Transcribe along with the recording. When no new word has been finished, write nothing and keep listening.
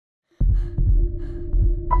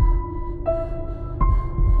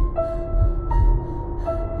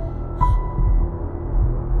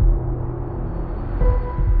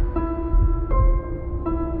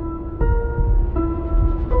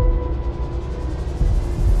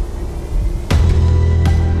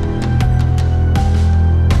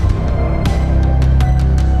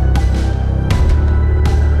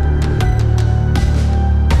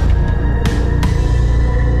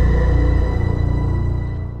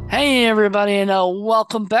Hey, everybody, and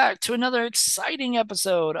welcome back to another exciting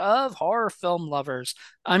episode of Horror Film Lovers.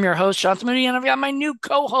 I'm your host, Jonathan Moody, and I've got my new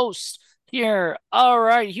co-host here. All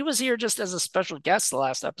right, he was here just as a special guest the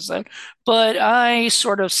last episode, but I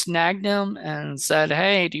sort of snagged him and said,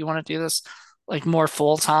 "Hey, do you want to do this like more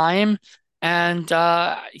full time?" And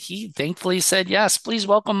he thankfully said yes. Please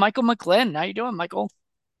welcome Michael McGlynn. How you doing, Michael?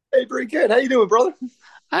 Hey, pretty good. How you doing, brother?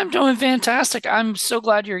 I'm doing fantastic. I'm so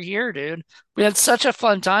glad you're here, dude. We had such a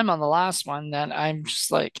fun time on the last one that I'm just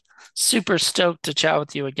like super stoked to chat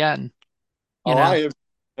with you again, you Oh, know? I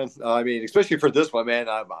am. I mean, especially for this one, man.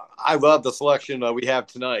 I love the selection we have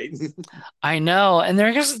tonight. I know, and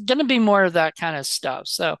there's going to be more of that kind of stuff.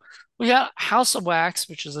 So we got House of Wax,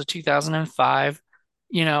 which is a 2005,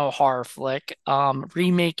 horror flick,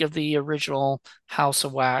 remake of the original House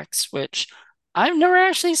of Wax, which I've never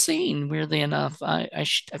actually seen, weirdly enough. I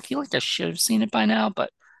feel like I should have seen it by now, but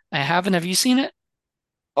I haven't. Have you seen it?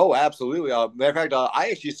 Oh, absolutely. Matter of fact,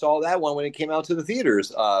 I actually saw that one when it came out to the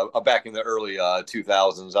theaters back in the early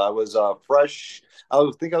 2000s. I was fresh. I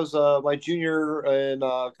was my junior in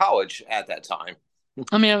college at that time.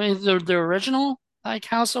 I mean, the original like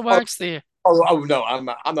House of Oh, Wax, the no, I'm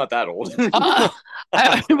not that old. uh,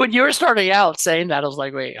 when you were starting out saying that, I was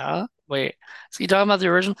like, wait, huh? Wait, is he talking about the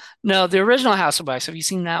original? No, the original House of Wax. Have you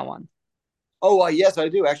seen that one? Oh, yes, I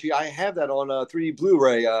do. Actually, I have that on 3D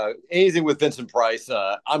Blu-ray. Anything with Vincent Price,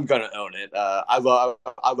 I'm gonna own it. I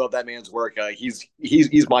love that man's work.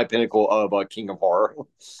 He's my pinnacle of King of Horror.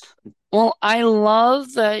 Well, I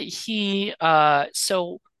love that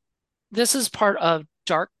so this is part of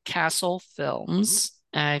Dark Castle Films,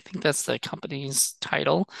 and I think that's the company's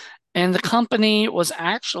title. And the company was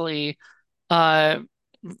actually uh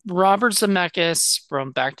Robert Zemeckis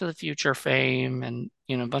from Back to the Future fame and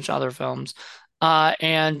a bunch of other films.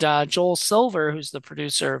 And Joel Silver, who's the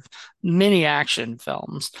producer of many action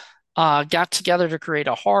films, got together to create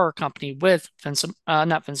a horror company with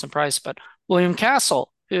not Vincent Price, but William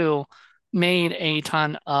Castle, who made a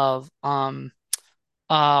ton of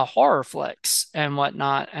horror flicks and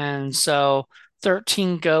whatnot. And so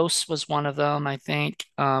 13 Ghosts was one of them, I think.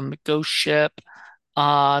 Ghost Ship,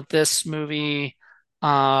 this movie,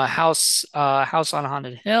 House on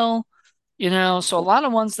Haunted Hill, so a lot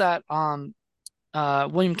of ones that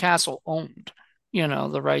William Castle owned,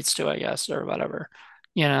 the rights to, I guess, or whatever,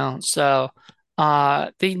 so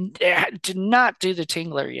they did not do the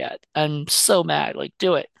Tingler yet. I'm so mad. Like,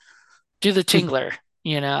 do it. Do the Tingler.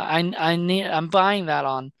 I'm buying that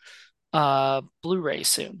on Blu-ray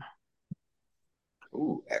soon.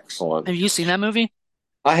 Ooh, excellent. Have you seen that movie?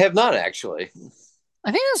 I have not actually.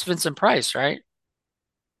 I think that's Vincent Price, right?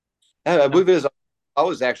 I No. believe it is. I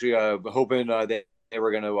was actually hoping that they were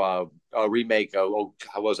going to remake. How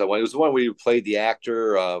was that one? It was the one where you played the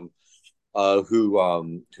actor who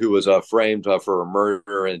was framed for a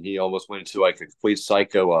murder, and he almost went into like a complete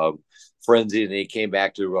psycho frenzy, and he came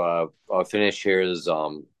back to finish his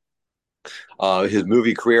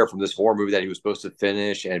movie career from this horror movie that he was supposed to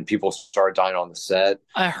finish, and people started dying on the set.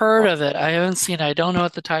 I heard of it. I haven't seen it. I don't know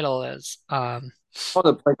what the title is. On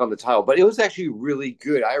the blank on the title, but it was actually really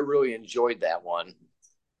good. I really enjoyed that one.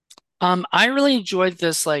 I really enjoyed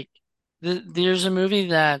this. Like, there's a movie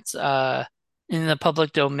that's in the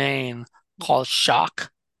public domain called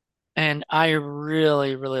Shock, and I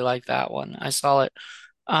really, really like that one. I saw it.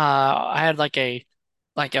 I had like a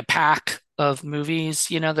pack of movies,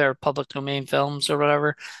 they're public domain films or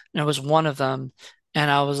whatever, and it was one of them,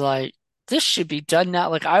 and I was like, this should be done now.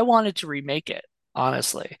 Like, I wanted to remake it,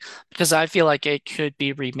 honestly, because I feel like it could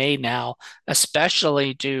be remade now,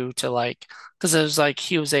 especially due to like, because it was like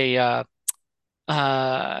he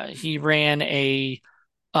ran a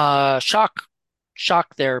shock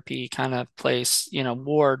therapy kind of place,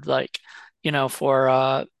 ward, like,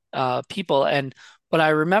 for people. And what I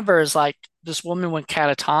remember is like this woman went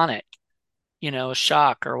catatonic,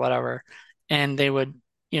 shock or whatever, and they would,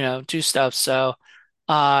 do stuff. So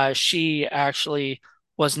she actually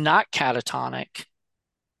was not catatonic,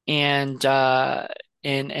 and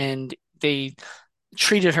and they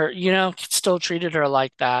treated her, still treated her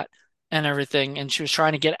like that and everything. And she was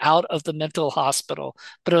trying to get out of the mental hospital,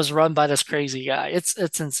 but it was run by this crazy guy. It's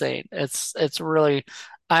insane. It's really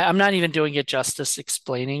I'm not even doing it justice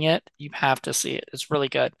explaining it. You have to see it. It's really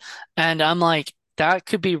good. And I'm like, that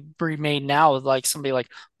could be remade now with like somebody like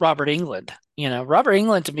Robert England. Robert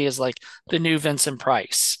England to me is like the new Vincent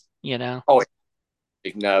Price. Oh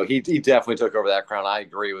no, he definitely took over that crown. I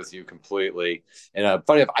agree with you completely. And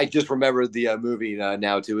funny if I just remembered the movie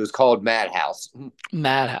now too. It was called Madhouse.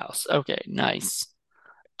 Madhouse. Okay, nice.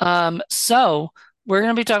 So we're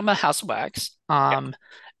gonna be talking about House of Wax. Yeah.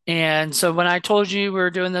 And so when I told you we were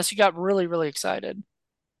doing this, you got really, really excited.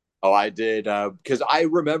 Oh, I did because I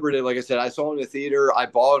remembered it. Like I said, I saw it in the theater. I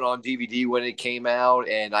bought it on DVD when it came out,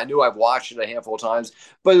 and I knew I've watched it a handful of times.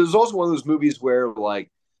 But it was also one of those movies where,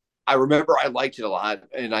 like, I remember I liked it a lot,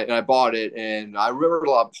 and I bought it, and I remembered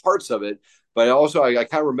a lot of parts of it. But also, I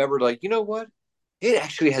kind of remembered, like, you know what? It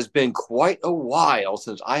actually has been quite a while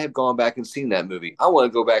since I have gone back and seen that movie. I want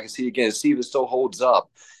to go back and see it again, see if it still holds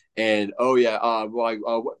up. And oh yeah,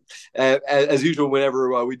 as usual,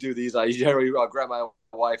 whenever we do these, I generally grab my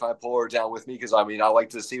wife, I pull her down with me because I mean I like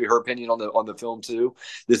to see her opinion on the film too,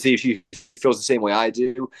 to see if she feels the same way I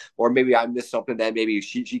do, or maybe I missed something that maybe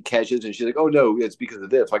she catches and she's like, oh no, it's because of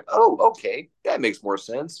this. Like, oh okay, that makes more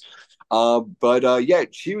sense. But yeah,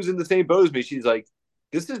 she was in the same boat as me. She's like,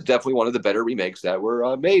 this is definitely one of the better remakes that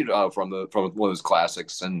were made from one of those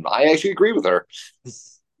classics, and I actually agree with her.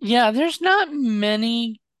 Yeah, there's not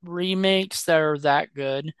many remakes that are that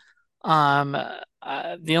good.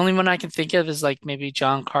 The only one I can think of is like maybe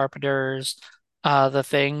John Carpenter's The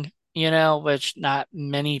Thing, which not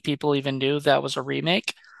many people even knew that was a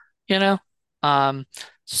remake, you know? Um,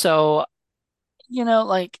 so,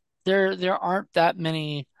 like there aren't that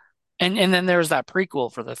many, and then there's that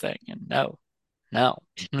prequel for The Thing, and no,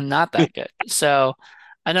 not that good. So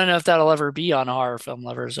I don't know if that'll ever be on Horror Film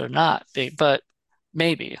Lovers or not, but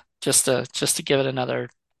maybe just to give it another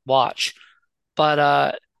watch.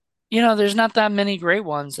 But there's not that many great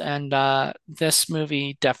ones, and this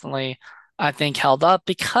movie definitely I think held up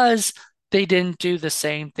because they didn't do the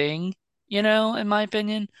same thing, in my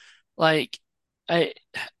opinion. Like I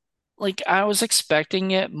I was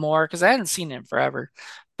expecting it more because I hadn't seen it in forever,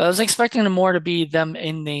 but I was expecting it more to be them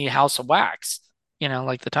in the House of Wax,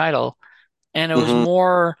 like the title. And it was Mm-hmm.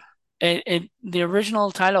 more the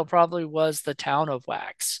original title probably was The Town of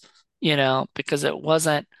Wax, because it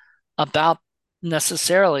wasn't about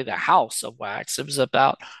necessarily the House of Wax. It was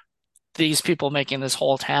about these people making this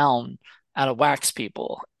whole town out of wax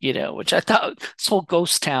people, which I thought this whole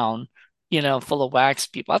ghost town, full of wax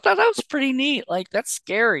people. I thought that was pretty neat. Like that's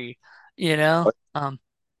scary, you know?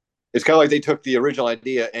 It's kind of like they took the original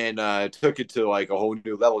idea and took it to like a whole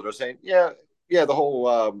new level. They're saying, yeah, yeah, the whole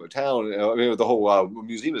town, I mean, the whole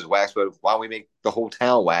museum is wax, but why don't we make the whole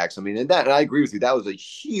town wax? I mean, and I agree with you. That was a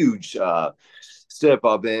huge step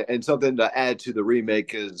up and something to add to the remake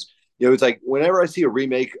because it's like whenever I see a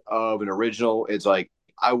remake of an original, it's like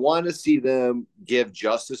I want to see them give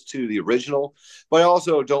justice to the original, but I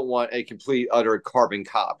also don't want a complete utter carbon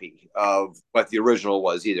copy of what the original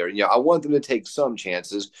was either. I want them to take some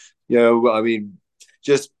chances. I mean,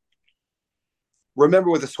 just remember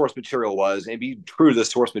what the source material was and be true to the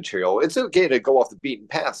source material. It's okay to go off the beaten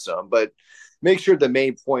path some, but make sure the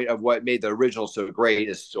main point of what made the original so great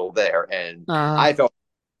is still there. And uh, I felt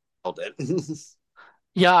it.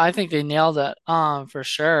 yeah, I think they nailed it, for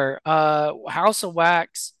sure. House of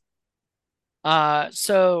Wax.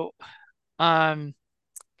 So, um,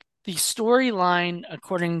 the storyline,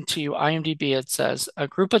 according to IMDb, it says a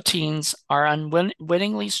group of teens are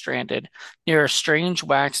unwittingly stranded near a strange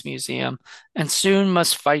wax museum and soon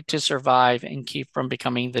must fight to survive and keep from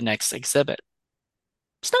becoming the next exhibit.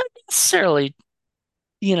 It's not necessarily,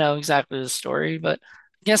 exactly the story, but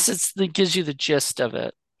I guess it gives you the gist of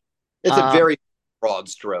it. It's a Um, very broad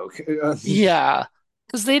stroke. yeah,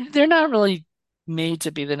 because they're not really made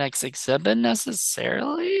to be the next exhibit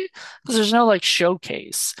necessarily, because there's no like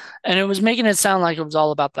showcase, and it was making it sound like it was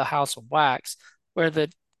all about the House of Wax, where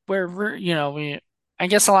we, I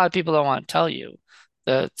guess a lot of people don't want to tell you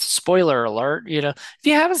the spoiler alert. If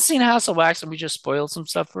you haven't seen House of Wax and we just spoiled some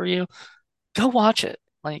stuff for you, go watch it.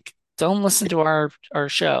 Like, don't listen to our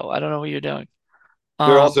show. I don't know what you're doing.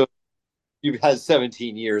 They're Um, also you've had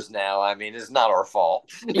 17 years now. I mean, it's not our fault.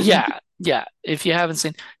 Yeah, yeah. If you haven't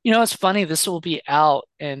seen, it's funny. This will be out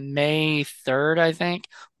in May 3rd, I think,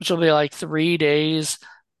 which will be like 3 days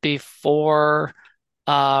before,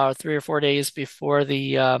 3 or 4 days before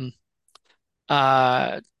the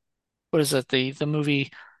uh, what is it? The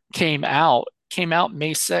movie came out. Came out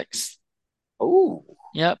May 6th. Oh,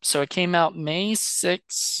 Yep. So it came out May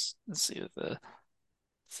 6th. Let's see what the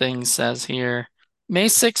thing says here. May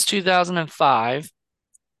 6th, 2005.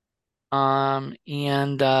 And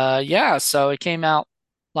yeah, so it came out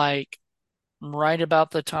like right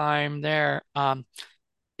about the time there.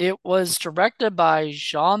 It was directed by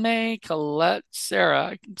Jaume Collet Serra.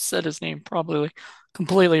 I said his name probably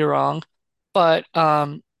completely wrong, but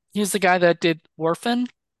he's the guy that did Orphan.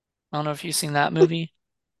 I don't know if you've seen that movie.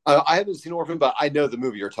 I haven't seen Orphan, but I know the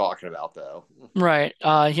movie you're talking about, though. Right.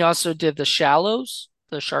 He also did The Shallows,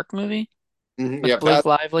 the shark movie Mhm. with Yep, Blake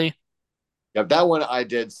Lively. that one I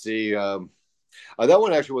did see. That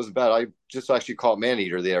one actually wasn't bad. I just actually caught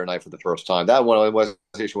Maneater the other night for the first time. That one wasn't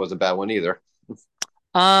a bad one either.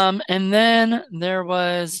 And then there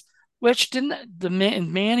was, which didn't the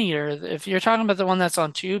Maneater, if you're talking about the one that's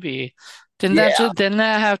on Tubi, Yeah, didn't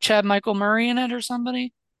that have Chad Michael Murray in it or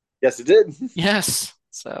somebody? yes, it did. Yes.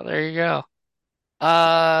 So there you go.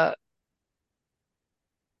 Uh,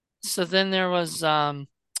 so then there was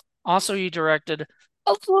also he directed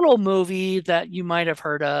a little movie that you might have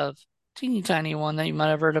heard of, teeny tiny one that you might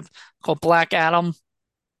have heard of called Black Adam.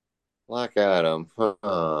 Black Adam.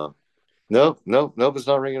 Nope, nope, nope. It's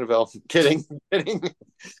not ringing a bell. Kidding, kidding.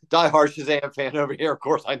 Die hard Shazam fan over here. Of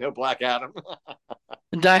course, I know Black Adam.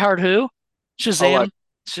 And Die Hard who? Oh, Shazam.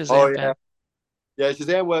 oh Shazam yeah, fan. yeah.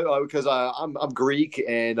 Shazam, because I'm Greek,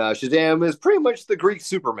 and Shazam is pretty much the Greek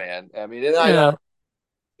Superman. I mean, and I Yeah, know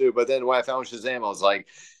too. But then when I found Shazam, I was like,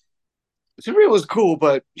 Superman was cool,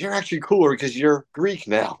 but you're actually cooler because you're Greek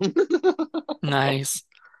now. nice.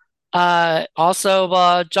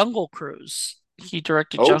 Also, Jungle Cruise. He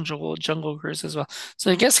directed Oh, Jungle Cruise as well.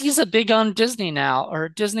 So I guess he's a big on Disney now, or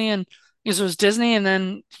Disney, and because it was Disney, and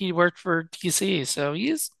then he worked for DC. So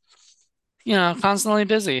he's, constantly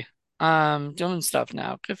busy, doing stuff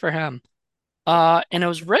now. Good for him. And it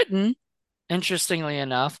was written, interestingly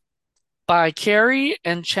enough, by Carrie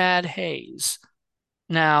and Chad Hayes.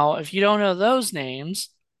 Now, if you don't know those names,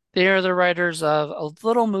 they are the writers of a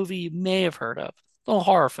little movie you may have heard of, a little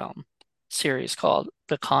horror film series called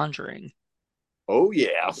The Conjuring. oh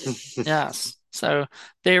yeah. Yes. So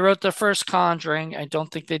they wrote the first Conjuring. I don't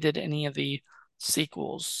think they did any of the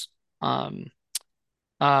sequels. Um,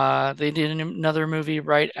 they did another movie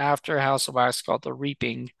right after House of Wax called The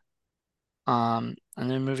Reaping. And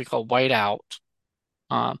then a movie called Whiteout.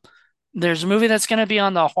 Um, there's a movie that's going to be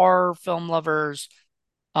on the horror film lovers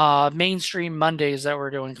mainstream Mondays that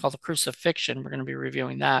we're doing called The Crucifixion. We're going to be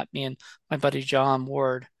reviewing that, me and my buddy John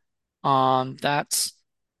Ward. Um, that's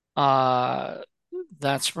uh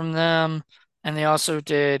that's from them. And they also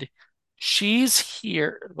did She's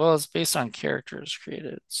Here. Well, it's based on characters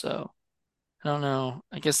created, so I don't know.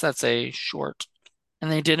 I guess that's a short.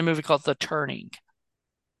 And they did a movie called The Turning.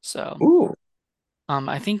 So Ooh.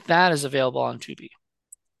 I think that is available on Tubi.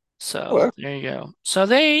 So Oh, there you go. So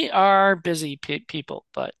they are busy people,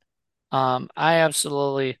 but I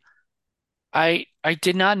absolutely I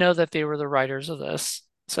did not know that they were the writers of this,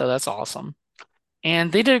 so that's awesome.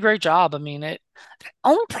 And they did a great job. I mean, it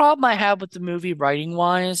only problem I have with the movie writing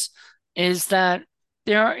wise is that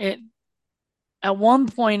there it at one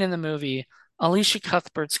point in the movie, Alicia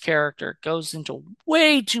Cuthbert's character goes into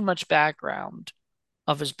way too much background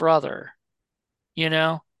of his brother, you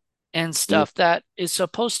know, and mm, stuff that is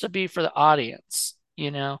supposed to be for the audience,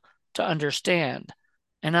 to understand.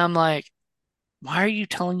 And I'm like, why are you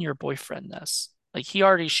telling your boyfriend this? Like he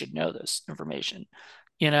already should know this information.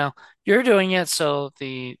 You know, you're doing it so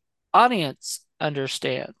the audience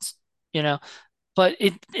understands, you know, but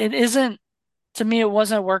it isn't to me it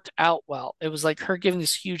wasn't worked out well. It was like her giving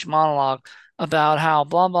this huge monologue about how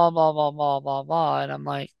blah blah blah blah blah blah blah and I'm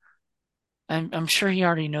like I'm sure he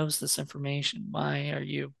already knows this information. Why are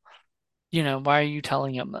you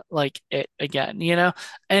telling him like it again,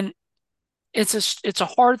 And it's a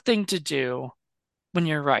hard thing to do when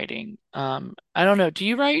you're writing. I don't know. Do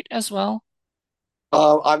you write as well?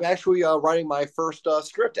 I'm actually writing my first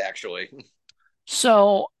script, actually.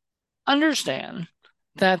 So understand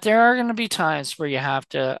that there are going to be times where you have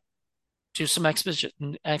to do some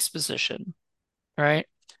exposition, right?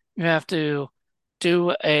 You have to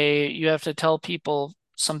you have to tell people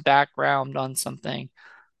some background on something,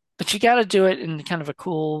 but you got to do it in kind of a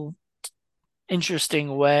cool,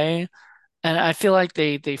 interesting way. And I feel like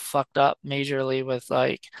they fucked up majorly with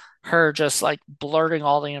like her just like blurting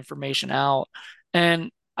all the information out.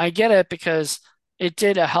 And I get it because it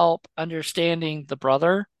did help understanding the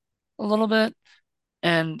brother a little bit.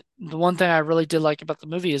 And the one thing I really did like about the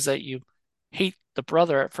movie is that you hate the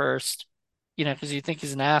brother at first, because you think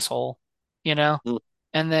he's an asshole, you know? Mm,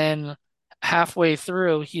 And then halfway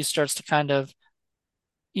through, he starts to kind of,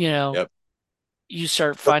 you know, yep. you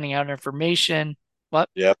start finding out information. What?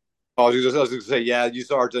 Yep. I was going to say, yeah, you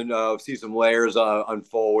start to see some layers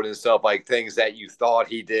unfold and stuff like things that you thought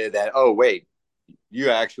he did that, oh, wait, you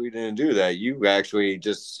actually didn't do that. You actually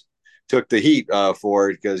just took the heat for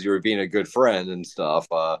it because you were being a good friend and stuff.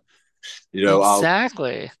 You know, I'll,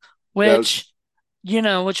 Exactly. you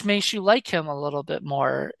Which makes you like him a little bit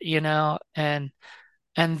more,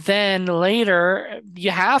 and then later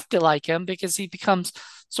you have to like him because he becomes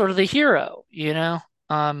sort of the hero.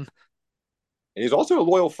 Um And he's also a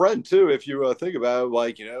loyal friend too. If you think about it,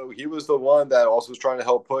 like he was the one that also was trying to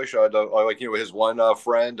help push, like his one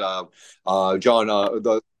friend, John,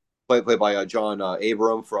 the played by John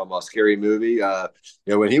Abram from Scary Movie.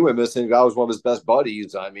 When he went missing, that was one of his best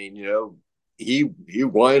buddies. I mean, he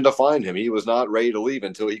wanted to find him. He was not ready to leave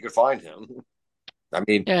until he could find him. I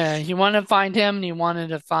mean, Yeah, he wanted to find him and he wanted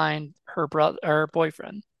to find her brother, her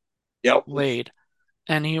boyfriend, yep, Wade.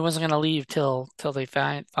 And he wasn't gonna leave till they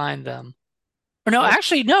find them. Or no, yep.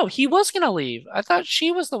 actually, no, he was gonna leave. I thought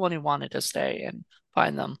she was the one who wanted to stay and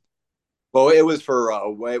find them. Well, it was for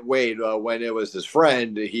Wade when it was his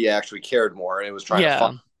friend. He actually cared more and was trying to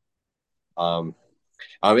find. Yeah,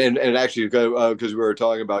 Um, and actually, because we were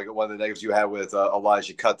talking about one of the negatives you had with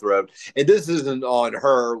Elijah Cutthroat, and this isn't on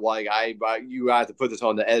her. Like you have to put this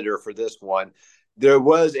on the editor for this one. There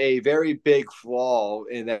was a very big flaw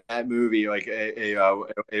in that movie, like a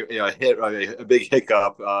big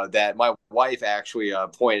hiccup that my wife actually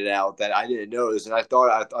pointed out that I didn't notice, and I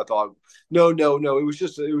thought, no, it was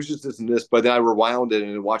just this and this, but then I rewound it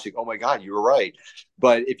and watched it. Oh my God, you were right.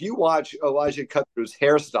 But if you watch Elijah Cutthroat's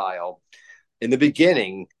hairstyle in the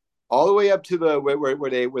beginning, all the way up to the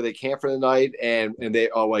where they camp for the night and they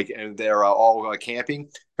all like and they're all camping.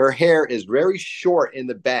 Her hair is very short in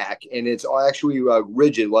the back and it's actually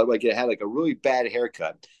rigid, like it had like a really bad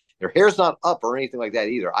haircut. Her hair's not up or anything like that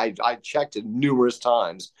either. I checked it numerous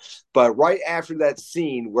times, but right after that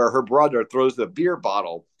scene where her brother throws the beer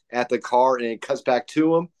bottle at the car and it cuts back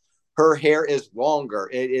to him, her hair is longer.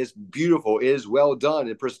 It is beautiful. It is well done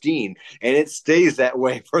and pristine, and it stays that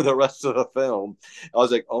way for the rest of the film. I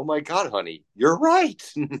was like, "Oh my God, honey, you're right."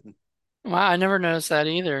 wow, I never noticed that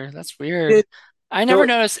either. That's weird. It, I you never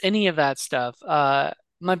know, noticed any of that stuff.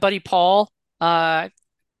 My buddy Paul,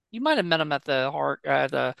 you might have met him at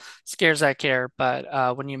the Scares That Care,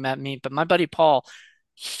 but when you met me, but my buddy Paul,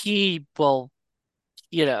 he will,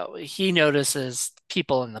 he notices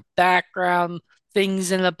people in the background,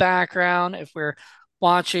 things in the background. If we're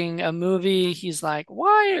watching a movie, he's like,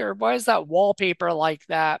 why is that wallpaper like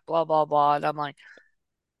that? Blah blah blah. And I'm like,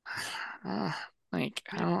 uh,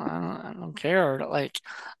 I don't care. Like,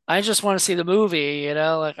 I just want to see the movie,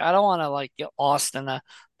 like I don't want to like get lost in the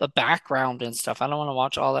background and stuff. I don't want to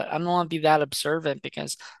watch all that. I don't want to be that observant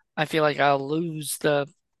because I feel like I'll lose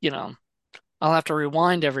you know, I'll have to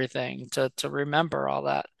rewind everything to remember all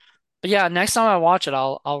that. But yeah, next time I watch it,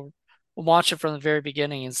 I'll watch it from the very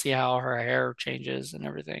beginning and see how her hair changes and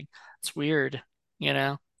everything. It's weird, you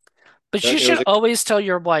know. But you it should was always tell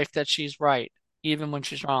your wife that she's right, even when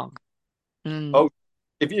she's wrong. Mm. oh.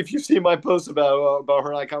 If you see my posts about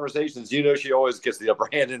her and I conversations, she always gets the upper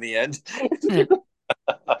hand in the end.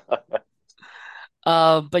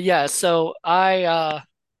 But yeah, so I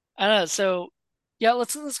don't know. So yeah,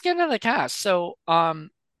 let's get into the cast. So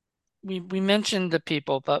we mentioned the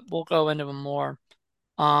people, but we'll go into them more.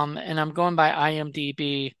 And I'm going by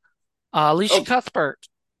IMDb. Alicia Oh, Cuthbert,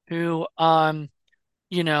 who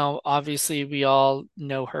obviously we all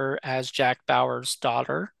know her as Jack Bauer's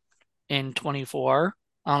daughter in 24.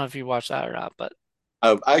 I don't know if you watched that or not, but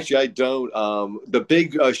actually, I don't. The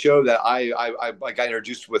big show that I got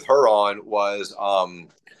introduced with her on was uh,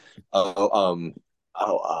 um,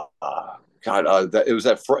 God, it was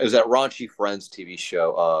that raunchy Friends TV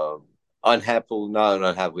show. Unhappily, not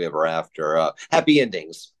unhappily ever after. Happy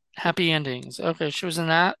endings. Happy Endings. Okay, she was in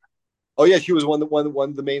that. Oh yeah, she was one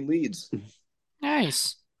of the main leads.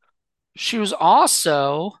 Nice. She was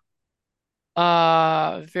also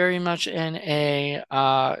very much in a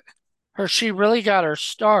she really got her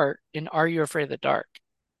start in Are You Afraid of the Dark,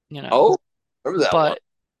 you know. Oh, remember that one?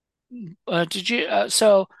 But did you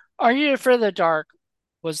so Are You Afraid of the Dark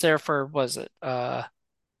was there for was it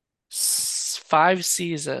 5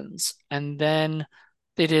 seasons, and then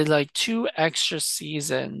they did like 2 extra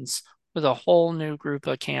seasons with a whole new group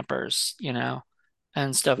of campers,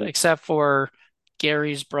 and stuff, except for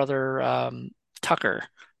Gary's brother, Tucker,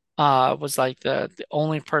 was like the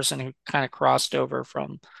only person who kind of crossed over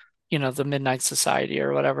from, the Midnight Society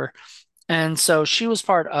or whatever. And so she was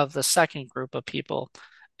part of the second group of people.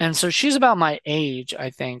 And so she's about my age, I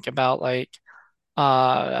think, about like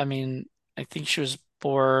I mean, I think she was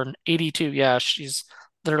born 82. Yeah, she's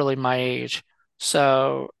literally my age.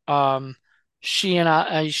 So, she and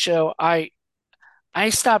I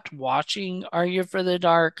stopped watching Are You for the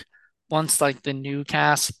Dark once like the new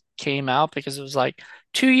cast came out because it was like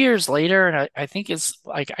 2 years later, and I think it's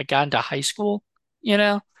like I got into high school, you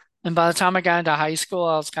know? And by the time I got into high school,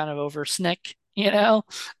 I was kind of over Snick, and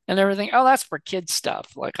everything. Oh, that's for kids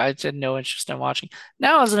stuff. Like I had no interest in watching.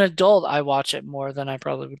 Now as an adult, I watch it more than I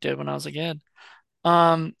probably did when I was a kid.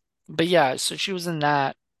 Um, but yeah, so she was in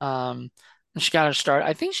that. And she got her start.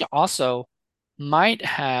 I think she also might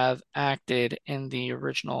have acted in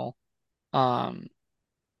um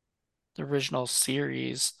the original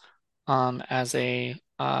series as a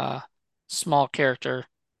small character.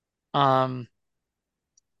 Um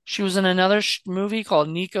she was in another movie called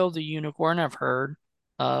Nico the Unicorn I've heard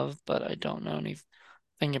of, but I don't know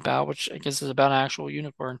anything about, which I guess is about an actual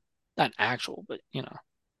unicorn. Not actual, but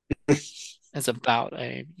it's about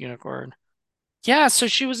a unicorn. Yeah, so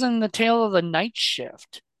she was in The Tale of the Night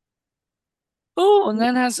Shift. Oh, and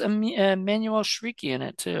then has Emmanuel Shrieky in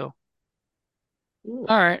it too. Ooh.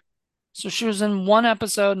 All right. So she was in one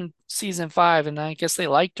episode in season 5, and I guess they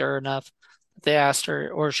liked her enough that they asked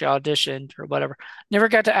her, or she auditioned or whatever. Never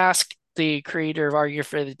got to ask the creator of Are You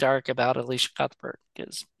Afraid of the Dark about Alicia Cuthbert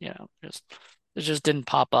because, just it just didn't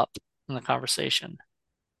pop up in the conversation.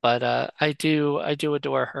 But I do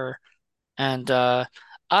adore her, and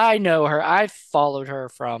I know her. I followed her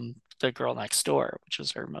from The Girl Next Door, which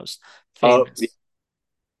was her most Oh,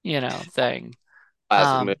 yeah, famous, thing.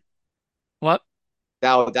 classic movie. Um, what?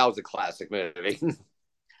 That was a classic movie.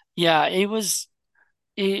 Yeah, it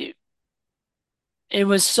it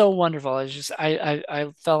was so wonderful.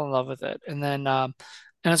 I fell in love with it. And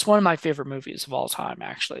it's one of my favorite movies of all time,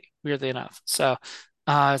 actually, weirdly enough. So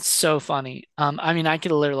it's so funny. I mean, I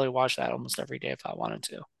could literally watch that almost every day if I wanted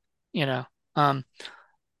to, you know. Um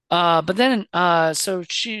but then so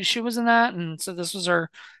she was in that, and so this was her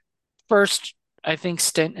first, I think,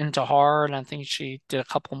 stint into horror, and I think she did a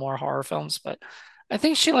couple more horror films, but I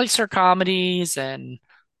think she likes her comedies and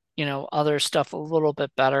other stuff a little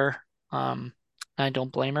bit better. I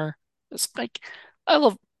don't blame her. It's like I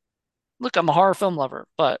love look, I'm a horror film lover,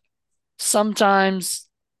 but sometimes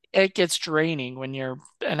it gets draining when you're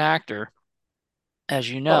an actor, as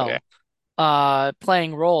you Oh yeah. know,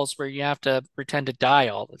 playing roles where you have to pretend to die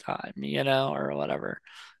all the time, or whatever,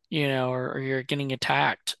 or you're getting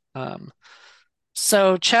attacked.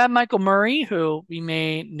 So Chad Michael Murray, who we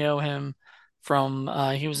may know him from,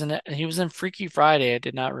 he was in Freaky Friday. I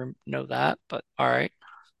did not know that, but all right.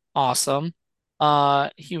 Awesome.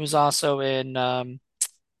 He was also in um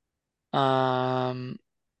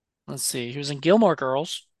let's see, he was in Gilmore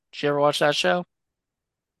Girls. Did you ever watch that show?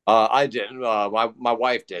 I didn't. My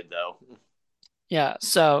wife did though. Yeah,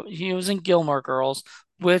 so he was in Gilmore Girls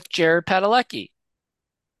with Jared Padalecki,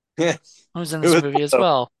 It who was in this was movie as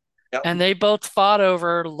well. yep. And they both fought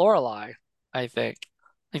over Lorelai, I think.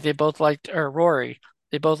 Like they both liked or Rory.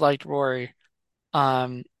 They both liked Rory.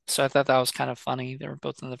 So I thought that was kind of funny. They were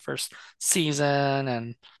both in the first season,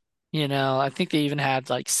 and I think they even had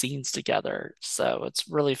like scenes together. So it's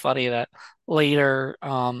really funny that later,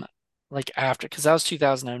 like after, because that was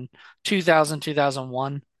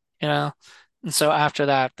 2001, you know, and so after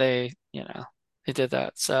that, they did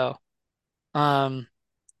that. So, um,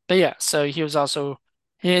 but yeah, so he was also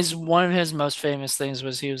one of his most famous things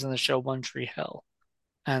was he was in the show One Tree Hill,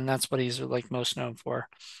 and that's what he's like most known for.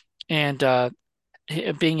 And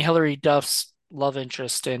being Hilary Duff's love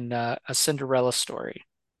interest in A Cinderella Story.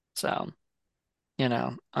 So.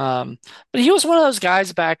 But he was one of those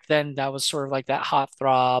guys back then that was sort of like that hot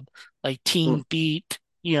throb, like teen beat,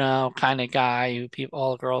 kind of guy who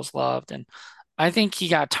all the girls loved. And I think he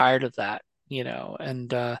got tired of that,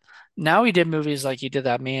 and now he did movies like he did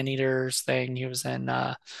that Man Eaters thing. He's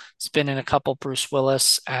been in a couple Bruce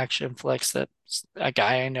Willis action flicks that a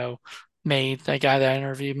guy I know made, that guy that I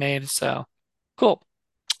interviewed made. So cool.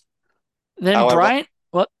 Then However, Brian,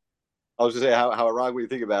 what? I was just saying how ironic when you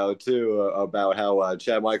think about it too, about how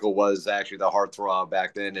Chad Michael was actually the heartthrob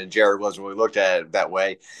back then, and Jared wasn't really looked at it that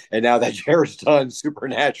way. And now that Jared's done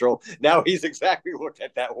Supernatural, now he's exactly looked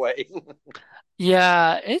at that way.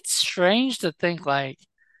 Yeah, it's strange to think like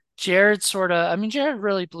I mean, Jared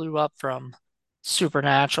really blew up from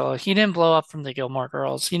Supernatural. He didn't blow up from the Gilmore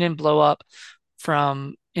Girls. He didn't blow up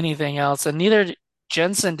from anything else. And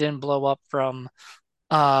Jensen didn't blow up from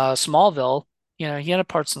Smallville. He had a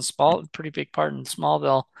pretty big part in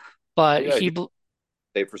Smallville, Oh but yeah, he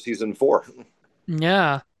stayed for season 4.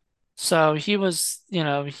 yeah. So he was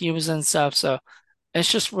in stuff. So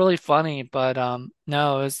it's just really funny, but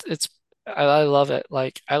no, I love it.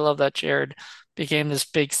 Like I love that Jared became this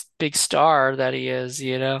big star that he is,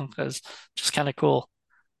 because just kind of cool.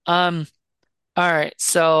 Um, all right,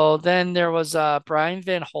 so then there was Brian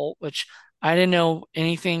Van Holt, which I didn't know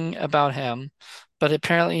anything about him, but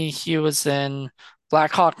apparently he was in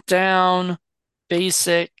Black Hawk Down,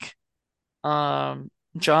 Basic, um,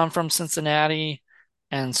 John from Cincinnati,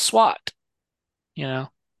 and SWAT, you know.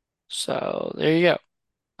 So there you go.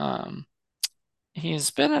 Um,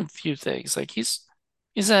 He's been in a few things. Like he's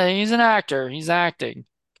an actor. He's acting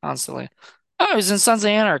constantly. Oh, he's in Sons of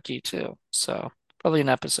Anarchy too. So probably an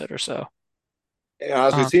episode or so.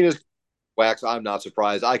 As we've Uh, seen his wax, I'm not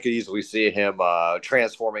surprised. I could easily see him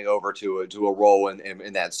transforming over to a role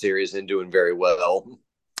in that series and doing very well.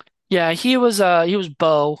 yeah, he was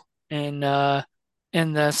Bo in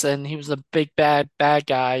this, and he was the big bad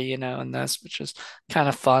guy, in this, which is kind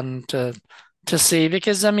of fun to see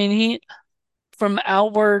because I mean he from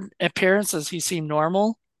outward appearances he seemed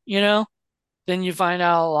normal, you know. Then you find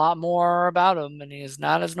out a lot more about him, and he is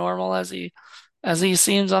not as normal as he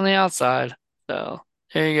seems on the outside. So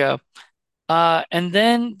there you go. And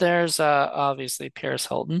then there's obviously Paris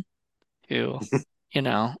Hilton, who, you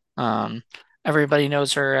know, everybody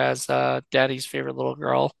knows her as Daddy's favorite little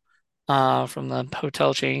girl from the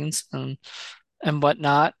hotel chains and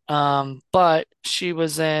whatnot. But she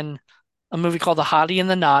was in a movie called The Hottie and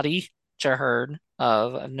the Naughty, which I heard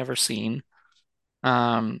of. I've never seen.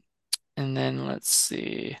 Um, and then let's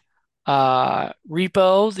see.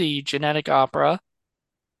 Repo, the genetic opera.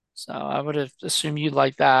 So I would have assumed you'd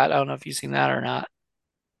like that. I don't know if you've seen that or not.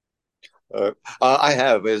 I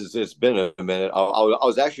have. It's been a minute. I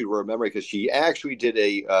was actually remembering because she actually did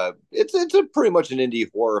a. It's a pretty much an indie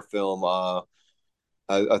horror film. I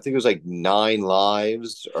think it was like Nine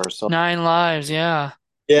Lives or something. Nine Lives, yeah.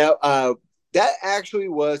 Yeah. That actually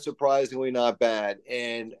was surprisingly not bad,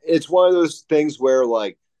 and it's one of those things where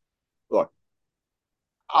like, look,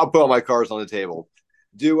 I'll put all my cards on the table.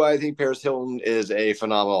 Do I think Paris Hilton is a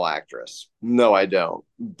phenomenal actress? No, I don't.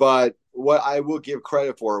 But what I will give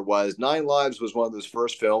credit for was Nine Lives was one of those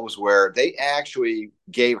first films where they actually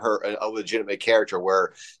gave her a legitimate character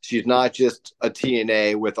where she's not just a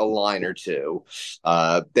TNA with a line or two.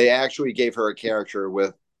 They actually gave her a character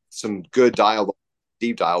with some good dialogue,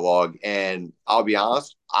 deep dialogue. And I'll be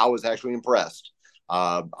honest, I was actually impressed.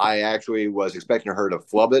 I actually was expecting her to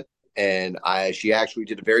flub it, and I she actually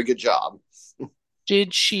did a very good job.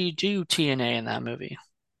 Did she do TNA in that movie?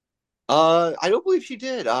 I don't believe she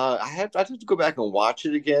did. I have to go back and watch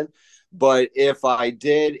it again. But if I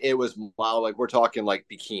did, it was mild. Like we're talking like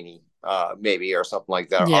bikini, maybe or something like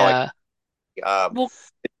that. Or like, Yeah. uh, Well,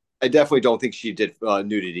 I definitely don't think she did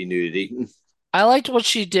nudity. I liked what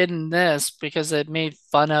she did in this because it made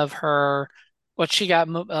fun of her. What she got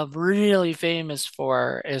really famous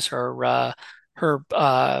for is her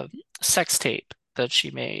sex tape that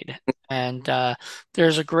she made. And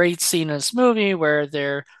there's a great scene in this movie where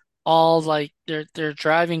they're all like they're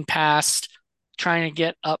driving past, trying to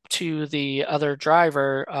get up to the other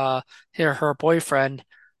driver, her boyfriend,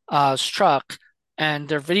 truck, and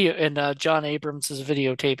they're video and John Abrams is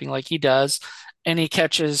videotaping like he does, and he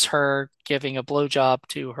catches her giving a blowjob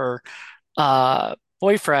to her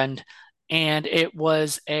boyfriend, and it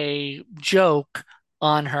was a joke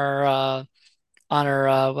on her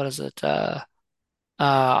what is it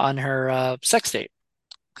on her sex tape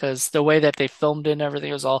because the way that they filmed it and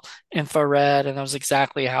everything was all infrared, and that was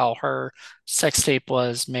exactly how her sex tape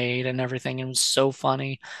was made and everything. It was so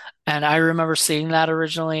funny. And I remember seeing that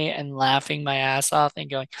originally and laughing my ass off and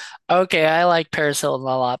going, okay, I like Paris Hilton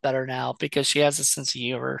a lot better now because she has a sense of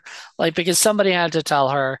humor. Like, because somebody had to tell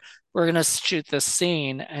her, we're going to shoot this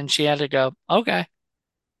scene, and she had to go, okay,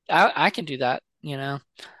 I can do that, you know?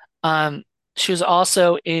 Um, she was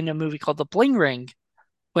also in a movie called The Bling Ring,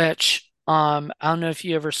 which I don't know if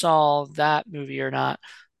you ever saw that movie or not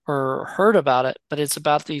or heard about it, but it's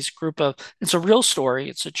about these group of it's a real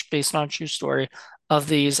story. Based on a true story of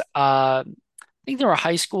these I think there were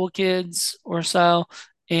high school kids or so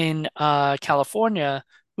in California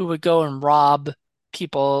who would go and rob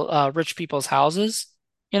rich people's houses,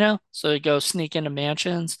 So they go sneak into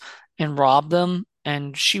mansions and rob them.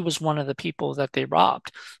 And she was one of the people that they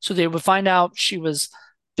robbed. So they would find out she was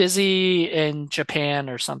busy in Japan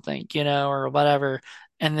or something, or whatever.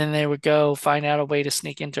 And then they would go find out a way to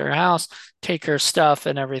sneak into her house, take her stuff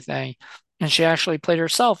and everything. And she actually played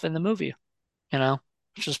herself in the movie, you know,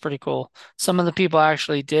 which is pretty cool. Some of the people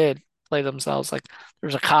actually did play themselves. Like there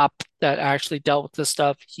was a cop that actually dealt with this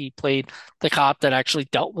stuff. He played the cop that actually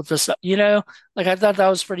dealt with this stuff. Like I thought that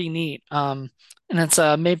was pretty neat. And it's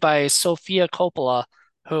made by Sofia Coppola,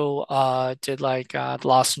 who did like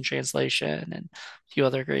Lost in Translation and a few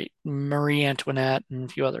other great Marie Antoinette and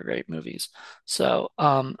a few other great movies. So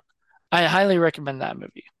I highly recommend that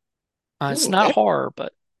movie. It's Hmm. not horror,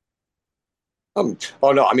 but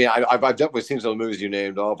Oh no, I mean I've definitely seen some of the movies you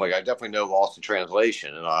named off. Like I definitely know Lost in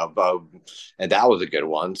Translation, and that was a good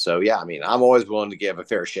one. So yeah, I mean I'm always willing to give a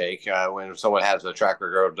fair shake when someone has a track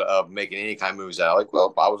record of making any kind of movies out. Like,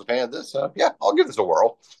 well, if I was a fan of this, yeah, I'll give this a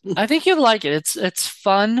whirl. I think you'd like it. It's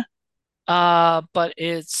fun. But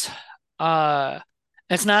it's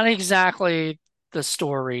not exactly the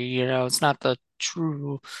story, it's not the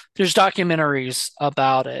true. There's documentaries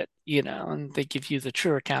about it, and they give you the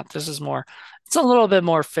true account. This is more, it's a little bit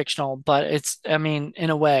more fictional, but it's, I mean, in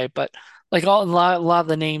a way, but like a lot of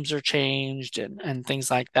the names are changed and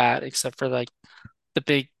things like that, except for like the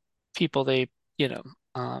big people they, you know,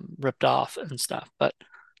 ripped off and stuff. But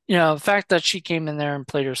the fact that she came in there and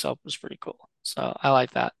played herself was pretty cool. So I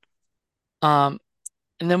like that. Um,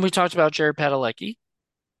 and then we talked about Jared Padalecki,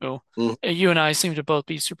 who Mm, you and I seem to both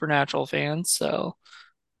be Supernatural fans. So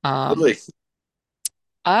um, really.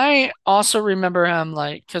 I also remember him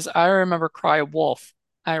like because I remember Cry Wolf.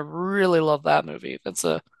 I really love that movie. It's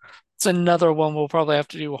another one we'll probably have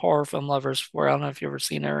to do horror film lovers for. I don't know if you've ever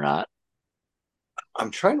seen it or not.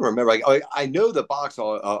 I'm trying to remember. Like, I know the box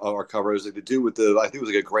art cover is like the dude with the, I think it was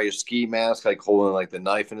like a gray ski mask, like holding like the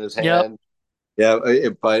knife in his Yep. hand. Yeah,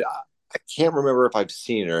 but I can't remember if I've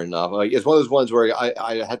seen it or not. Like, it's one of those ones where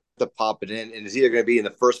I had to pop it in, and it's either going to be in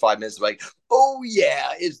the first 5 minutes, like, oh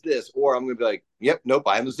yeah, it's this, or I'm going to be like, yep, nope,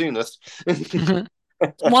 I haven't seen this.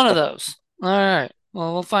 One of those. All right.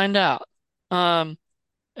 Well, we'll find out. Um,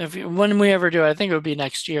 when we ever do, I think it would be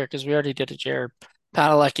next year because we already did a Jared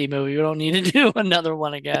Padalecki movie. We don't need to do another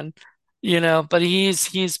one again, But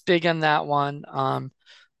he's big on that one.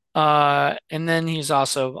 And then he's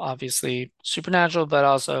also obviously Supernatural, but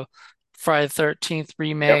also Friday the 13th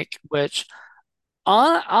Yep. remake, which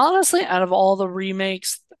honestly, out of all the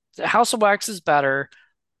remakes, House of Wax is better,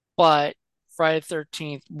 but Friday the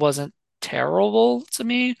 13th wasn't terrible to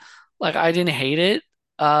me. Like I didn't hate it.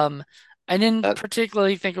 Um, I didn't That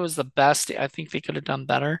particularly think it was the best. I think they could have done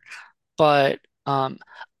better, but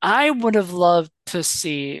I would have loved to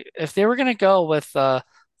see if they were going to go with the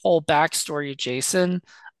whole backstory of Jason.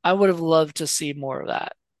 I would have loved to see more of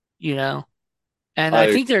that, you know? And I I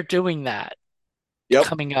think they're doing that yep.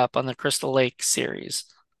 coming up on the Crystal Lake series.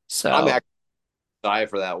 I'm So, actually excited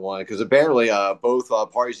for that one because apparently both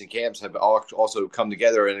parties and camps have also come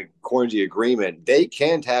together, and according to the agreement, they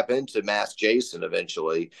can tap into Mass Jason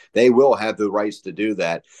eventually. They will have the rights to do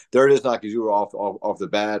that. They're just not going to do it off the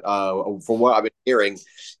bat. From what I've been hearing,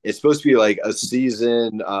 it's supposed to be like a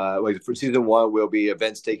season. Like for season one, will be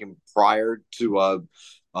events taken prior to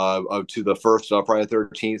the first Friday the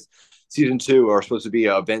 13th. Season two are supposed to be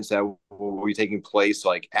events that will be taking place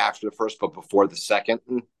like after the first, but before the second.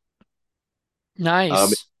 Um,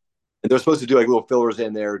 nice. and they're supposed to do like little fillers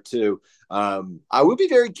in there too. I would be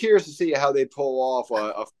very curious to see how they pull off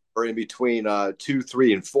a filler in between 2,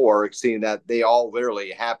 3, and 4, seeing that they all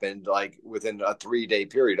literally happened like within a 3-day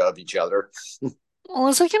period of each other. Well,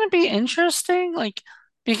 is it going to be interesting? Like,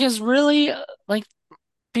 because really, like,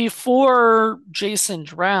 before Jason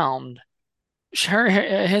drowned,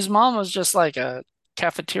 his mom was just like a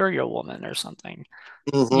cafeteria woman or something.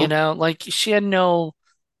 Mm-hmm. Like she had no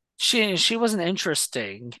she wasn't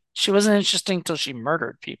interesting. She wasn't interesting till she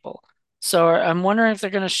murdered people. So I'm wondering if they're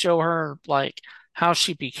going to show her like how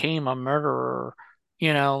she became a murderer.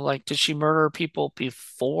 Like did she murder people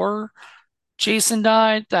before Jason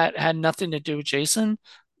died that had nothing to do with Jason?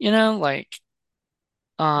 You know, like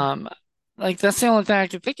um like that's the only thing I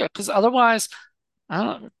could think of because otherwise I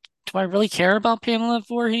don't do I really care about Pamela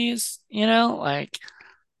Voorhees? Like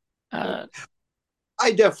uh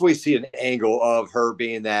I definitely see an angle of her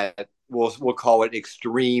being that we'll call it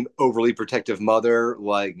extreme, overly protective mother,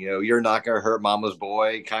 like you're not gonna hurt mama's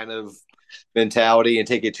boy kind of mentality, and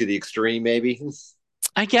take it to the extreme, maybe.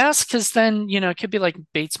 I guess because then, it could be like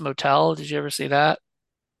Bates Motel. Did you ever see that?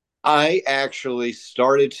 I actually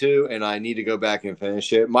started to, and I need to go back and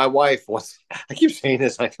finish it. My wife was. I keep saying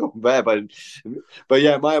this. I feel bad, but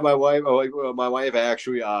yeah, my wife, my wife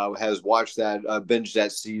actually has watched that, binged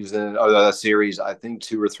that season or that series. I think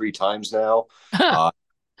 2 or 3 times now. Uh,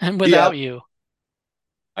 And yeah, without you.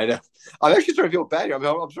 I know. I'm actually starting to feel bad.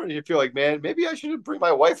 I'm starting to feel like, man, maybe I should bring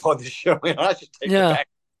my wife on the show. I should take it Yeah. back.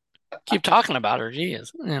 Keep talking about her.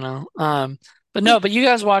 Geez, but no, but you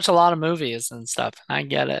guys watch a lot of movies and stuff, and I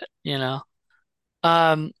get it.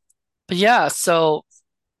 Um, but yeah, so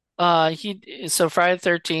Friday the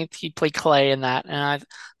 13th, he played Clay in that, and I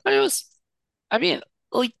thought I mean,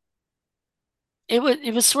 like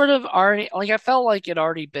it was sort of already like I felt like it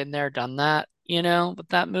already been there, done that, with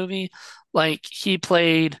that movie. Like he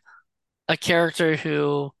played a character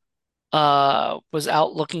who was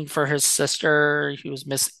out looking for his sister. He was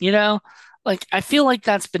missing, like I feel like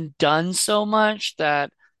that's been done so much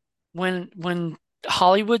that when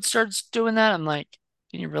Hollywood starts doing that, I'm like,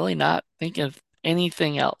 can you really not think of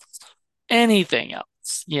anything else? Anything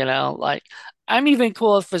else, Like I'm even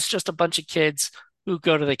cool if it's just a bunch of kids who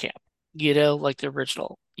go to the camp, like the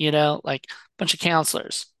original, like a bunch of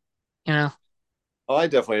counselors, you know? Oh, I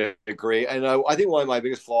definitely agree, and I think one of my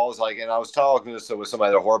biggest flaws, like, and I was talking this with some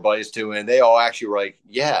of the horror buddies too, and they all actually were like,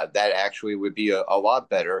 "Yeah, that actually would be a lot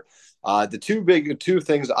better." The two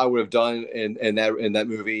things I would have done in that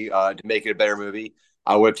movie to make it a better movie,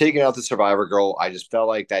 I would have taken out the Survivor girl. I just felt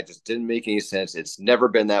like that just didn't make any sense. It's never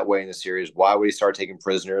been that way in the series. Why would he start taking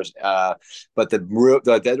prisoners? But the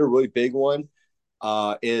other really big one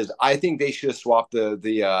is I think they should have swapped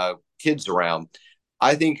the kids around.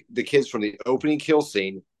 I think the kids from the opening kill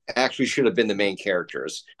scene actually should have been the main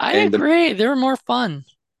characters. I And the agree. They were more fun.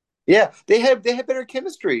 yeah, they had better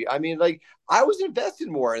chemistry. I mean, like I was invested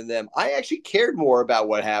more in them. I actually cared more about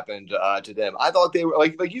what happened to them. I thought they were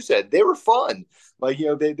like you said, they were fun. Like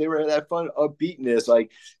they were that fun upbeatness.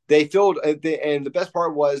 Like they filled and the best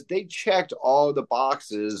part was they checked all the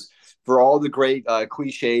boxes for all the great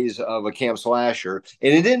cliches of a camp slasher,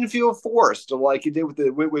 and it didn't feel forced like it did with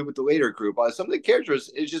the later group. Some of the characters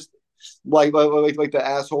is just like the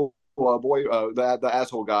asshole boy, the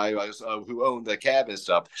asshole guy who owned the cab and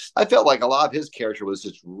stuff. I felt like a lot of his character was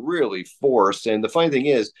just really forced. And the funny thing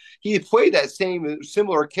is, he played that same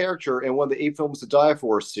similar character in one of the Eight Films to Die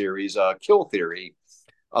For series, Kill Theory,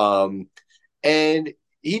 um, and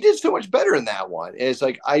he did so much better in that one. And it's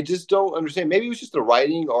like I just don't understand. Maybe it was just the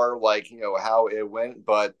writing or like how it went,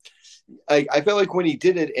 but I felt like when he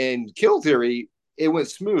did it in Kill Theory, it went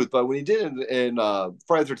smooth. But when he did it in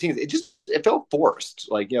Friday the 13th, it felt forced.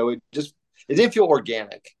 Like it didn't feel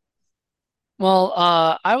organic. Well,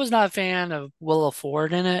 I was not a fan of Willa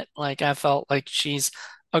Ford in it. Like, I felt like she's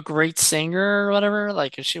a great singer or whatever.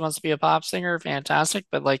 Like, if she wants to be a pop singer, fantastic.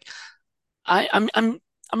 But like, I'm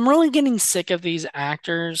really getting sick of these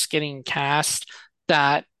actors getting cast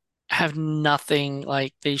that have nothing.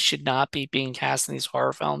 Like, they should not be being cast in these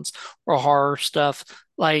horror films or horror stuff.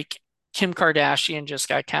 Like, Kim Kardashian just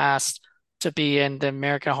got cast to be in the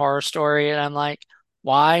American Horror Story, and I'm like,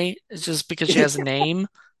 why? It's just because she has a name.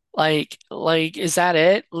 Is that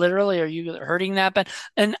it? Literally, are you hurting that bad?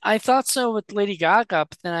 And I thought so with Lady Gaga,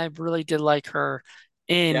 but then I really did like her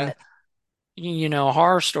in, Yeah.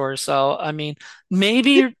 Horror Story. So, I mean,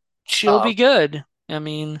 maybe she'll Uh, be good. I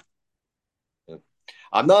mean,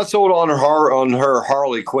 I'm not sold on her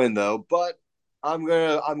Harley Quinn though, but I'm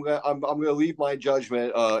gonna leave my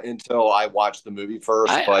judgment until I watch the movie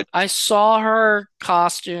first. I But I saw her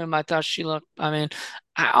costume. I thought she looked, I mean,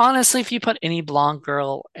 honestly, if you put any blonde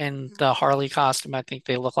girl in the Harley costume, I think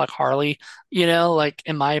they look like Harley, like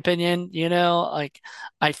in my opinion, like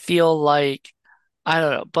I feel like I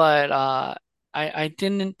don't know, but I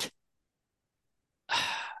didn't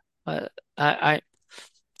but I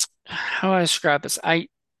how do I describe this?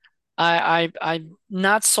 I'm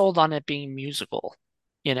not sold on it being musical,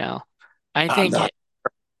 you know. I I'm think not.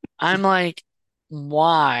 I'm like,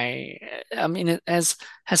 why? I mean, has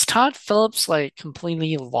Todd Phillips like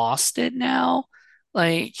completely lost it now?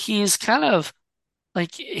 Like he's kind of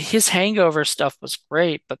like his Hangover stuff was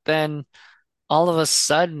great, but then all of a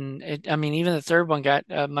sudden, I mean, even the third one got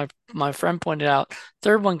my friend pointed out,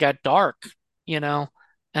 third one got dark, you know,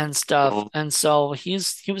 and stuff, and so he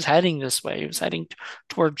was heading this way. He was heading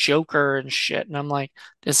toward Joker and shit, and I'm like,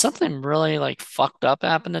 did something really like fucked up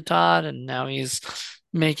happen to Todd? And now he's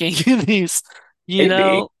making these, you Maybe.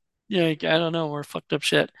 know, like I don't know, more fucked up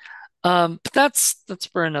shit. But that's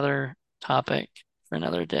for another topic for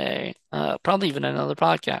another day, probably even another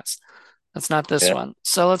podcast. That's not this Yeah. one.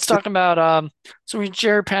 So let's talk about so we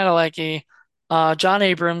Jared Padalecki, John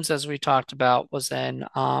Abrams, as we talked about, was in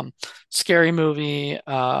Scary Movie,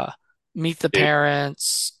 Meet the Dude.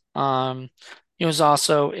 Parents. He was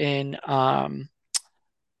also in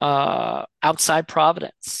Outside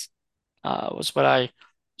Providence. Was what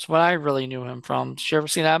I really knew him from. Did you ever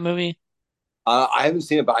see that movie? I haven't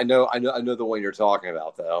seen it, but I know the one you're talking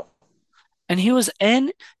about though. And he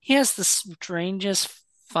has the strangest,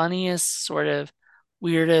 funniest, sort of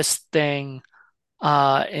weirdest thing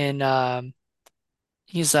in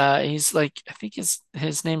he's like I think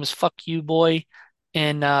his name is Fuck You Boy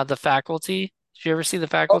in The Faculty. Did you ever see The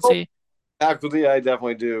Oh, Faculty? faculty, I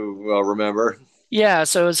definitely do remember. Yeah,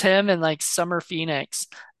 so it was him and like Summer Phoenix,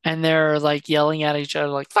 and they're like yelling at each other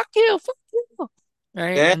like fuck you,"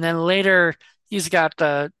 right? Yeah, And then later he's got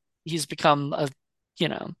the he's become a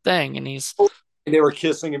thing, and he's and they were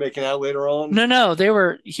kissing and making out later on. no,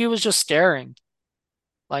 he was just staring.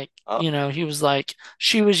 Like, Uh, he was like,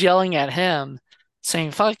 she was yelling at him,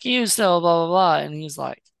 saying, fuck you still, blah, blah, blah. And he's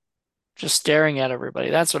like, just staring at everybody.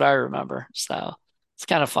 That's what I remember. So it's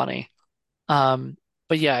kind of funny. Um,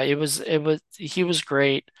 but yeah, he was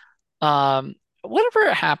great.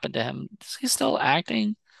 Whatever happened to him? Is he still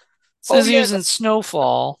acting? oh Says he yeah, was in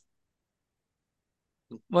Snowfall.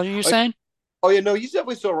 What are you like, saying? Oh yeah, no, he's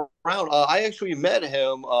definitely still around. I actually met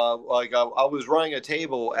him. I was running a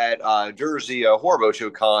table at Jersey Horror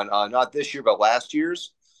Show Con, not this year but last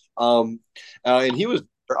year's. And he was,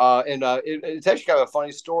 it's actually kind of a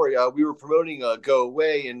funny story. We were promoting Go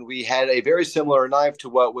Away, and we had a very similar knife to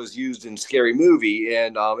what was used in Scary Movie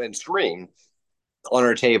and Scream on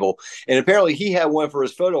our table. And apparently he had one for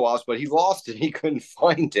his photo ops, but he lost it. He couldn't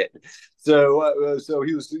find it. So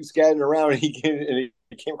he was scattering around, and he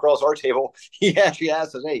came across our table. He actually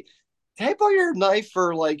asked us, "Hey, can I borrow your knife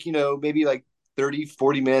for like, maybe like 30,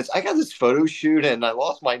 40 minutes? I got this photo shoot and I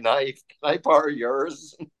lost my knife. Can I borrow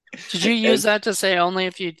yours?" Did you use And that to say only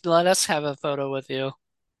if you let us have a photo with you?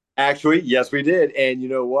 actually, yes, we did. And you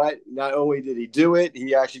know what? Not only did he do it,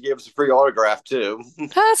 he actually gave us a free autograph too.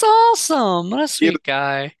 That's awesome. What a He sweet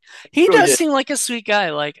guy. He really does did. seem like a sweet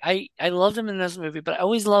guy. Like I loved him in this movie, but I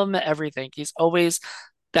always love him at everything. He's always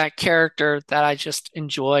that character that I just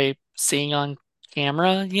enjoy seeing on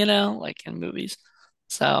camera, like in movies.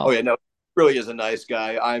 Oh So yeah, no, really is a nice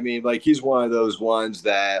guy. I mean, like he's one of those ones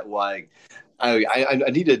that like I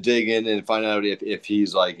need to dig in and find out if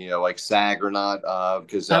he's like like SAG or not.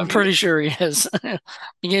 Because I I'm mean, pretty sure he is.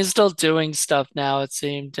 He's still doing stuff now, it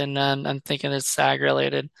seemed, and I'm thinking it's SAG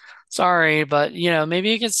related. Sorry, but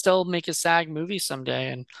maybe you could still make a SAG movie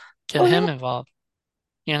someday and get oh him yeah, involved,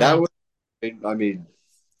 you that know? was. I mean,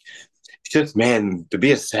 it's just man to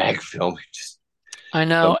be a SAG film. It's just I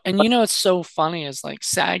the know. And it's so funny is like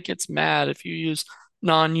SAG gets mad if you use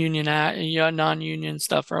non-union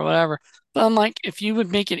stuff or whatever. But I'm like, if you would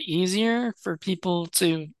make it easier for people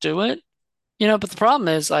to do it, but the problem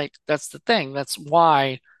is like that's the thing. That's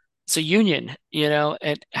why it's a union,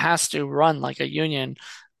 it has to run like a union.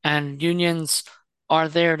 And unions are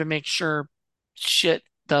there to make sure shit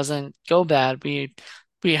doesn't go bad.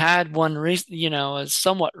 We had one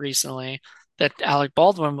somewhat recently that Alec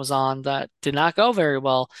Baldwin was on that did not go very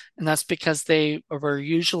well, and that's because they were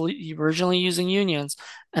usually originally using unions,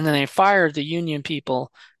 and then they fired the union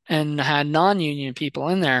people and had non-union people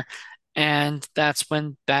in there, and that's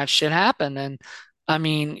when bad shit happened. And I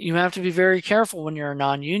mean, you have to be very careful when you're a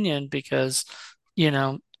non-union because, you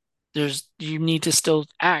know, you need to still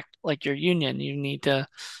act like your union. You need to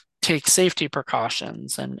take safety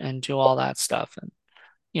precautions and do all that stuff. And,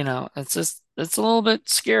 it's a little bit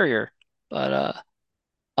scarier. But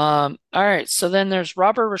all right. So then there's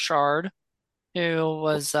Robert Richard,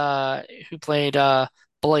 who played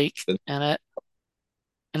Blake in it.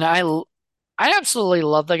 And I absolutely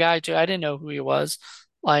love the guy too. I didn't know who he was.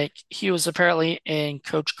 Like he was apparently in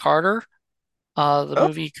Coach Carter, the oh,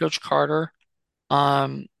 movie Coach Carter.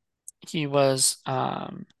 Um, he was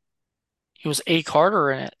um he was A.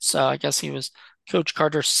 Carter in it, so I guess he was Coach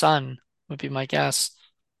Carter's son would be my guess.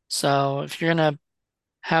 So if you're gonna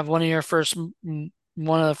have one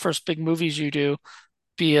of the first big movies you do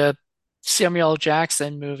be a Samuel L.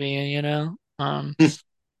 Jackson movie, all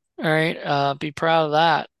right, be proud of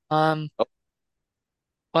that.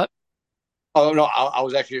 What? oh no, I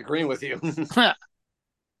was actually agreeing with you.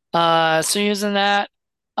 So he was in that.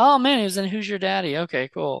 Oh man, he was in Who's Your Daddy? Okay,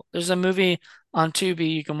 cool. There's a movie on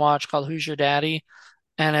Tubi you can watch called Who's Your Daddy,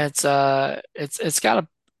 and it's got a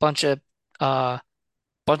bunch of uh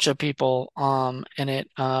bunch of people in it.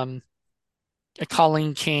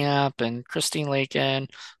 Colleen Camp and Christine Lake and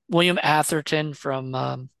William Atherton from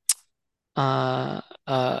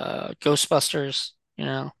Ghostbusters,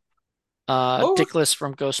 Oh Dickless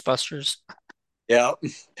from Ghostbusters. yeah,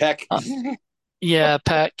 Peck. Uh, yeah,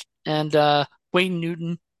 Peck and Wayne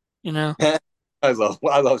Newton, you know. I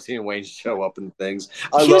love seeing Wayne show up in things.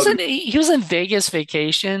 I He was love in he was in Vegas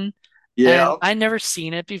Vacation, and yeah. I never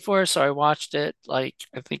seen it before, so I watched it like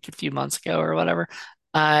I think a few months ago or whatever.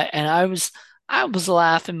 And I was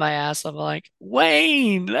laughing my ass off. I'm like,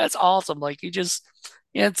 Wayne, that's awesome. Like he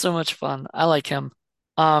had so much fun. I like him.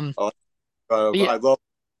 Um, Oh, but yeah, I love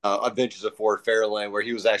Adventures of Ford Fairlane where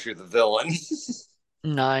he was actually the villain.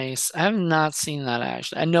 nice. I have not seen that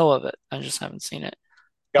actually. I know of it. I just haven't seen it.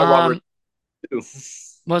 Got Robert Um, too.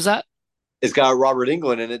 what was that? It's got Robert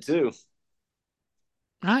England in it too.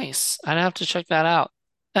 Nice. I'd have to check that out.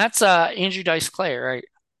 That's Andrew Dice Clay, right?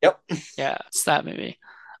 Yep. Yeah, it's that movie.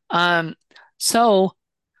 Um, so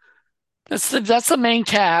that's the main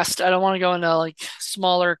cast. I don't want to go into like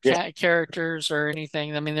smaller Yeah. characters or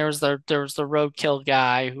anything. I mean, there was the roadkill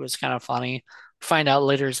guy who was kind of funny. Find out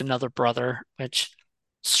later he's another brother, which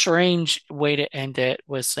strange way to end it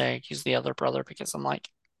was saying he's the other brother because I'm like,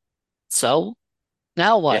 so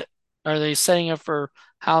now Yeah. what? Are they setting up for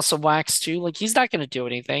House of Wax too? Like he's not going to do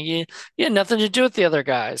anything. He had nothing to do with the other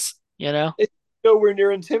guys, you know? It's nowhere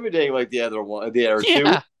near intimidating like the other one, the other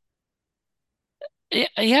two. Yeah.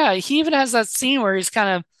 Yeah, he even has that scene where he's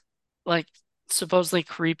kind of like supposedly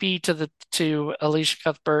creepy to Alicia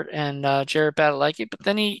Cuthbert and Jared Padalecki, but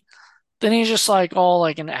then he's just like all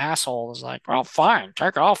like an asshole. Is like, well, fine,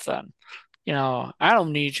 take off then. I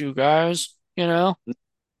don't need you guys. And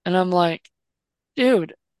I'm like,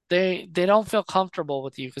 dude, they don't feel comfortable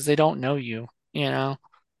with you because they don't know you. You know,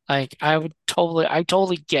 like I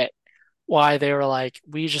totally get why they were like,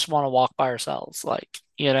 we just want to walk by ourselves.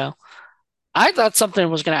 I thought something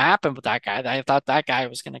was going to happen with that guy. I thought that guy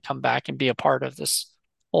was going to come back and be a part of this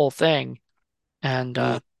whole thing, and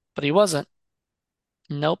Mm. but he wasn't.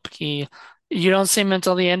 Nope. You don't see him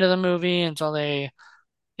until the end of the movie until they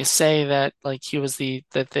say that like he was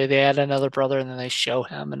that they had another brother and then they show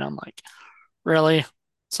him and I'm like, really?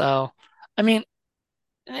 So, I mean,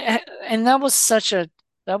 and that was such a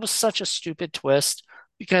stupid twist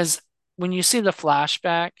because when you see the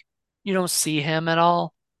flashback, you don't see him at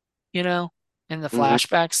all, you know, in the Mhm.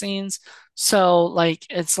 flashback scenes. So, like,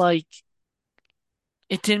 it's like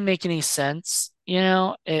it didn't make any sense,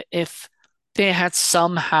 if they had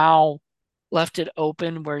somehow left it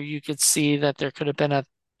open where you could see that there could have been a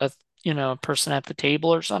a person at the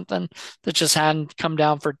table or something that just hadn't come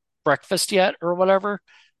down for breakfast yet or whatever,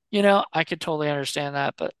 I could totally understand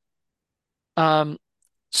that. But um,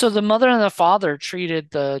 so the mother and the father treated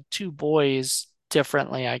the two boys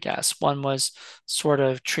differently, I guess. One was sort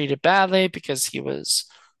of treated badly because he was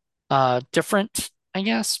different, I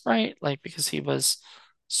guess, right? Like because he was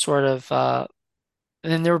sort of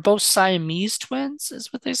and then they were both Siamese twins,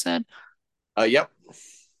 is what they said, Yep.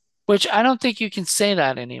 which I don't think you can say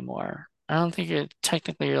that anymore. I don't think you're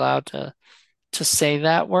technically allowed to say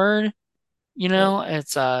that word.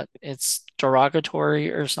 It's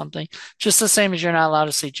derogatory or something. Just the same as you're not allowed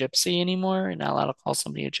to say gypsy anymore. You're not allowed to call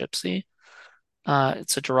somebody a gypsy.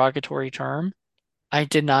 It's a derogatory term. I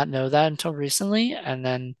did not know that until recently, and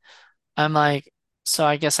then I'm like, so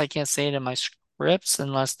I guess I can't say it in my scripts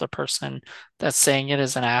unless the person that's saying it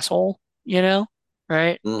is an asshole,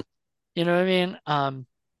 right? Mm. You know what I mean?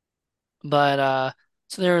 But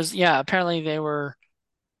so there was, yeah, apparently they were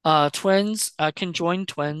twins, conjoined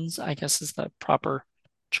twins, I guess is the proper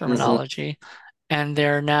Mhm. terminology. And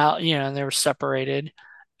they're now, they were separated.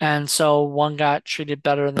 And so one got treated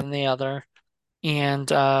better than the other. And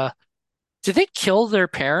did they kill their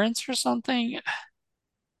parents or something?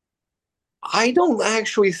 I don't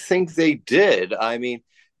actually think they did. I mean,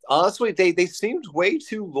 honestly, they seemed way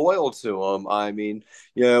too loyal to him. I mean,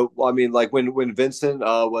 like when Vincent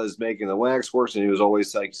was making the waxworks, and he was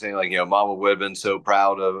always like saying like, Mama would have been so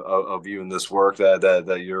proud of you in this work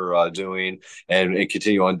that you're doing, and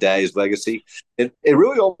continue on Daddy's legacy. It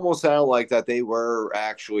really almost sounded like that they were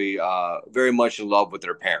actually very much in love with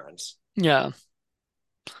their parents. Yeah.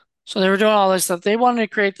 So they were doing all this stuff. They wanted to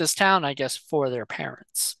create this town, I guess, for their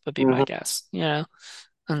parents, would be my Mhm. guess,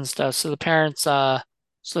 and stuff. So the parents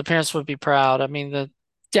would be proud. I mean, the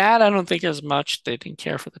dad, I don't think as much. They didn't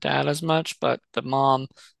care for the dad as much, but the mom,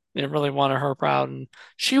 they really wanted her proud. And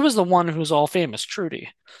she was the one who was all famous, Trudy.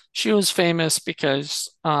 She was famous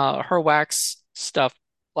because her wax stuff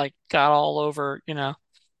like got all over,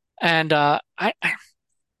 And so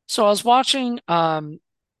I was watching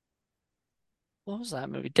what was that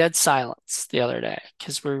movie? Dead Silence the other day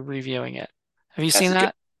because we're reviewing it. Have you That's seen a good.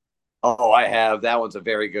 that? Oh, I have. That one's a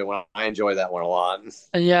very good one. I enjoy that one a lot.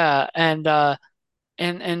 Yeah, and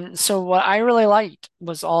so what I really liked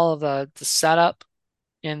was all of the setup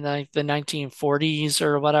in the 1940s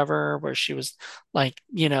or whatever, where she was like,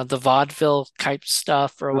 the vaudeville type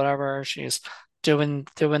stuff or whatever. She's doing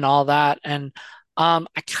all that, and I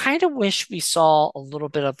kind of wish we saw a little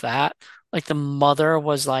bit of that. Like the mother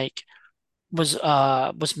was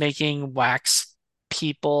making wax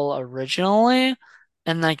people originally,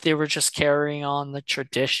 and like they were just carrying on the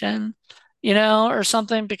tradition, or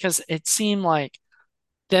something, because it seemed like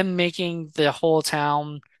them making the whole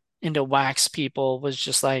town into wax people was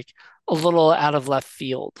just like a little out of left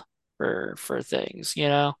field for things,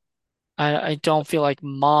 I don't feel like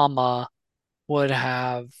Mama would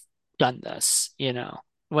have done this, the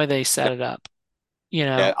way they set it up, you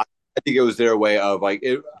know. Yeah, I think it was their way of like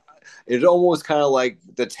it. It almost kind of like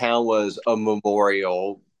the town was a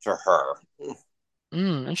memorial to her.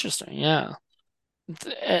 Interesting. Yeah.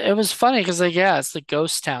 It was funny because like, yeah, it's the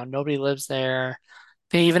ghost town. Nobody lives there.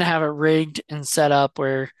 They even have it rigged and set up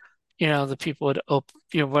where, the people would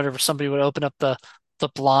open, whatever, somebody would open up the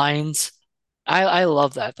blinds. I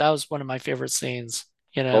love that. That was one of my favorite scenes,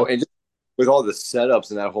 Well, and just with all the setups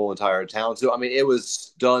in that whole entire town too. I mean, it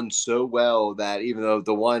was done so well that even though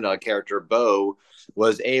the one character Bo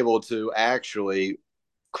was able to actually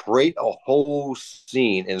create a whole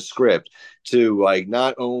scene and script to like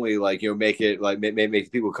not only like make it like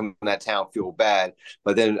make people come in that town feel bad,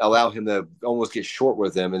 but then allow him to almost get short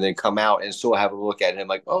with them and then come out and still have a look at him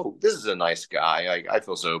like, oh, this is a nice guy. Like I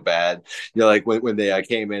feel so bad, like when they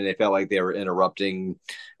came in, they felt like they were interrupting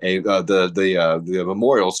the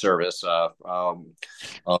memorial service. Uh,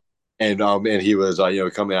 and he was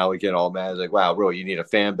coming out again all mad like, wow, really, you need a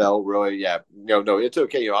fan belt, really? Yeah, no, it's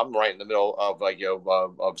okay. I'm right in the middle of like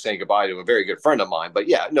of saying goodbye to a very good friend of mine, but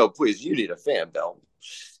yeah, no, please, you need a fan belt.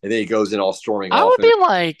 And then he goes in all storming I off, would and be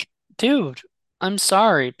like, dude, I'm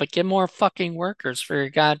sorry, but get more fucking workers for your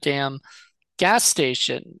goddamn gas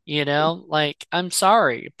station, you know? Like, I'm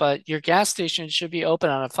sorry, but your gas station should be open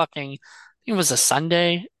on a fucking, I think it was a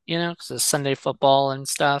Sunday, because it's Sunday football and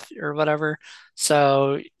stuff or whatever.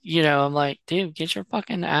 So, I'm like, dude, get your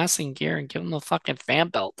fucking ass in gear and give them a fucking fan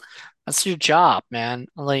belt. That's your job, man.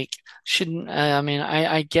 Like, shouldn't, I mean,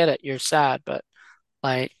 I get it. You're sad, but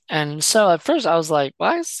like, and so at first I was like,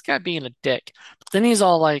 why is this guy being a dick? But then he's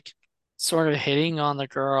all like, sort of hitting on the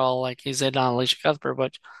girl, like he's hitting on Alicia Cuthbert,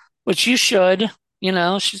 which you should,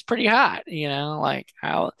 she's pretty hot, like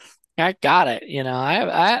how I got it,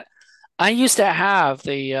 I used to have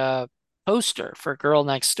the poster for Girl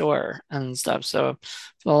Next Door and stuff. So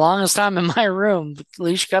for the longest time in my room,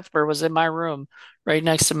 Alicia Cuthbert was in my room, right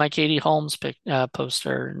next to my Katie Holmes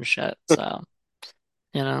poster and shit. So,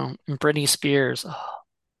 and Britney Spears. Oh,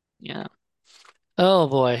 yeah. Oh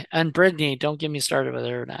boy. And Brittany, don't get me started with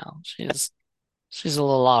her now. She's a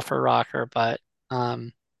little off her rocker, but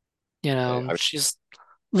um, I she's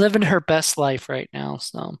living her best life right now,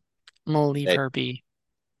 so I'm gonna leave mean, her be.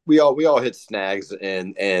 we all hit snags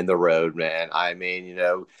in the road, man. I mean,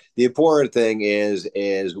 the important thing is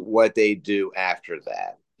what they do after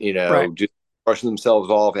that. Right. Just brushing themselves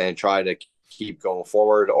off and try to keep going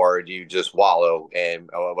forward, or do you just wallow in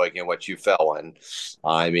like in what you fell in?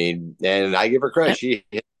 I mean, and I give her credit. And She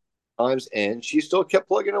hit times and she still kept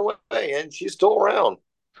plugging away, and she's still around.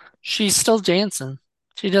 she's still dancing.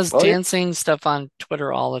 She does Oh yeah. dancing stuff on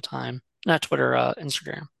Twitter all the time. Not Twitter,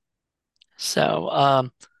 Instagram. So,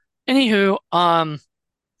 anywho,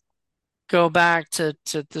 go back to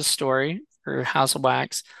this story for House of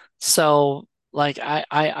Wax. So, like, I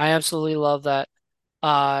absolutely love that.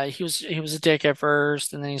 He was a dick at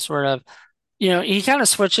first, and then he sort of, he kind of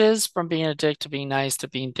switches from being a dick to being nice to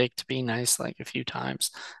being dick to being nice like a few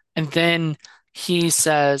times, and then he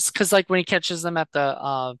says, because like when he catches them at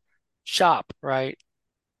the shop, right?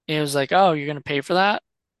 He was like, "Oh, you're gonna pay for that,"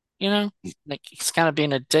 like he's kind of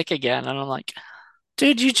being a dick again, and I'm like,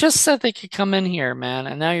 dude, you just said they could come in here, man,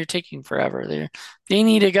 and now you're taking forever. They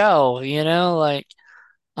need to go, like,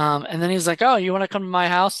 and then he's like, "Oh, you want to come to my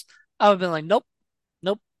house?" I would have been like, "Nope,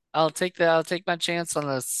 nope. I'll take my chance on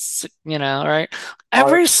this, right?"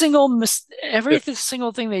 All Every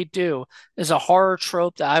single thing they do is a horror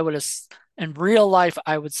trope that I would have, in real life,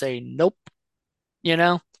 I would say, nope, you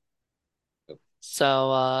know?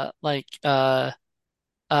 So, uh,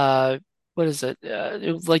 what is it?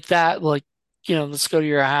 It was like that, like, let's go to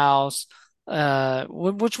your house.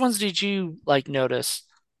 Which ones did you like notice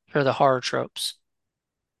for the horror tropes?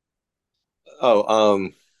 oh,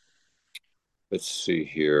 let's see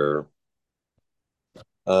here.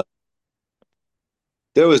 Uh,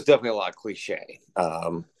 there was definitely a lot of cliche.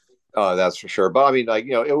 That's for sure. But I mean, like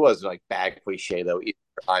it wasn't like bad cliche though either.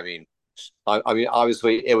 I mean, I mean,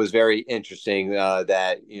 obviously, it was very interesting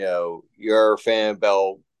that your fan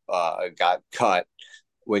belt got cut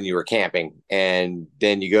when you were camping, and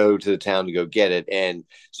then you go to the town to go get it, and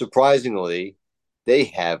surprisingly, they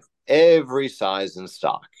have every size in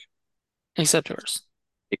stock Except yours.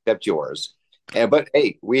 except yours. And but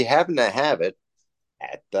hey, we happen to have it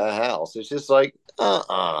at the house. It's just like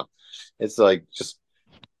It's like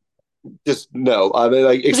just no. I mean,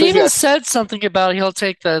 like Because he especially even said something about he'll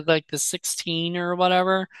take the 16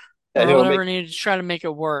 that or he'll make. whatever, and he'd try to make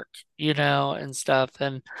it work, and stuff.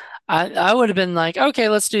 And I would have been like, okay,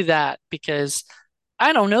 let's do that because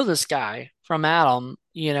I don't know this guy from Adam,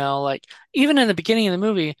 like even in the beginning of the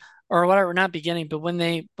movie or whatever, not beginning, but when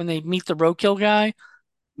they meet the roadkill guy,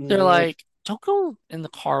 they're Mm, like, don't go in the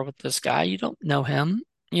car with this guy. You don't know him,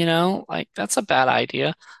 like that's a bad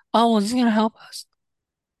idea. Oh, well, he's gonna help us.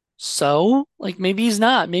 So, like, maybe he's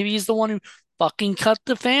not. Maybe he's the one who fucking cut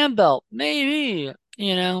the fan belt. Maybe,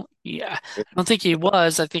 Yeah. I don't think he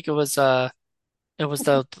was. I think it was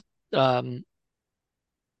um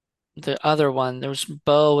the other one. There was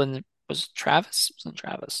Bo and was it Travis? It wasn't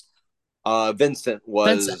Travis. Vincent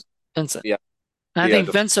Vincent. was Vincent. yeah And I yeah think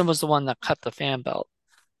Vincent was the one that cut the fan belt.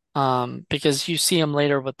 Because you see him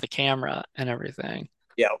later with the camera and everything.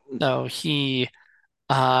 yeah So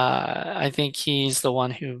I think he's the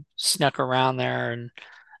one who snuck around there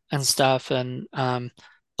and stuff. And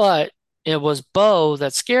but it was Bo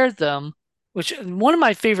that scared them, which one of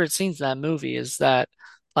my favorite scenes in that movie is that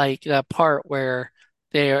like that part where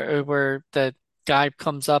where the guy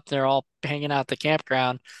comes up, they're all hanging out at the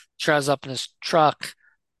campground, drives up in his truck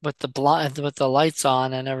with the blind with the lights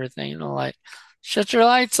on and everything, like shut your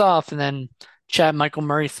lights off, and then Chad Michael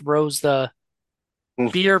Murray throws the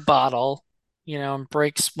beer bottle, and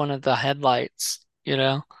breaks one of the headlights.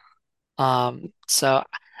 So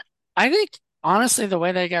I think honestly the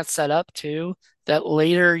way they got set up too, that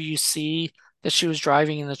later you see that she was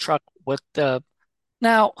driving in the truck with the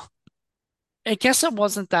now, I guess it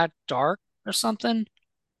wasn't that dark or something,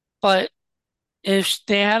 but if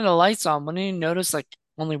they had the lights on, wouldn't you notice like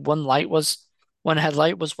only one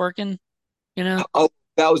headlight was working, you know? Oh,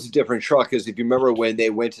 that was a different truck because if you remember when they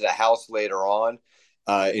went to the house later on,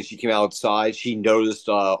 and she came outside, she noticed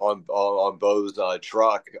on Bo's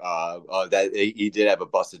truck that he did have a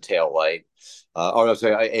busted tail light, or no,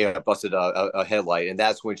 sorry, a busted a headlight, and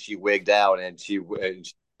that's when she wigged out and she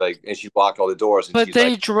locked all the doors, and But she's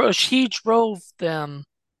like, she drove them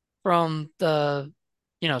from the,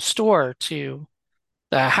 store to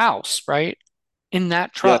the house, right? In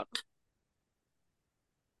that "Yeah, truck.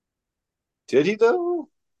 did he though?"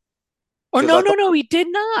 Or Because no, I no, thought, no, he did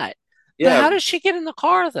not. But yeah, how does she get in the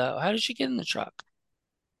car though? How does she get in the truck?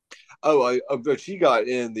 but she got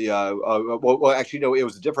in the actually no, it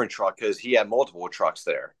was a different truck because he had multiple trucks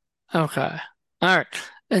there. Okay. All right.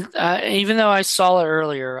 Even though I saw it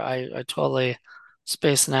earlier, I totally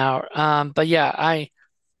spacing out. But yeah,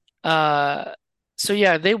 uh, so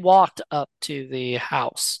yeah, they walked up to the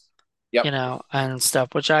house, Yep. and stuff,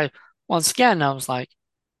 which once again, I was like,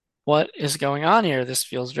 what is going on here? This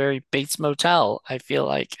feels very Bates Motel. I feel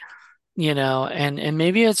like, and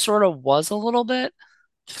maybe it sort of was a little bit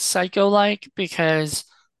psycho-like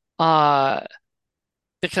uh,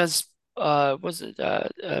 because was it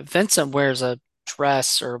Vincent wears a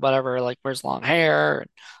dress or whatever, like wears long hair and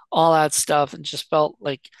all that stuff, and just felt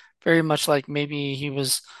like very much like maybe he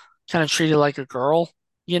was kind of treated like a girl,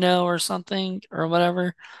 or something or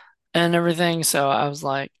whatever and everything. So I was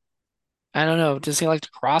like, I don't know, does he like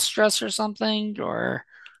to cross dress or something? Or,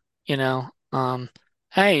 you know, um,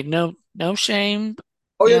 hey, no shame,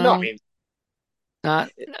 Oh you yeah, no, I know, mean,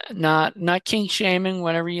 not not kink shaming,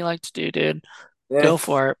 whatever you like to do, dude. eh, Go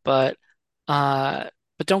for it, uh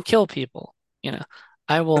but don't kill people, you know.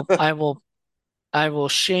 I will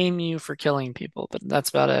shame you for killing people, but that's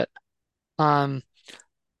about it. Um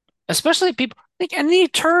Especially people like, and he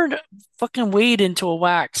turned fucking Wade into a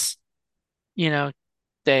wax, you know,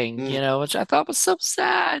 thing, mm, which I thought was so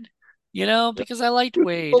sad, yeah. because I liked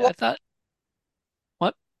Wade. I thought,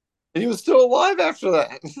 what? He was still alive after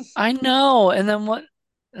that. I know. And then what?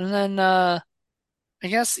 And then I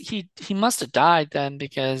guess he must have died then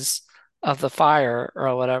because of the fire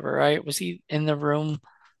or whatever, right? Was he in the room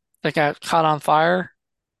that got caught on fire?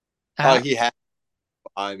 Uh, He had.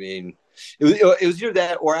 I mean, it was either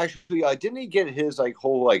that or actually, didn't he get his like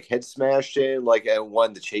whole like head smashed in like at one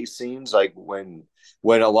of the chase scenes, like when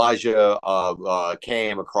Elijah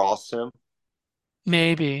came across him?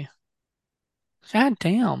 Maybe. God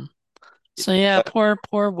damn. So yeah, poor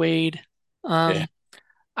Wade. Yeah. Um,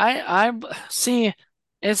 I see.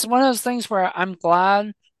 It's one of those things where I'm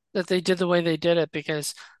glad that they did the way they did it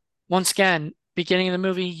because once again, beginning of the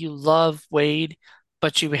movie, you love Wade,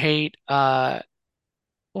 but you hate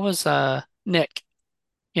what was Nick,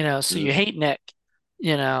 so Mm. you hate Nick,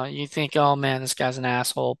 you think, oh man, this guy's an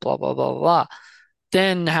asshole, blah blah blah blah blah.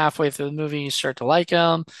 Then halfway through the movie, you start to like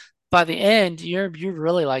him. By the end, you're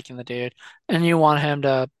really liking the dude, and you want him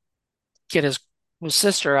to get his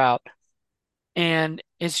sister out. And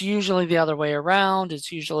it's usually the other way around.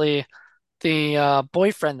 It's usually the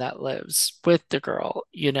boyfriend that lives with the girl,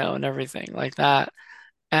 and everything like that.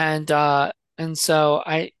 And so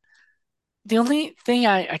the only thing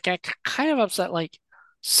I get kind of upset, like,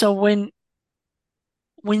 so when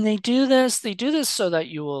they do this so that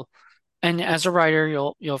you will, and as a writer,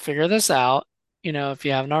 you'll figure this out, if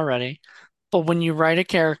you haven't already. But when you write a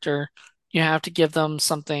character, you have to give them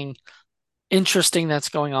something interesting that's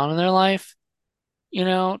going on in their life,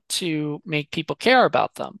 to make people care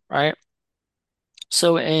about them, right?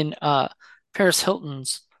 So in Paris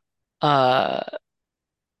Hilton's uh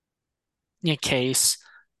case,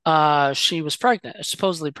 she was pregnant,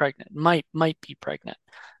 supposedly pregnant, might be pregnant,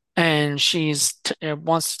 and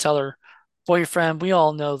wants to tell her boyfriend, we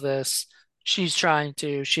all know this. She's trying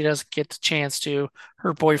to, she doesn't get the chance to.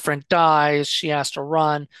 Her boyfriend dies, she has to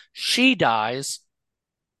run, she dies.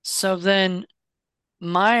 So then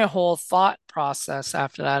my whole thought process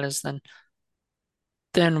after that is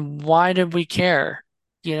then why did we care?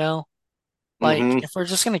 You know, like Hmm. if we're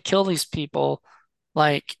just gonna kill these people,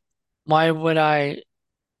 like why would I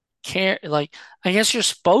care? Like I guess you're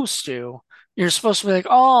supposed to. You're supposed to be like,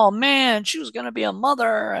 oh man, she was gonna be a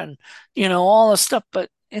mother and all this stuff, but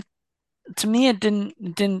to me it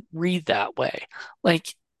didn't read that way.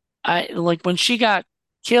 Like I like when she got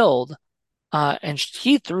killed, and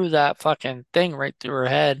he threw that fucking thing right through her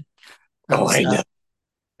head Oh, and I know. stuff.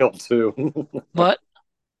 Kill too. But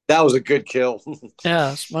That was a good kill.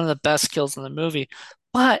 yeah, it's one of the best kills in the movie.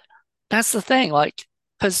 But that's the thing, like,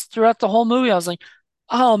 because throughout the whole movie, I was like,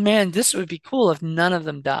 oh man, this would be cool if none of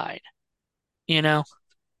them died, you know?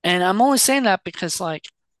 And I'm only saying that because, like,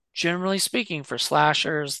 generally speaking, for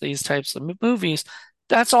slashers, these types of movies,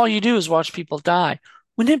 that's all you do is watch people die.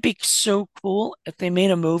 Wouldn't it be so cool if they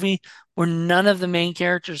made a movie where none of the main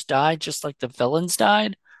characters died, just like the villains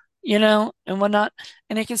died, and whatnot?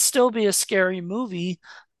 And it can still be a scary movie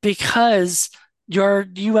because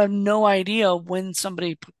you have no idea when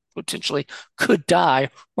somebody potentially could die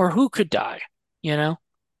or who could die, you know?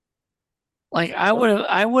 Like I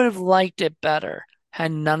would have liked it better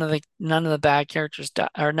had none of the bad characters died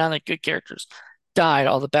or none of the good characters died.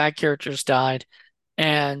 All the bad characters died,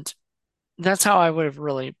 and that's how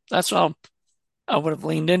that's how I would have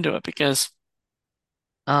leaned into it because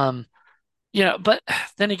um but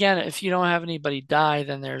then again, if you don't have anybody die,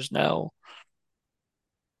 then there's no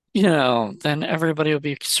then everybody will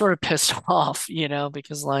be sort of pissed off,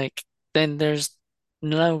 because like then there's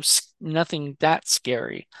nothing that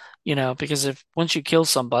scary, because if once you kill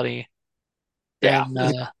somebody, Yeah.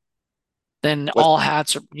 then Was all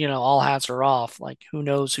hats are off. Like who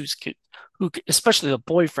knows especially the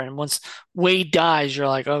boyfriend. Once Wade dies, you're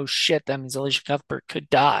like, oh shit, that means Alicia Cuthbert could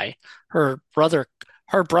die. Her brother,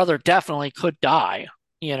 her brother definitely could die,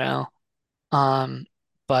 you know. Um,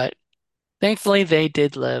 but thankfully they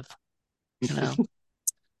did live, you know.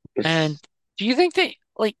 And do you think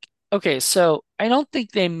okay, so I don't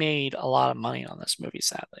think they made a lot of money on this movie,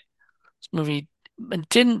 sadly. This movie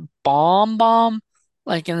didn't bomb,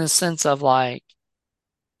 like in the sense of like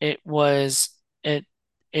it was it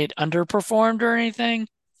it underperformed or anything,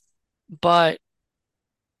 but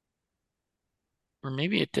or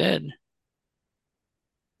maybe it did.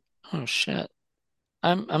 Oh shit.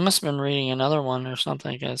 I must have been reading another one or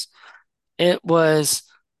something because it was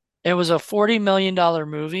it was a $40 million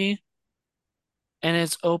movie and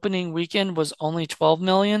its opening weekend was only 12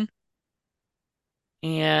 million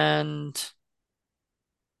and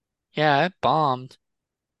yeah, it bombed.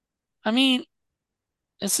 I mean,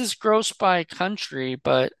 this is gross by country,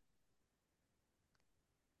 but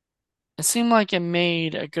it seemed like it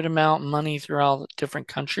made a good amount of money throughout the different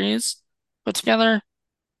countries put together.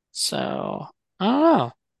 So, I don't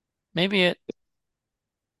know. Maybe it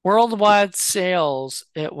worldwide sales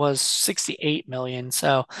it was 68 million.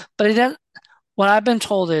 So, but it didn't, what I've been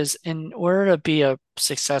told is in order to be a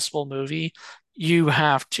successful movie, you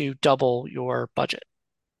have to double your budget,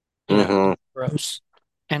 hmm gross.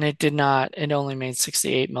 And it did not, it only made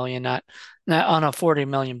 68 million, not on a 40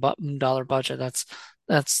 million dollar budget.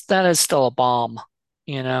 That is still a bomb,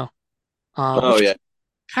 you know. Oh Which yeah.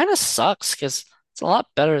 kind of sucks because it's a lot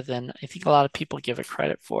better than I think a lot of people give it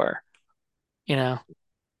credit for, you know.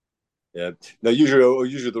 Yeah. No,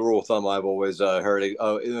 usually the rule of thumb I've always heard,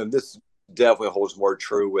 and this definitely holds more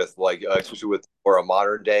true with like, especially with or a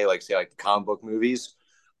modern day, like say like the comic book movies.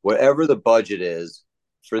 Whatever the budget is,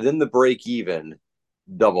 for them to break even,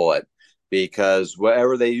 double it, because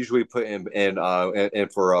whatever they usually put in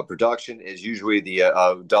for production is usually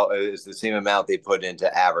is the same amount they put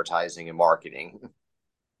into advertising and marketing.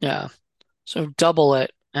 Yeah. So double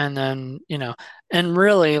it and then, and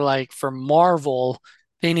really like for Marvel,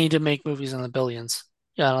 they need to make movies in the billions.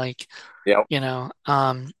 Yeah, like, Yep.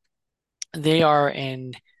 they are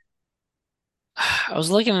in I was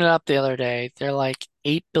looking it up the other day. They're like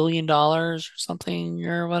 $8 billion or something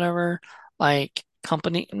or whatever. Like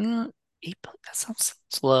company 8 billion, that sounds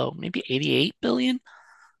slow. Maybe 88 billion?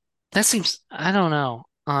 That seems I don't know.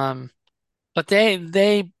 But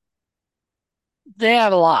they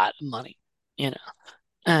have a lot of money, you know.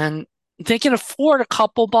 And they can afford a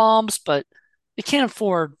couple bombs, but they can't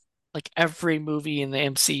afford like every movie in the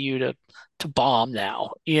MCU to bomb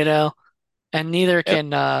now, you know? And neither Yep.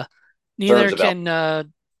 can Concerns about.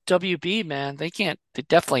 WB, man. They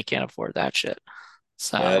definitely can't afford that shit.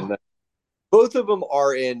 So, And both of them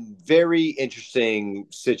are in very interesting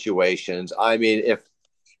situations. I mean,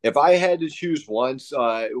 if I had to choose one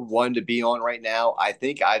to be on right now, I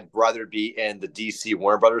think I'd rather be in the DC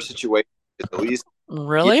Warner Brothers situation. At least,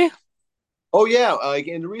 yeah, really? Oh yeah,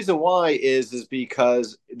 and the reason why is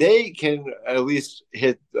because they can at least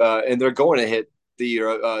hit, and they're going to hit the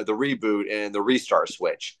reboot and the restart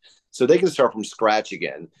switch, so they can start from scratch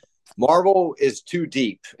again. Marvel is too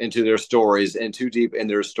deep into their stories and too deep in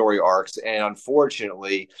their story arcs, and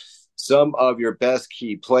unfortunately, some of your best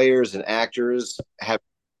key players and actors have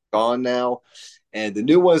gone now, and the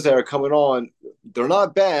new ones that are coming on, they're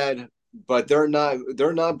not bad, but they're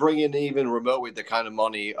not bringing even remotely the kind of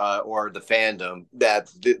money or the fandom that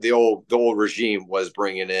the old regime was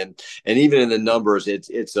bringing in, and even in the numbers, it's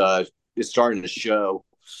starting to show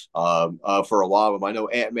for a lot of them. I know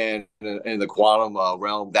Ant-Man and the Quantum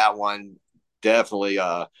Realm, that one definitely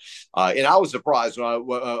and I was surprised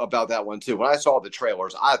about that one too. When I saw the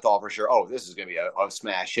trailers, I thought for sure, oh, this is going to be a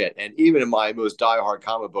smash hit. And even in my most diehard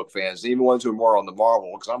comic book fans, even ones who are more on the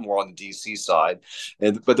Marvel, because I'm more on the DC side,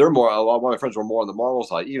 but they're more. A lot of my friends were more on the Marvel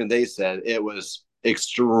side. Even they said it was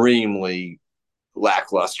extremely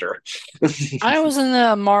lackluster. I was in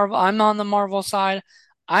the Marvel. I'm on the Marvel side.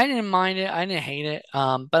 I didn't mind it. I didn't hate it.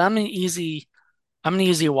 But I'm an easy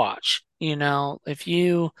watch. If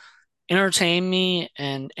you entertain me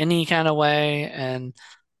in any kind of way, and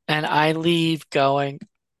I leave going,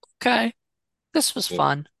 okay, this was Yeah.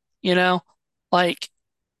 fun. You know, like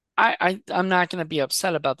I'm not gonna be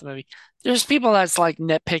upset about the movie. There's people that's like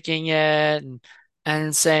nitpicking it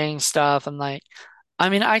and saying stuff and like, I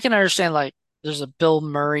mean, I can understand like there's a Bill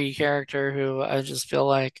Murray character who I just feel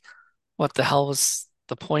like, what the hell was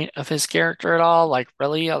the point of his character at all? Like,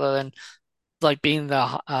 really, other than like being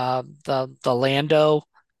the Lando,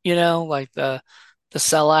 like the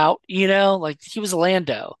sellout, like he was a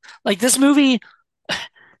Lando. Like this movie,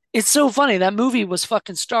 it's so funny. That movie was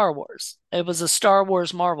fucking Star Wars. It was a Star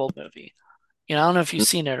Wars Marvel movie. I don't know if you've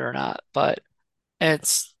seen it or not, but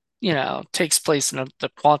it's, takes place in the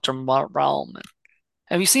quantum realm.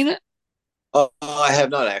 Have you seen it? I have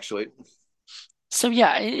not actually. So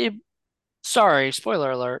yeah, sorry,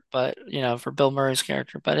 spoiler alert, but for Bill Murray's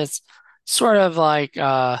character, but it's sort of like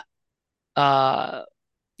uh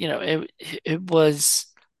it was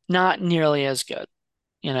not nearly as good,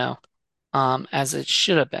 you know, as it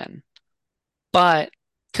should have been. But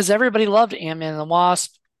because everybody loved Ant-Man and the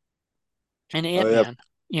Wasp and Oh yeah, Ant-Man,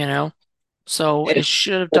 you know, so and it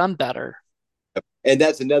should have done better.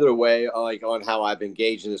 that's another way, like on how I've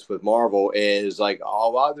engaged in this with Marvel is like a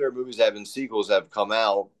lot of their movies that have been sequels that have come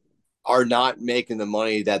out are not making the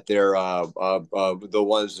money that the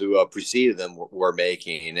ones who preceded them were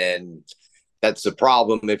making, and that's the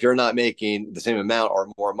problem. If you're not making the same amount or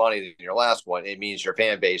more money than your last one, it means your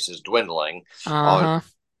fan base is dwindling on Uh-huh.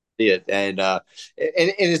 it. And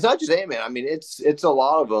it's not just Ant-Man. I mean, it's a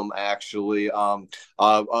lot of them actually.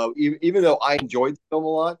 Even though I enjoyed the film a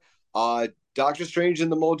lot, uh, Doctor Strange in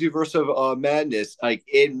the Multiverse of Madness, like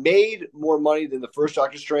it made more money than the first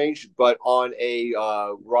Doctor Strange, but on a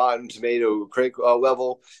Rotten Tomato critic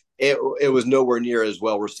level, it was nowhere near as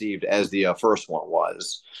well received as the first one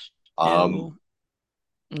was. Um, No.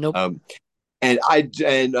 Nope. um, and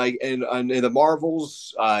the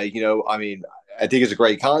Marvels, I mean, I think it's a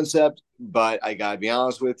great concept, but I gotta be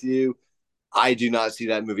honest with you, I do not see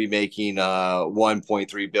that movie making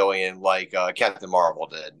 1.3 billion like Captain Marvel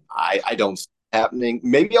did. I don't see it happening.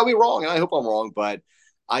 Maybe I'll be wrong, and I hope I'm wrong, but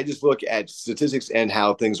I just look at statistics and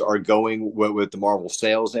how things are going with the Marvel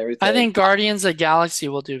sales and I everything. think Guardians of the Galaxy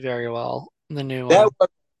will do very well, the new That one.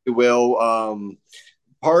 one will.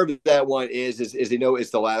 Part of that one is they know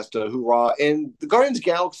it's the last hoorah, and the Guardians of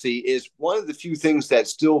the Galaxy is one of the few things that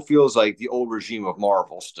still feels like the old regime of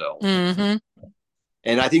Marvel still. Hmm.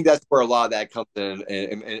 And I think that's where a lot of that comes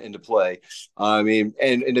into play. I mean,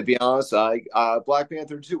 and to be honest, Black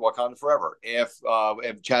Panther 2, Wakanda Forever. If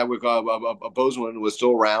Chadwick Boseman was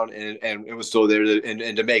still around and it was still there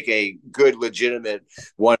and to make a good, legitimate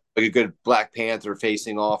one, like a good Black Panther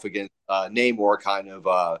facing off against Namor kind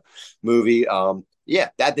of movie, yeah,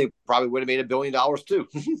 that thing probably would have made $1 billion too.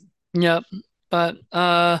 Yep. But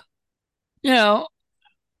you know,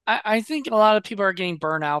 I think a lot of people are getting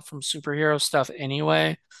burnt out from superhero stuff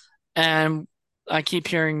anyway. And I keep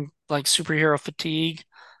hearing like superhero fatigue.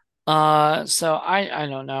 So I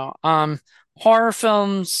don't know. Horror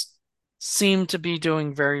films seem to be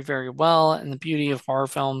doing very, very well, and the beauty of horror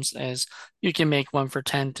films is you can make one for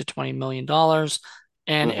 10 to 20 million dollars,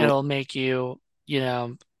 and Mm-hmm. it'll make you,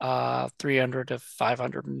 300 to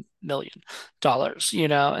 500 million dollars,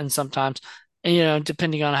 and sometimes,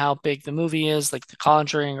 depending on how big the movie is, like The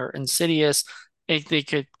Conjuring or Insidious, they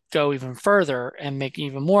could go even further and make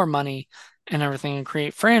even more money and everything and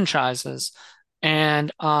create franchises.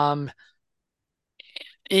 And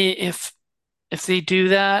if they do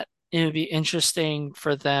that, it would be interesting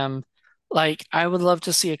for them Like, I would love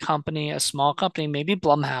to see a company, a small company, maybe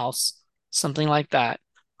Blumhouse, something like that,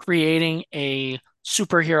 creating a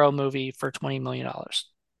superhero movie for $20 million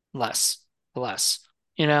less, less,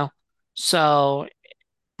 you know? So,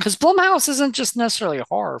 because Blumhouse isn't just necessarily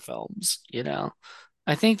horror films, you know?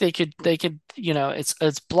 I think they could, it's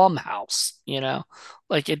Blumhouse,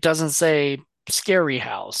 like it doesn't say Scary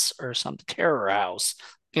House or some Terror House.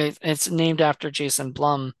 It's named after Jason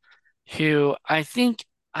Blum, who I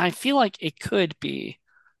feel like it could be,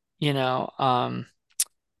 you know,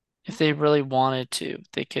 if they really wanted to,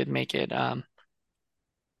 they could make it a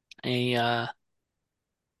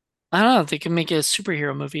I don't know, they could make it a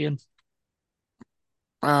superhero movie and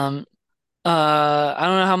um I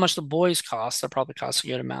don't know how much the boys cost. That probably costs a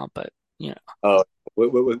good amount, but you know, Uh,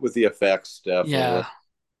 with the effects, definitely. yeah.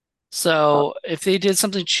 So if they did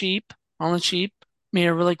something cheap, on the cheap, made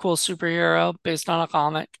a really cool superhero based on a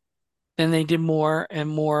comic, then they did more and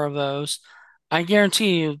more of those, I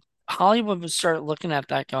guarantee you Hollywood would start looking at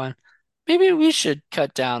that going, maybe we should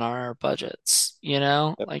cut down on our budgets,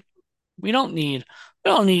 Like we don't need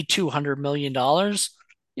 $200 million.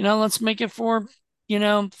 Let's make it for,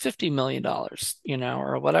 $50 million,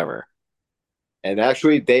 or whatever. And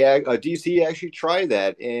actually, DC actually tried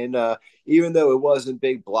that, and even though it wasn't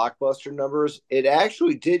big blockbuster numbers, it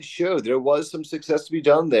actually did show there was some success to be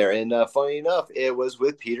done there. And funny enough, it was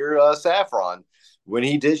with Peter Safran when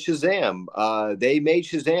he did Shazam. They made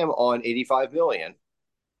Shazam on 85 million.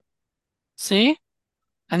 See?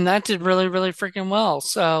 And that did really, really freaking well.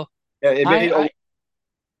 So Yeah, it I, made. I,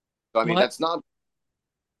 I mean, what? that's not.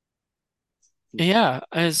 Yeah,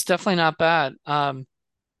 it's definitely not bad.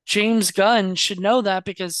 James Gunn should know that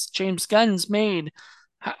because James Gunn's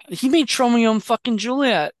he made Romeo and fucking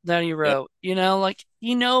Juliet that he Yeah, wrote, like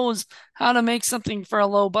he knows how to make something for a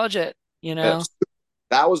low budget, you know?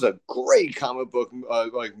 that was a great comic book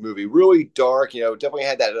like movie. Really dark, definitely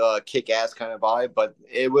had that kick ass kind of vibe. But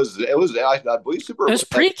it was I believe It super. was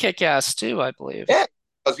pre-Kick-Ass too, I believe. Yeah,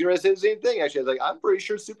 I was gonna say the same thing. Actually, I was like, I'm pretty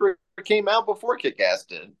sure Super came out before Kick Ass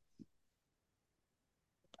did.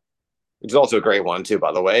 It's also a great one too,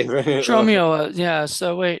 by the way. Romeo, yeah,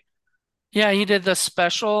 so wait. Yeah, he did the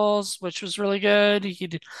specials, which was really good. He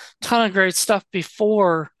did a ton of great stuff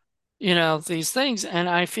before, these things. And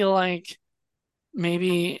I feel like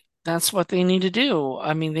maybe that's what they need to do.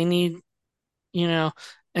 I mean, they need, you know,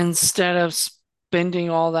 instead of spending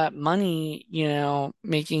all that money,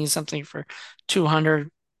 making something for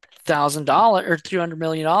 $200,000 or $200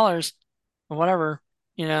 million or whatever,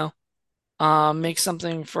 you know, make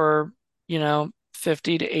something for,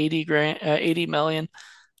 50 to 80 grand, 80 million.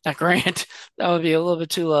 Not grand. That would be a little bit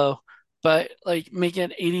too low. But like make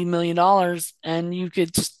it $80 million and you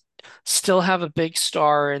could still have a big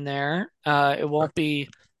star in there. It won't be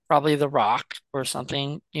probably The Rock or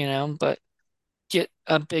something, but get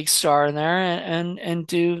a big star in there and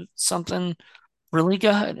do something really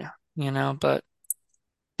good, but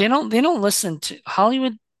they don't listen to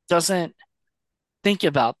Hollywood doesn't think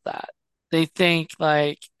about that. They think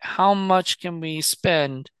like how much can we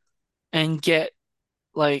spend and get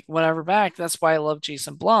like whatever back. That's why I love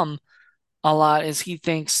Jason Blum a lot is he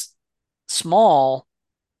thinks small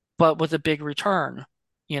but with a big return.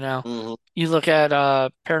 You know, Mhm. you look at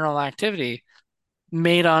Paranormal Activity,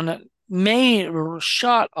 made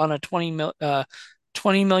shot on a 20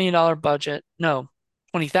 million dollar budget. No,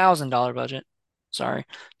 $20,000 budget. Sorry.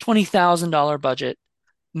 $20,000 budget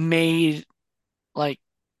made like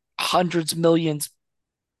hundreds of millions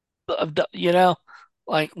of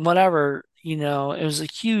like whatever, it was a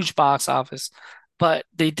huge box office. But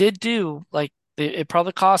they did do like it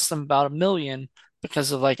probably cost them about $1 million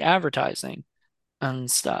because of like advertising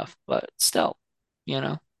and stuff. But still, you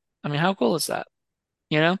know, I mean, how cool is that?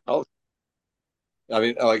 You know? Oh, I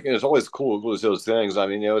mean, like it's always cool with those things. I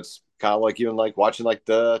mean, it's kind of like even like watching like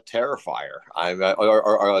the Terrifier.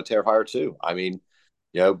 Or Terrifier 2. I mean,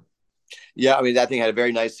 you know, yeah. I mean, that thing had a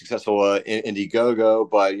very nice, successful Indiegogo,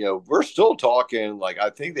 but we're still talking like I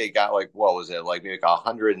think they got like what was it like maybe like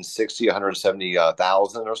 160,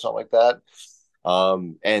 170,000 or something like that.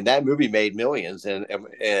 And that movie made millions in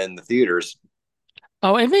the theaters.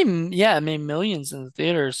 Oh, it made millions in the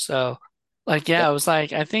theaters. So, like, yeah, it was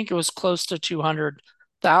like I think it was close to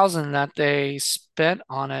 200,000 that they spent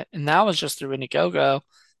on it, and that was just through Indiegogo.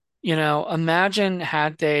 Imagine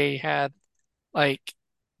had they had like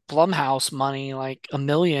Blumhouse money, like $1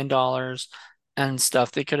 million and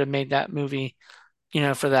stuff, they could have made that movie,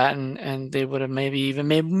 for that, and they would have maybe even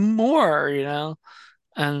made more,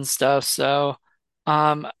 and stuff. So,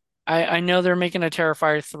 um, I know they're making a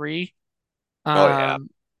Terrifier 3. Oh yeah, Um,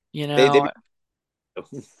 you they know,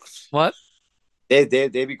 what?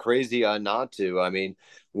 they'd be crazy not to. I mean,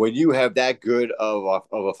 when you have that good of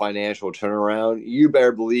a financial turnaround, you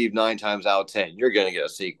better believe 9 times out of 10 you're going to get a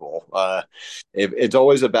sequel. It's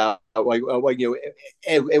always about like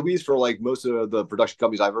at least for like most of the production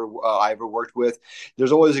companies I ever worked with,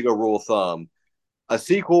 there's always like a rule of thumb: a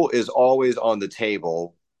sequel is always on the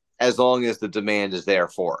table as long as the demand is there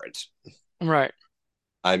for it. Right.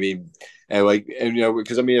 I mean, and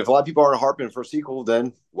because I mean, if a lot of people aren't harping for a sequel,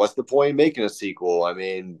 then what's the point in making a sequel? I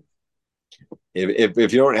mean, if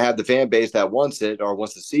you don't have the fan base that wants it or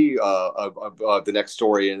wants to see the next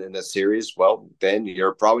story in this series, well, then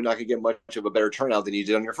you're probably not going to get much of a better turnout than you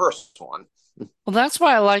did on your first one. Well, that's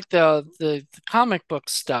why I like the comic book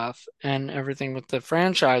stuff and everything with the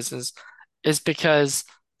franchises, is because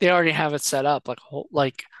they already have it set up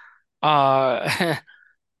like uh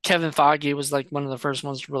Kevin Feige was like one of the first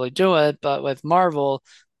ones to really do it, but with Marvel,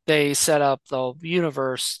 they set up the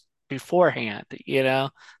universe beforehand, you know.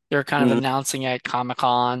 They're kind of Mm-hmm. announcing at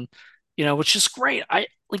Comic-Con, which is great. I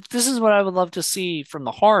like this is what I would love to see from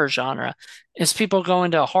the horror genre is people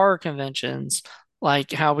going to horror conventions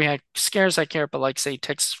like how we had Scares I Care, but like say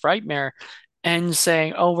Texas Frightmare and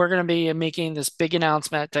saying, "Oh, we're going to be making this big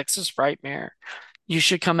announcement at Texas Frightmare. You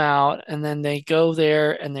should come out." And then they go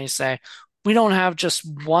there and they say, we don't have just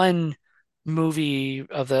one movie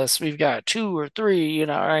of this. We've got two or three,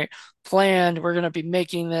 right, planned. We're going to be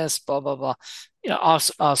making this, blah, blah, blah.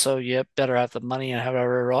 Also, you better have the money and have it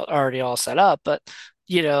already all set up. But,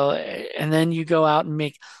 and then you go out and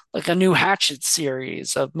make like a new Hatchet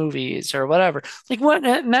series of movies or whatever. Like,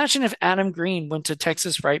 imagine if Adam Green went to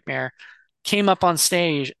Texas Frightmare, came up on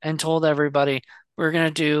stage and told everybody, we're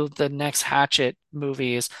going to do the next Hatchet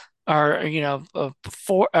movies are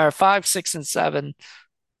four or five, six, and seven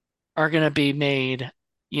are gonna be made,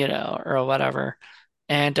 or whatever,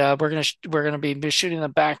 and we're gonna be shooting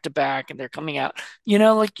them back to back, and they're coming out.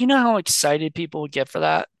 Like how excited people would get for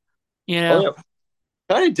that. You Oh know, yeah,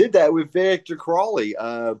 kind of did that with Victor Crawley.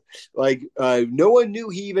 No one knew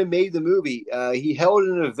he even made the movie. He held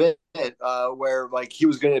an event where like he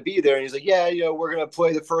was going to be there, and he's like, "Yeah, we're going to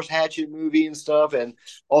play the first Hatchet movie and stuff, and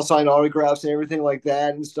I'll sign autographs and everything like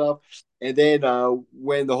that and stuff." And then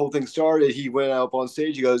when the whole thing started, he went up on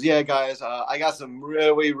stage. He goes, "Yeah, guys, I got some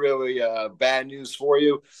really, really bad news for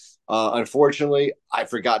you. Unfortunately, I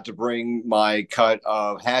forgot to bring my cut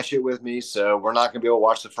of Hatchet with me, so we're not going to be able to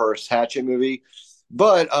watch the first Hatchet movie."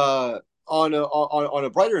 But on a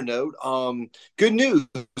brighter note, good news.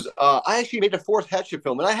 I actually made a fourth Hatchet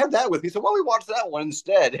film, and I have that with me. So why don't we watch that one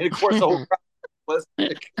instead? And of course, the whole crowd was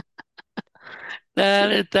like,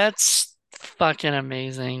 that's fucking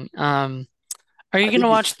amazing. Are you I gonna think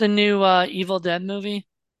watch the new Evil Dead movie?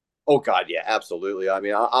 oh God, yeah, absolutely. I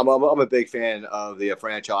mean, I'm a big fan of the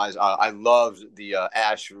franchise. I loved the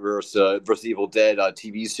Ash versus Evil Dead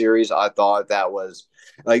TV series. I thought that was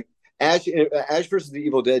like Ash versus the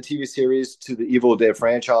Evil Dead TV series to the Evil Dead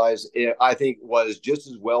franchise. I think was just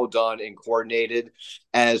as well done and coordinated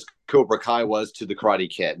as Cobra Kai was to the Karate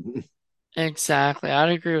Kid. Exactly, I'd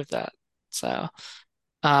agree with that. So.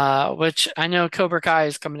 Which I know Cobra Kai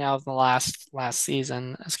is coming out in the last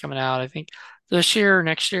season is coming out, I think this year or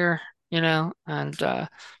next year, and kind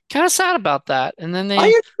of sad about that. And then I they,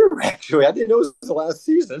 am actually. I didn't know it was the last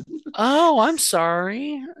season. oh, I'm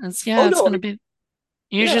sorry. It's Oh yeah, it's no, gonna be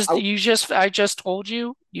yeah, I just told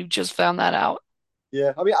you. You just found that out.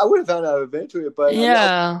 yeah. I mean, I would have found out eventually, but I mean,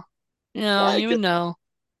 Yeah, yeah, you would know.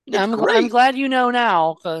 it's I'm great. glad you know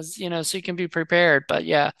now because so you can be prepared. But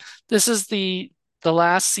yeah, this is the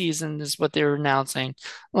last season is what they were announcing,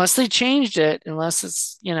 unless they changed it. Unless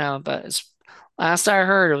it's but last I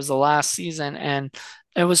heard it was the last season, and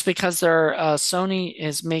it was because their Sony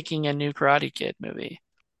is making a new Karate Kid movie.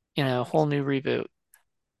 Whole new reboot.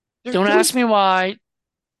 Don't Dude, ask me why.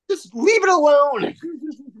 just leave it alone.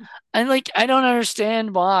 I don't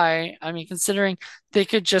understand why. I mean, considering they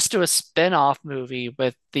could just do a spin-off movie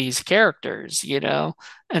with these characters,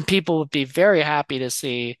 and people would be very happy to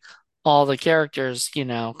see all the characters,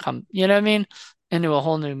 come, you know what I mean, into a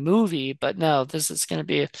whole new movie. But no, this is going to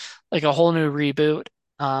be like a whole new reboot.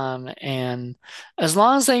 And as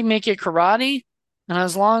long as they make it karate, and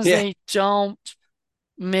as long as Yeah. they don't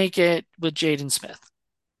make it with Jaden Smith,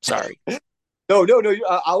 sorry. No, no, no.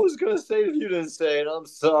 I was gonna say if you didn't say it, I'm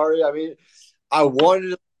sorry. I mean, I wanted to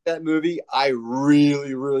like that movie. I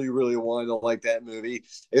really, really, really wanted to like that movie,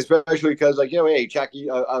 especially because, like, hey, Jackie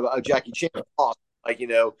Chan, awesome. Like,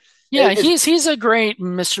 Yeah, it's he's a great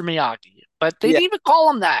Mr. Miyagi, but they yeah. didn't even call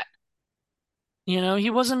him that. He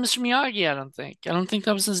wasn't Mr. Miyagi, I don't think. I don't think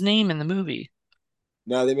that was his name in the movie.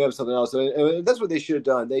 No, they may have something else, and that's what they should have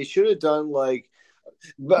done. They should have done like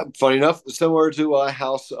But funny enough, similar to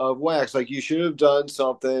House of Wax, like you should have done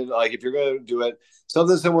something like if you're going to do it,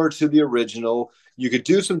 something similar to the original. You could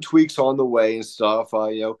do some tweaks on the way and stuff.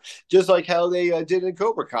 Just like how they did in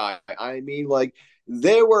Cobra Kai. I mean, like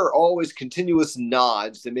there were always continuous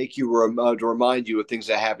nods to make you to remind you of things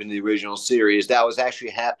that happened in the original series that was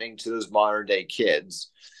actually happening to those modern day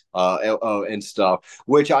kids, and stuff,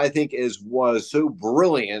 which I think is was so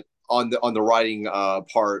brilliant on the writing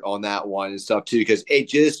part on that one and stuff too, because it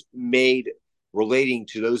just made relating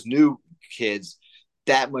to those new kids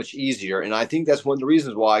that much easier. And I think that's one of the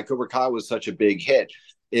reasons why Cobra Kai was such a big hit,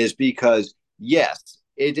 is because yes,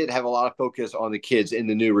 it did have a lot of focus on the kids in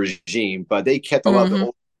the new regime, but they kept a lot of the Hmm.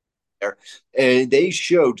 old there, and they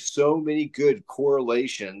showed so many good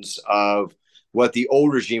correlations of what the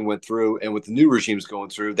old regime went through and what the new regime's going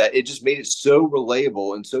through, that it just made it so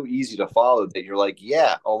relatable and so easy to follow that you're like,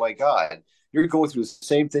 yeah, oh my god, you're going through the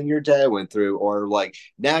same thing your dad went through, or like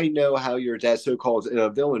now you know how your dad's so-called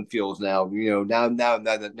villain feels now. Now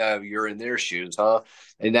you're in their shoes, huh?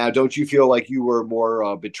 And now don't you feel like you were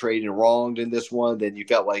more betrayed and wronged in this one than you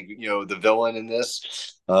felt like the villain in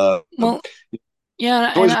this? Well, yeah,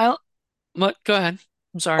 It's and always I, what, go ahead.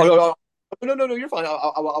 I'm Oh sorry. no, no, no, you're fine. I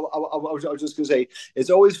was just gonna say it's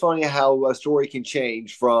always funny how a story can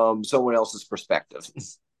change from someone else's perspective.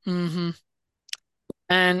 Hmm.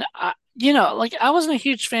 And like I wasn't a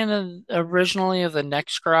huge fan of originally of the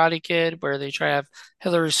next Karate Kid where they try to have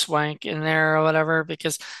Hilary Swank in there or whatever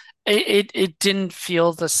because it didn't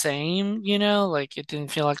feel the same, like it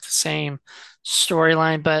didn't feel like the same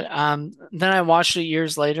storyline. But then I watched it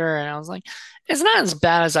years later and I was like, it's not as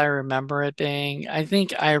bad as I remember it being. I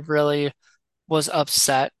think I really was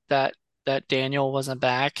upset that Daniel wasn't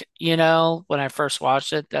back, when I first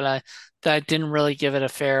watched it, that I didn't really give it a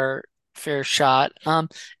fair shot.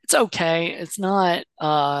 It's okay. It's not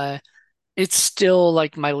it's still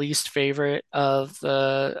like my least favorite of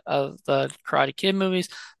the Karate Kid movies,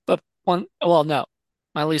 but no.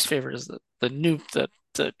 My least favorite is the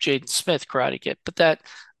Jaden Smith Karate Kid, but that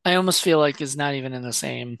I almost feel like is not even in the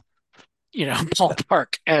same,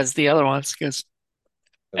 ballpark as the other ones because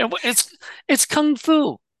it's kung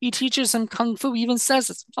fu. He teaches him kung fu. He even says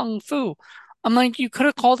it's kung fu. I'm like, you could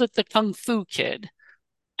have called it the Kung Fu Kid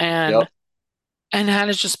and Yep. had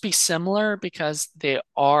it just be similar because it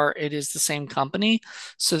is the same company.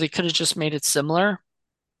 So they could have just made it similar,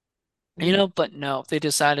 but no, they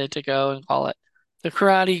decided to go and call it the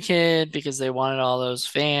Karate Kid because they wanted all those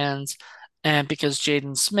fans and because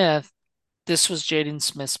this was Jaden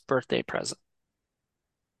Smith's birthday present.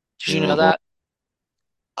 Did you know Mhm. that?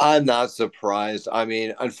 I'm not surprised. I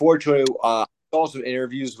mean, unfortunately, I saw some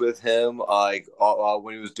interviews with him, like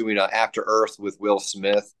when he was doing After Earth with Will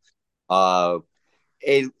Smith. Uh,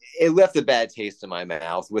 it left a bad taste in my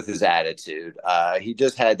mouth with his attitude. He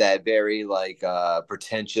just had that very like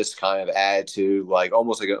pretentious kind of attitude, like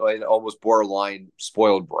almost borderline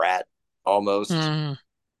spoiled brat, almost. Mm,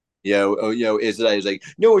 Is that he's like,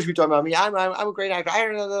 no one should be talking about me. I'm a great actor. I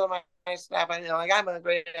don't know my stuff. Like I'm a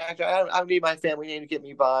great actor. I don't need my family name to get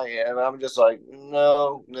me by. And I'm just like,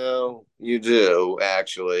 no, no, you do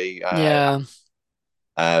actually. yeah.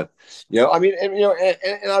 Uh, I mean,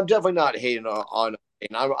 and I'm definitely not hating on.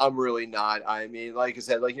 And I'm really not. I mean, like I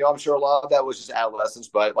said, like I'm sure a lot of that was just adolescence,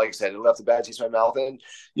 but like I said, it left a bad taste in my mouth. And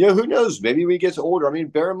who knows? Maybe when he gets older. I mean,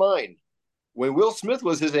 bear in mind when Will Smith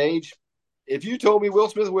was his age, if you told me Will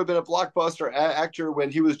Smith would have been a blockbuster actor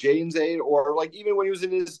when he was Jane's age, or like even when he was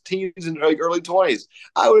in his teens and like early 20s,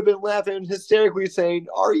 I would have been laughing hysterically, saying,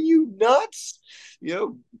 "Are you nuts?" You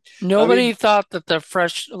know, I Nobody mean, thought that the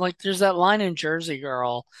like there's that line in Jersey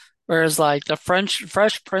Girl, whereas like the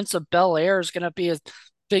Fresh Prince of Bel-Air is gonna be a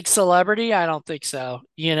big celebrity. I don't think so,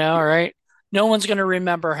 right? No one's gonna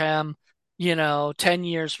remember him, 10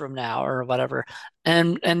 years from now or whatever.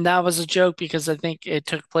 And that was a joke because I think it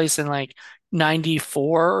took place in like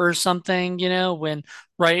 94 or something, when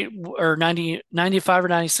right or 95 or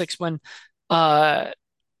 96 uh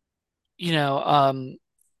you know um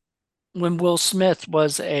when Will Smith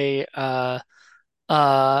was when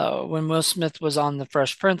Will Smith was on The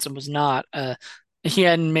Fresh Prince and was not he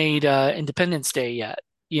hadn't made Independence Day yet,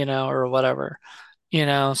 or whatever,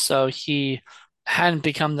 so he hadn't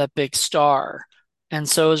become that big star. And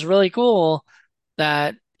so it was really cool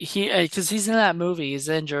that because he's in that movie, he's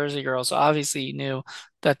in Jersey Girl, so obviously he knew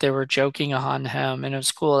that they were joking on him, and it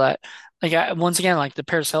was cool that, like, once again, like the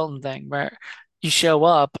Paris Hilton thing, where you show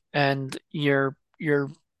up and you're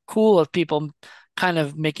cool with people kind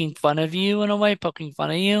of making fun of you in a way, poking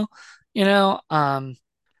fun of you, you know.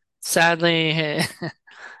 Sadly,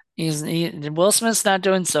 Will Smith's not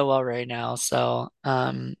doing so well right now, so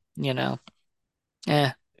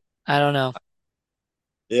Eh, I don't know.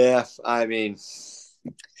 Yeah, I mean,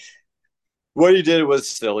 what he did was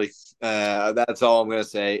silly. That's all I'm gonna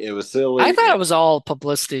say. It was I thought silly. it was all a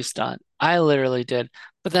publicity stunt. I literally did.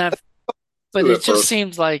 But then, but And it at just first,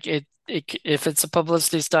 seems like if it's a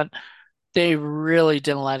publicity stunt, they really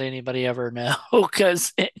didn't let anybody ever know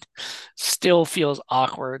because it still feels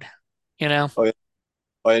awkward, you know? oh yeah,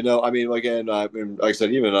 oh, yeah, no, I mean, again, I mean, like I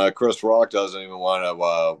said, even Chris Rock doesn't even want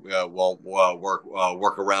to, won't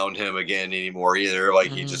work around him again anymore either.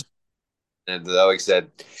 Like he Mm. just, and like I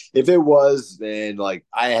said, if it was, then like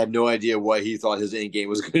I had no idea what he thought his end game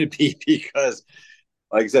was going to be because,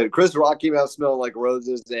 like I said, Chris Rock came out smelling like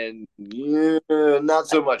roses, and yeah, not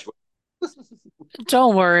so much.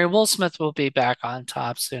 Don't worry, Will Smith will be back on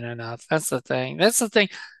top soon enough. That's the thing. That's the thing.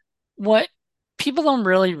 What people don't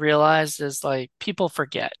really realize is like people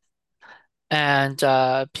forget and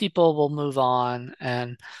people will move on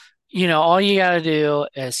and all you got to do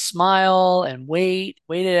is smile and wait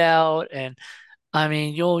it out and I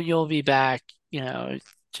mean you'll be back,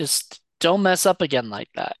 just don't mess up again like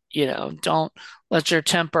that. Don't let your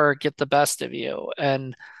temper get the best of you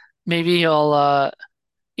and maybe you'll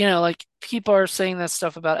like people are saying that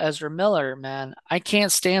stuff about Ezra Miller, man. I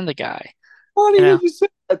can't stand the guy, Funny you that know. you said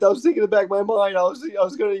that. I was thinking in the back of my mind. I was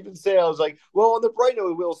going to even say I was like, well, on the bright note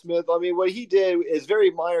with Will Smith, I mean, what he did is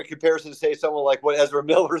very minor in comparison to say someone like what Ezra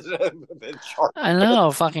Miller's been charged I with.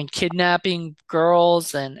 know, fucking kidnapping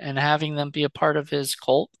girls and having them be a part of his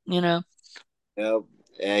cult. You know, and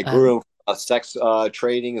it And grew him sex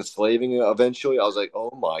trading and slaving eventually. I was like,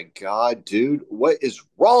 oh my god, dude, what is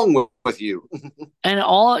wrong with you? and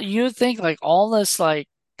all you think like all this like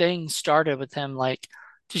thing started with him like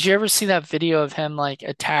did you ever see that video of him like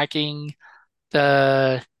attacking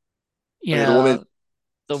the you Okay, the woman. know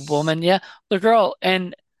the woman, yeah, the girl,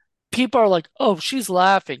 and people are like, "Oh, she's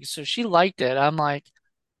laughing, so she liked it." I'm like,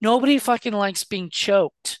 nobody fucking likes being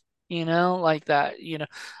choked, like that,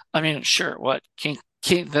 I mean, sure, what kink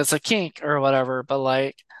that's a kink or whatever, but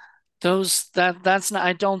like that's not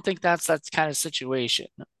I don't think that's kind of situation,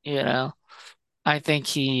 you know. I think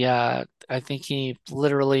he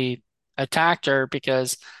literally attacked her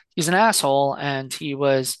because he's an asshole and he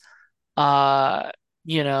was trying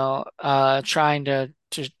to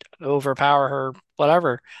overpower her,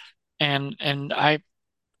 whatever. And and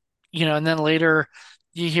then later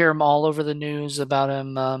you hear him all over the news about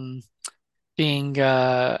him being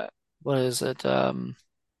what is it?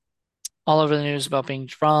 All over the news about being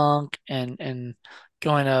drunk and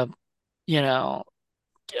going to, you know,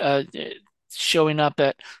 uh, showing up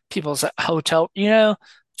at people's hotel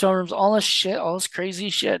rooms, all this shit, all this crazy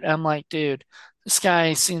shit. I'm like, dude, this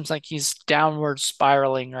guy seems like he's downward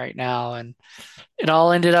spiraling right now. And it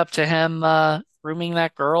all ended up to him grooming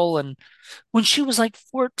that girl and when she was like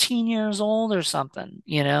 14 years old or something,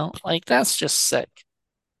 like that's just sick.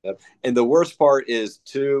 Yep. And the worst part is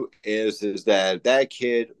too is that that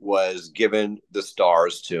kid was given the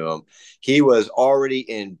stars to him. He was already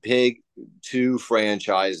in big two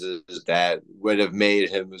franchises that would have made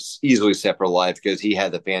him easily set for life because he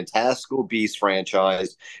had the Fantastical Beast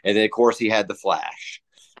franchise, and then of course he had the Flash.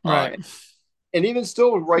 Uh, Right. and even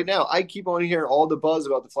still, right now, I keep on hearing all the buzz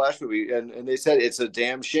about the Flash movie, and they said it's a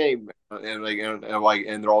damn shame, and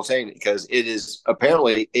they're all saying it because it is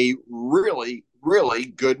apparently a really really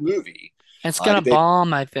good movie. It's gonna They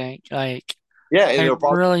bomb, I think. Like, Yeah, and I they'll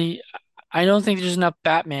probably really, I don't think there's enough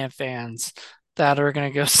Batman fans that are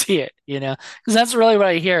gonna go see it, because that's really what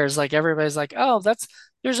I hear is like everybody's like, oh,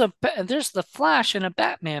 there's the Flash in a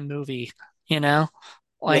Batman movie, you know,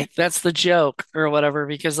 yeah. like that's the joke or whatever,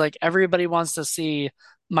 because like everybody wants to see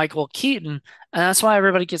Michael Keaton, and that's why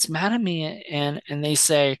everybody gets mad at me and they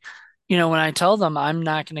say, when I tell them I'm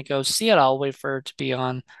not gonna go see it, I'll wait for it to be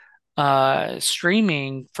on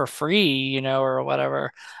streaming for free, or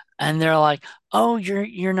whatever. And they're like, "Oh,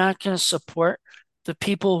 you're not going to support the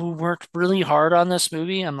people who worked really hard on this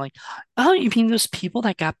movie?" I'm like, "Oh, you mean those people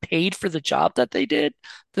that got paid for the job that they did,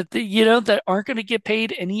 that aren't going to get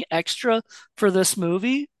paid any extra for this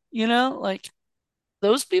movie? Like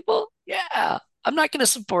those people? Yeah, I'm not going to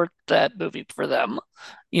support that movie for them,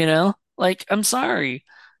 Like I'm sorry.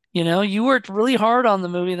 You worked really hard on the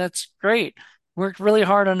movie. That's great. Worked really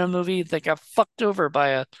hard on a movie that got fucked over by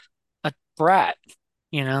a brat,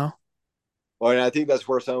 you know? Well, and I think that's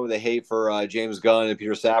where some of the hate for James Gunn and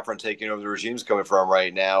Peter Safran taking over the regime's coming from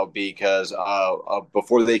right now because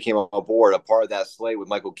before they came on board, a part of that slate with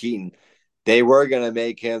Michael Keaton, they were going to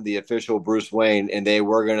make him the official Bruce Wayne, and they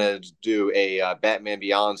were going to do a Batman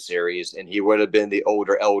Beyond series, and he would have been the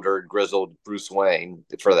older, elder, grizzled Bruce Wayne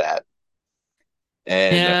for that.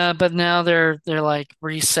 And Yeah, but now they're like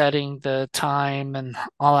resetting the time and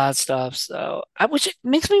all that stuff. So I which it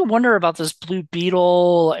makes me wonder about this Blue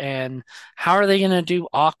Beetle and how are they gonna do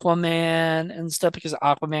Aquaman and stuff because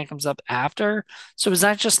Aquaman comes up after. So is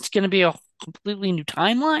that just gonna be a completely new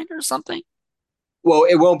timeline or something? well,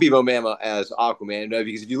 it won't be Momama as Aquaman, no,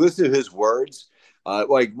 because if you listen to his words,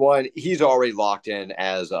 like one, he's already locked in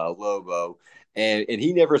as Lobo, and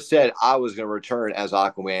he never said I was going to return as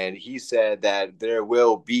Aquaman. He said that there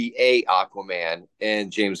will be a Aquaman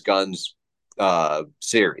in James Gunn's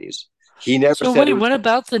series. He never So said wait, it was. what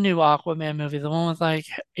about the new Aquaman movie, the one with like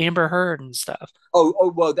Amber Heard and stuff?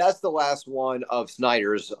 Well, that's the last one of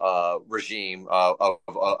Snyder's regime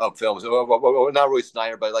of films. Not really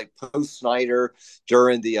Snyder, but like post Snyder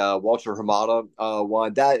during the Walter Hamada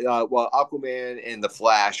one. That well, Aquaman and the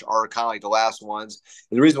Flash are kind of like the last ones.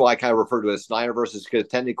 And the reason why I kind of refer to it as Snyderverse is because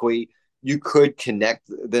technically you could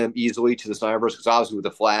connect them easily to the Snyderverse because obviously with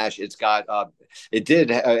the Flash, it's got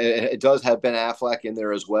it does have Ben Affleck in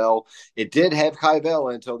there as well. It did have Kai Bell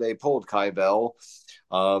until they pulled Kai Bell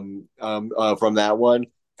from that one.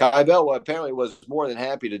 Kai Bell apparently was more than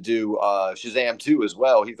happy to do Shazam 2 as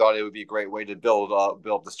well. He thought it would be a great way to build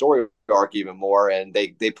the story arc even more, and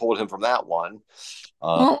they pulled him from that one.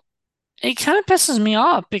 Uh, Well, it kind of pisses me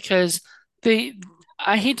off because they,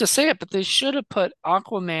 I hate to say it, but they should have put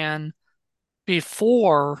Aquaman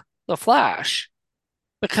before the Flash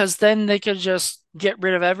because then they could just get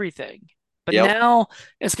rid of everything. But yep. now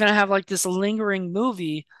it's going to have like this lingering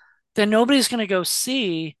movie that nobody's going to go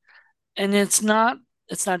see, and it's not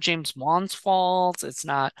James Wan's fault. It's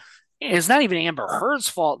not even Amber Heard's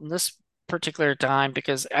fault in this particular time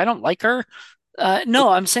because I don't like her. No,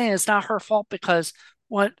 I'm saying it's not her fault because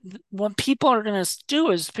what what people are going to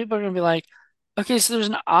do is people are going to be like, okay, so there's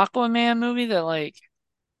an Aquaman movie that like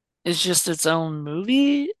is just its own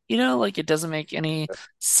movie, like it doesn't make any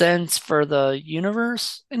sense for the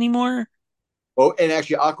universe anymore. Well, and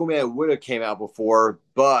actually, Aquaman would have came out before,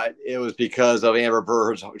 but it was because of Amber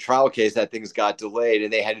Heard's trial case that things got delayed,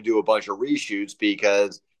 and they had to do a bunch of reshoots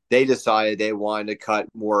because they decided they wanted to cut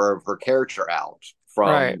more of her character out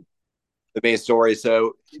Right. from the main story.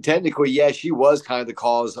 So technically, yes, she was kind of the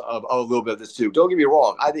cause of a little bit of this too. Don't get me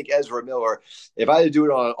wrong. I think Ezra Miller, if I had to do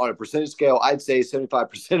it on a percentage scale, I'd say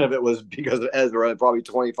 75% of it was because of Ezra, and probably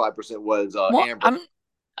 25% was Well, Amber.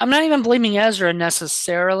 I'm not even blaming Ezra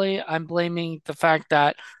necessarily. I'm blaming the fact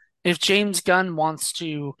that if James Gunn wants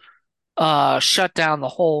to shut down the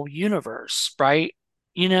whole universe, right?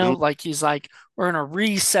 Mhm. Like he's like, we're gonna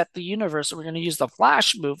reset the universe and we're gonna use the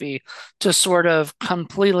Flash movie to sort of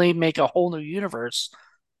completely make a whole new universe,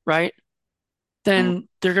 right? Then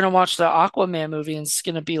they're gonna watch the Aquaman movie and it's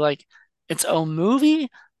gonna be like its own movie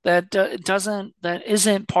that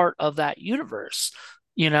isn't part of that universe.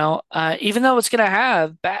 Even though it's gonna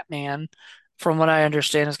have Batman, from what I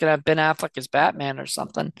understand, it's gonna have Ben Affleck as Batman or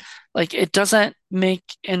something. Like it doesn't make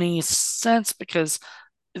any sense because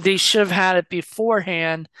they should have had it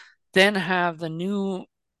beforehand, then have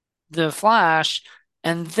the Flash,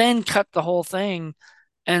 and then cut the whole thing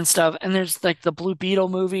and stuff. And there's like the Blue Beetle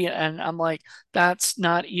movie, and I'm like, that's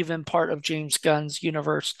not even part of James Gunn's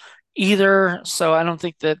universe either. So I don't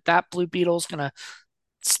think that Blue Beetle's gonna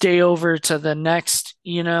stay over to the next,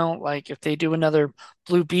 like if they do another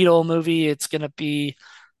Blue Beetle movie, it's gonna be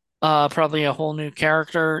probably a whole new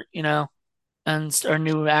character, and or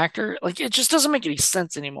new actor. Like it just doesn't make any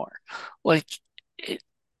sense anymore. Like it,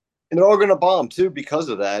 And they're all going to bomb too because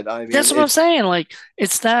of that. I mean, That's what I'm it's saying. Like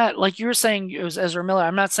it's that, like you were saying, it was Ezra Miller.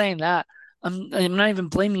 I'm not saying that. I'm not even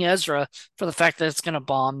blaming Ezra for the fact that it's going to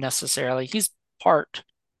bomb necessarily. He's part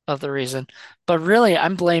of the reason, but really,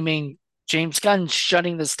 I'm blaming James Gunn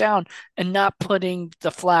shutting this down and not putting the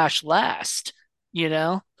Flash last. You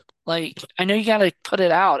know, like I know you got to put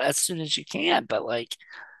it out as soon as you can, but like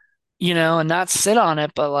and not sit on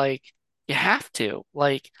it, but like you have to,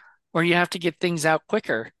 like, or you have to get things out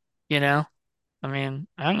quicker. You know. I mean,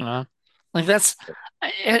 I don't know. Like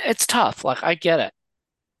it's tough. Like I get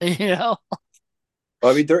it, you know?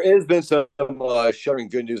 I mean, there has been some showing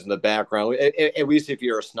good news in the background. At least if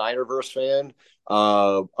you're a Snyderverse fan,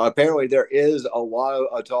 apparently there is a lot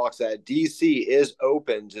of talks that DC is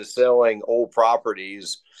open to selling old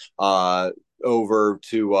properties uh, over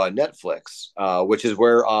to Netflix, which is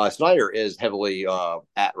where Snyder is heavily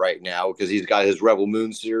at right now because he's got his Rebel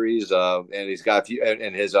Moon series and he's got a few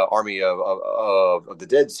and his Army of the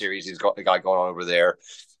Dead series got going on over there.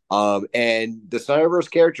 And the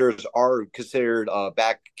Snyderverse characters are considered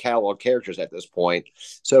back catalog characters at this point.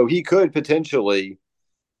 So he could potentially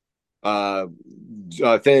uh,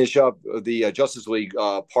 finish up the Justice League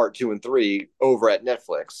Part 2 and 3 over at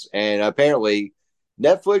Netflix. And apparently,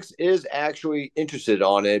 Netflix is actually interested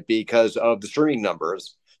on it because of the streaming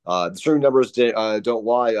numbers. The streaming numbers don't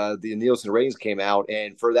lie. The Nielsen ratings came out,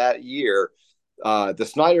 and for that year, the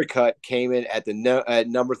Snyder Cut came in at at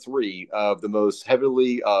number three of the most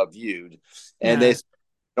heavily viewed, and they Yeah.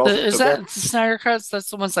 also Is very that the Snyder Cuts? That's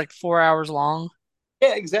the one's like 4 hours long.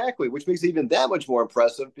 yeah, exactly, which makes it even that much more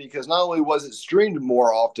impressive because not only was it streamed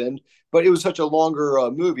more often, but it was such a longer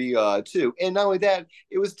movie too. And not only that,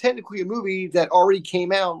 it was technically a movie that already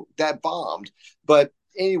came out that bombed. But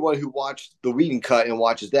anyone who watched the Whedon cut and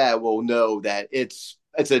watches that will know that it's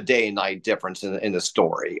a day and night difference in the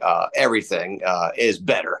story. Everything is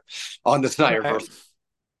better on the Right. Snyderverse.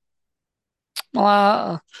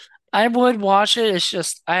 Well, I would watch it. It's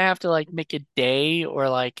just I have to like make a day or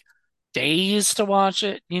like days to watch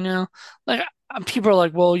it, you know? Like people are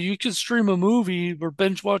like, "Well, you can stream a movie or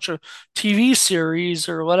binge watch a TV series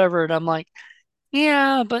or whatever." And I'm like,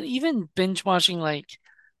 "Yeah, but even binge watching like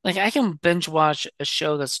I can binge watch a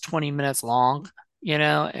show that's 20 minutes long, you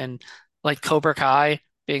know, and like Cobra Kai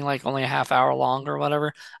being like only a half hour long or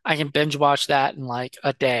whatever. I can binge watch that in like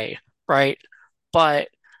a day, right? But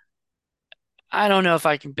I don't know if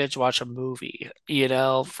I can binge watch a movie, you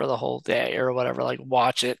know, for the whole day or whatever, like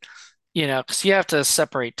watch it, you know, because you have to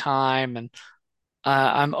separate time and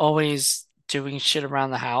I'm always doing shit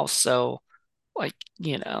around the house. So, like,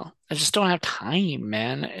 you know, I just don't have time,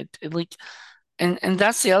 man. It like, and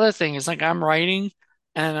that's the other thing is like I'm writing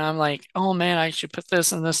and I'm like, oh man, I should put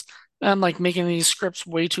this and this. And I'm like making these scripts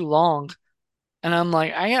way too long. And I'm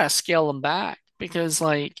like, I gotta scale them back because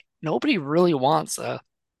like nobody really wants a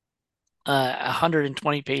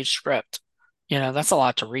 120 page script. You know, that's a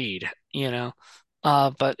lot to read, you know.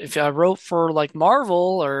 But if I wrote for like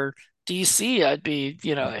Marvel or DC, I'd be,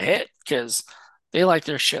 you know, a hit because they like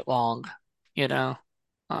their shit long, you know.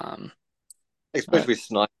 Um, but Especially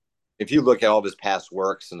Snyder. If you look at all of his past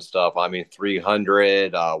works and stuff, I mean,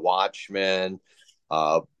 300, Watchmen,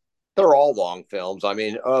 uh, they're all long films. I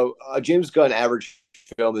mean, a James Gunn average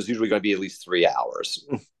film is usually going to be at least 3 hours.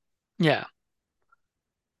 yeah.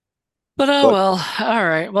 But oh But well, all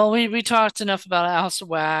right. Well, we talked enough about House of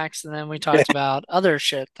Wax, and then we talked about other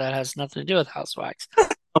shit that has nothing to do with House of Wax.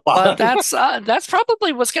 But that's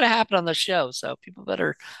probably what's going to happen on the show. So people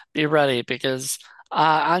better be ready because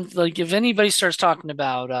I'm like if anybody starts talking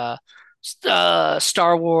about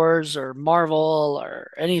Star Wars or Marvel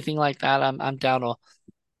or anything like that, I'm down to.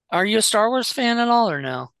 Are you a Star Wars fan at all or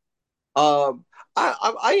no? um,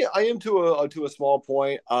 I am to a small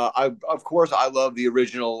point. I of course I love the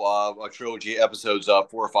original trilogy episodes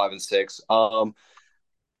 4, 5, and 6.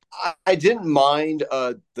 I didn't mind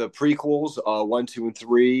the prequels 1, 2, and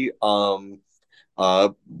 3.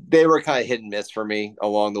 They were kind of hit and miss for me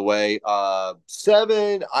along the way.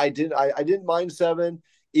 Seven, I didn't mind seven,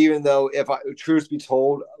 even though if I truth be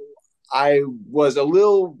told, I was a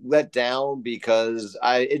little let down because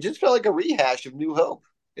I it just felt like a rehash of New Hope.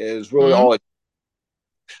 Is really Hmm. all it.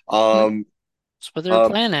 Um, That's what they're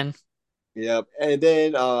um, planning. yeah, and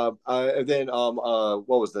then what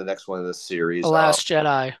was the next one in this The series? Last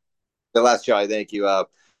Jedi. The Last Jedi. Thank you.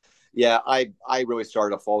 Yeah, I really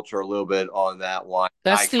started to falter a little bit on that one.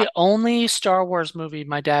 That's the only Star Wars movie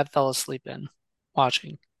my dad fell asleep in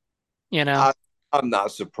watching, you know? I, I'm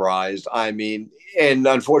not surprised. I mean, and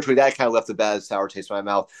unfortunately, that kind of left a bad sour taste in my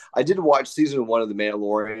mouth. I did watch season 1 of The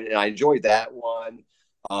Mandalorian, and I enjoyed that one.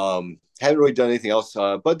 Haven't really done anything else,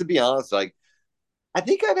 but to be honest, like I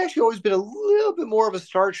think I've actually always been a little bit more of a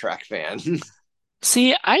Star Trek fan.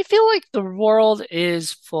 See, I feel like the world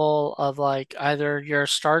is full of like either you're a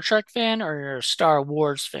Star Trek fan or you're a Star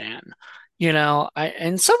Wars fan. You know, I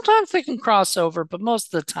and sometimes they can cross over, but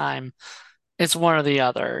most of the time it's one or the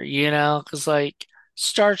other, you know, because like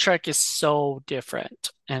Star Trek is so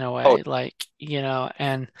different in a Oh, way, like, you know,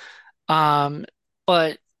 and um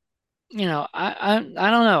but you know, I don't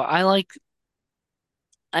know.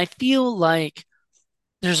 I feel like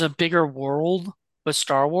there's a bigger world with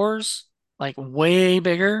Star Wars, like way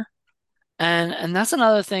bigger. And that's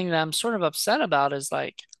another thing that I'm sort of upset about is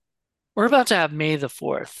like we're about to have May the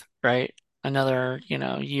 4th, right? Another, you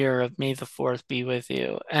know, year of May the 4th be with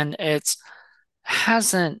you. And it's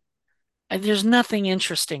hasn't there's nothing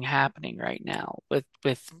interesting happening right now with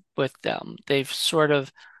them. They've sort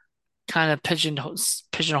of kind of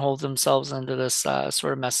pigeonholed themselves into this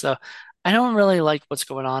sort of mess. So I don't really like what's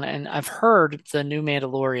going on. And I've heard the new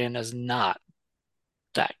Mandalorian is not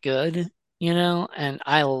that good, you know, and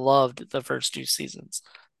I loved the first two seasons.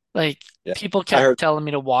 Like yeah, people I kept heard. telling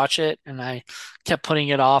me to watch it and I kept putting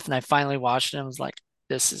it off and I finally watched it and was like,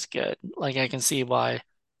 this is good. Like I can see why.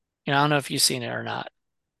 You know, I don't know if you've seen it or not.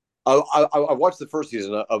 I watched the first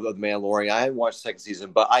season of The Mandalorian. I hadn't watched the second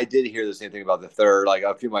season, but I did hear the same thing about the third. Like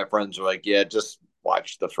a few of my friends were like, "Yeah, just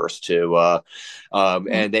watch the first two."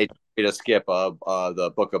 And they told me to skip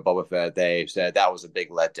the Book of Boba Fett. They said that was a big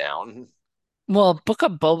letdown. Well, Book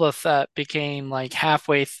of Boba Fett became like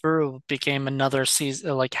halfway through, became another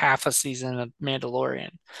season, like half a season of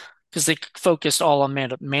Mandalorian, because they focused all on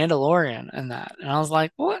Mandalorian and that. And I was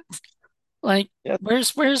like, what? Like, Yeah.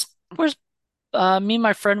 where's me and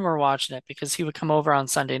my friend were watching it because he would come over on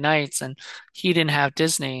Sunday nights and he didn't have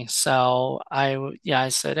Disney. So I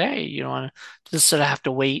said, hey, you want to just sort of have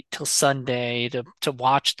to wait till Sunday to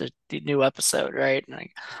watch the new episode, right? And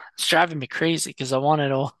like, it's driving me crazy because I wanted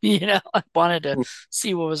to, I wanted to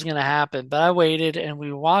see what was going to happen. But I waited and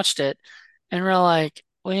we watched it and we're like,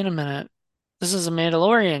 wait a minute, this is a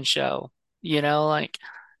Mandalorian show, like,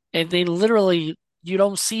 and they literally, you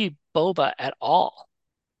don't see Boba at all,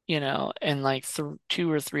 in like th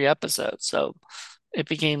 2 or 3 episodes. So it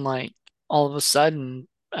became like all of a sudden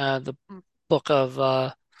the book of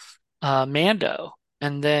Mando.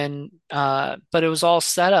 And then but it was all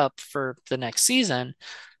set up for the next season.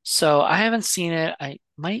 So I haven't seen it. I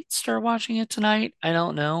might start watching it tonight. I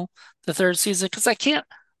don't know. The third season, because I can't,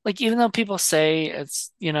 like, even though people say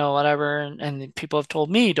it's, whatever, and people have told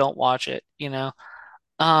me don't watch it,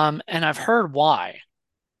 and I've heard why.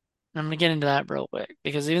 I'm gonna get into that real quick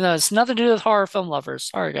because even though it's nothing to do with horror film lovers,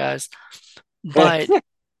 sorry guys, but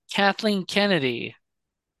Kathleen Kennedy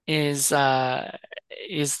is uh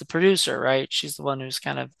is the producer, right? She's the one who's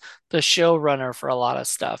kind of the showrunner for a lot of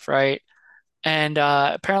stuff, right? And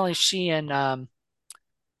apparently she and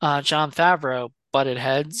Jon Favreau butted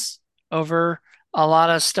heads over a lot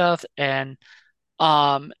of stuff, and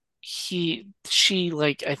um she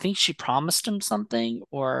like I think she promised him something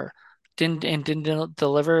or didn't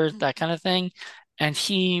deliver that kind of thing. And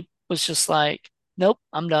he was just like, nope,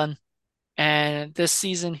 I'm done. And this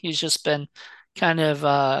season he's just been kind of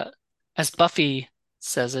as Buffy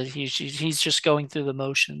says it, he's just going through the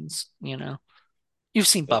motions. You've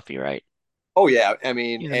seen Buffy, right? Oh yeah, I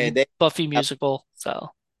mean, The and they Buffy musical,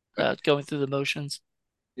 so going through the motions.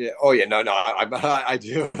 yeah. Oh yeah. No, no. I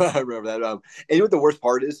do. I remember that. And you know what the worst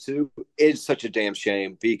part is too? It's such a damn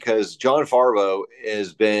shame because John Farvo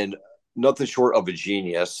has been nothing short of a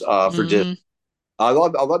genius for Disney. Hmm. A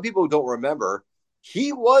lot of people don't remember.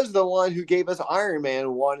 He was the one who gave us Iron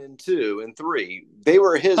Man 1 and 2 and 3. They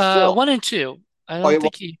were his film. 1 and 2. I Oh, don't yeah,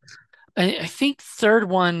 think he. I think third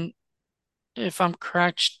one, if I'm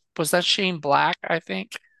correct, was that Shane Black, I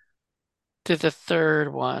think, did the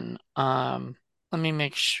third one. Let me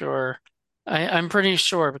make sure. I'm pretty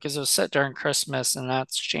sure because it was set during Christmas and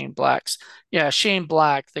that's Shane Black's. Yeah, Shane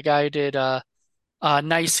Black, the guy who did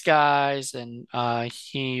Nice Guys, and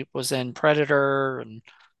he was in Predator and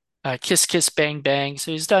Kiss Kiss Bang Bang.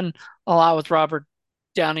 So he's done a lot with Robert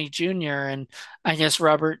Downey Jr. And I guess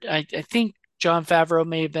I think Jon Favreau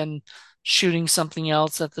may have been shooting something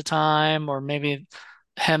else at the time, or maybe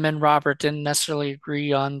him and Robert didn't necessarily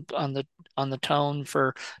agree on the tone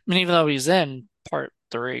for. I mean, even though he's in part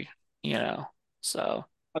three, you know. So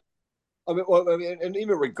I mean, well, I mean, and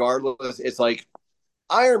even regardless, it's like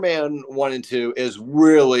Iron Man 1 and 2 is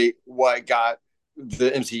really what got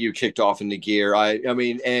the MCU kicked off into gear. I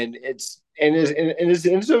mean, and it's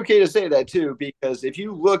okay to say that too because if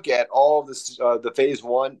you look at all this the Phase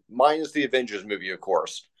One minus the Avengers movie, of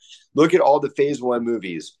course, look at all the Phase One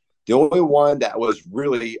movies. The only one that was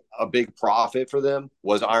really a big profit for them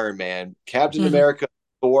was Iron Man, Captain mhm, America,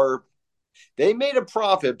 Thor. They made a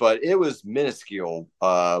profit, but it was minuscule.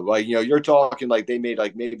 Like you're talking like they made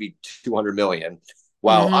like maybe 200 million,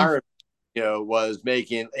 while mhm, Iron was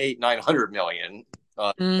making 800-900 million.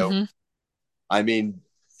 mhm. I mean,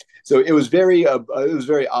 so it was very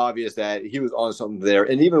obvious that he was on something there.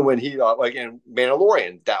 And even when he like in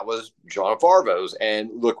Mandalorian, that was John Farvo's,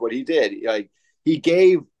 and look what he did. Like he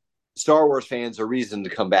gave Star Wars fans a reason to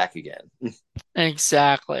come back again.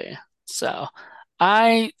 Exactly. So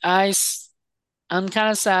I I s- I'm kind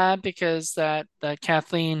of sad because that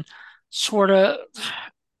Kathleen sort of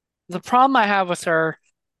the problem I have with her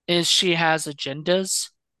is she has agendas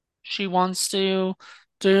she wants to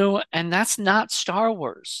do, and that's not Star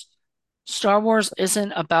Wars. Star Wars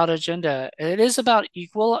isn't about agenda. It is about e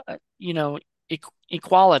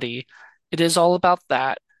equality. It is all about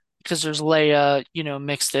that because there's Leia,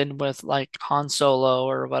 mixed in with like Han Solo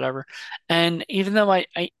or whatever. And even though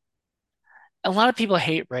a lot of people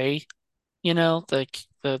hate Rey,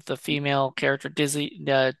 the female character,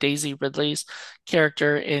 Daisy Ridley's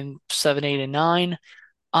character in 7, 8, and 9.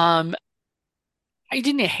 Um, I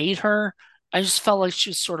didn't hate her. I just felt like she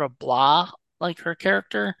was sort of blah, like her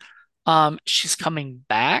character. she's coming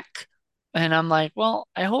back. And I'm like, well,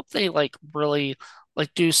 I hope they like really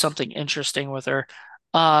like do something interesting with her.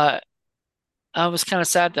 Uh, I was kind of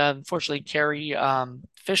sad that unfortunately Carrie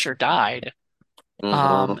Fisher died.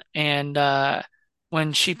 Hmm. And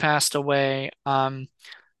when she passed away,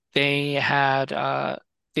 they had uh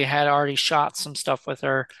they had already shot some stuff with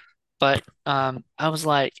her, but I was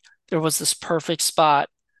like, there was this perfect spot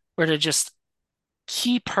where to just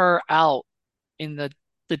keep her out in the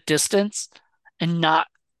distance and not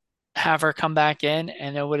have her come back in,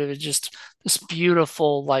 and it would have been just this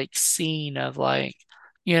beautiful like scene of like,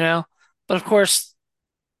 you know. But of course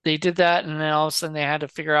they did that, and then all of a sudden they had to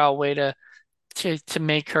figure out a way to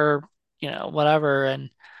make her, whatever. And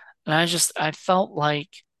I felt like,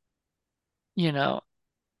 you know,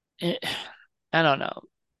 it, I don't know.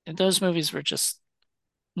 Those movies were just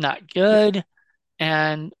not Yeah. good,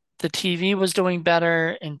 and the TV was doing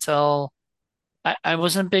better until I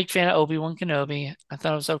wasn't a big fan of Obi-Wan Kenobi. I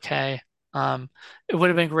thought it was okay. Um, it would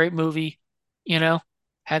have been a great movie, you know,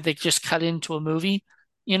 had they just cut into a movie,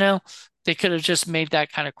 you know, they could have just made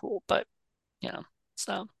that kind of cool. But, you know,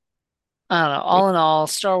 so I don't know. All in all,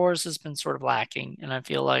 Star Wars has been sort of lacking, and I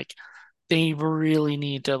feel like they really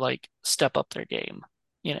need to like step up their game,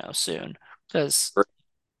 soon. Because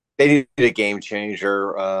They needed a game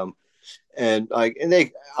changer. And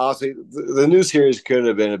they honestly, the new series could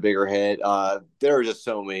have been a bigger hit. There are just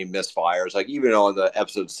so many misfires. Like even on the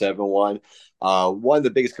episode 7 one, one of the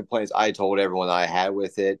biggest complaints I told everyone I had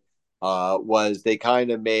with it was they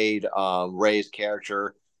kind of made Ray's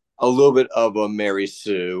character a little bit of a Mary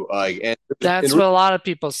Sue. that's what a lot of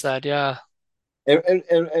people said. Yeah. like,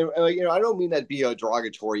 I don't mean that to be a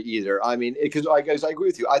derogatory either. I mean, because I guess I agree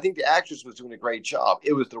with you. I think the actress was doing a great job.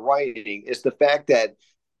 It was the writing. It's the fact that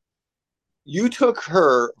you took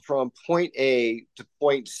her from point A to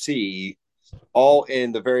point C all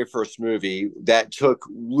in the very first movie that took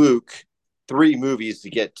Luke 3 movies to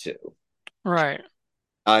get to. Right.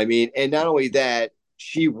 I mean, and not only that,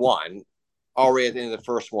 she won already at the end of the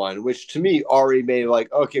first one, which to me already made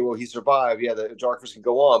like, okay, well, he survived. Yeah, the darkness can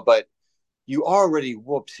go on, but you already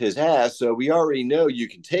whooped his ass, so we already know you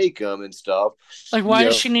can take him and stuff. Like, why You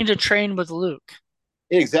does know, she need to train with Luke?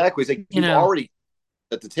 exactly. It's like You you've know, already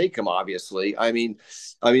to take him. Obviously, I mean,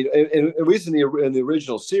 at least in the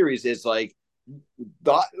original series, it's like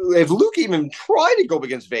if Luke even tried to go up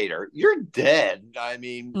against Vader, you're dead. I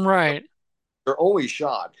mean, right. your only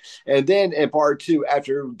shot. And then in part two,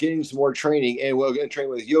 after getting some more training and well, getting trained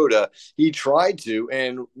with Yoda, he tried to,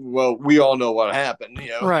 and well, we all know what happened.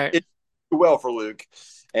 Right. It well for Luke,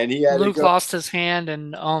 and he had to Luke go. lost his hand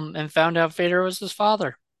and found out Vader was his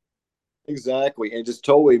father. Exactly, and just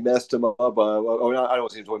totally messed him up. I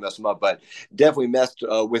don't think totally messed him up, but definitely messed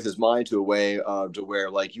with his mind to a way to where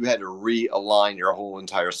like you had to realign your whole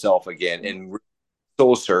entire self again and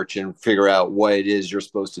soul search and figure out what it is you're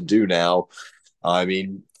supposed to do now. I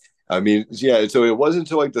mean, yeah. So it wasn't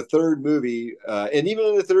until like the third movie, and even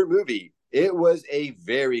in the third movie, it was a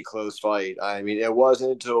very close fight. I mean, it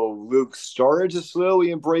wasn't until Luke started to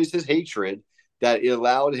slowly embrace his hatred that it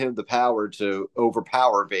allowed him the power to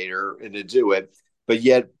overpower Vader and to do it. But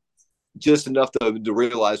yet, just enough to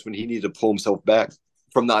realize when he needed to pull himself back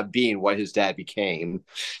from not being what his dad became.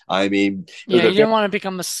 I mean, it was Yeah, a he very didn't want to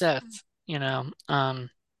become a Sith, you know.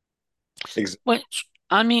 ex- Which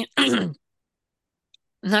I mean, and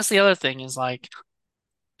that's the other thing is like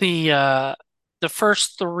the uh the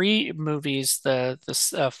first three movies, the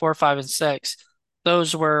 4, 5, and 6,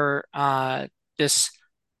 those were this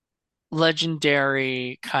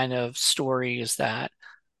legendary kind of stories that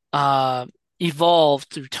uh, evolved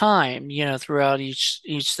through time. Throughout each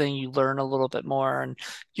thing, you learn a little bit more, and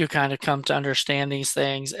you kind of come to understand these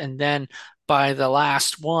things. And then by the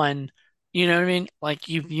last one, you know what I mean? Like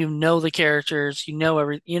you know the characters, you know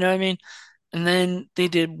every, you know what I mean? And then they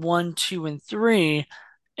did 1, 2, and 3,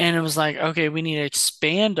 and it was like, okay, we need to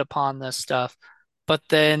expand upon this stuff. But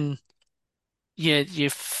then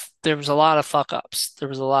there was a lot of fuck ups. There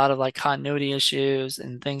was a lot of like continuity issues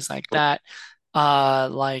and things like that.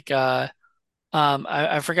 Like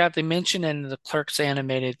I forgot they mentioned in the Clerks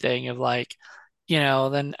animated thing of like,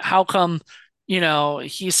 then how come,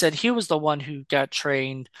 he said he was the one who got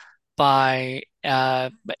trained by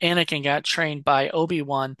Anakin got trained by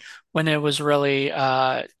Obi-Wan when it was really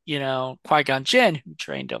Qui-Gon Jinn who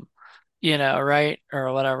trained him, right?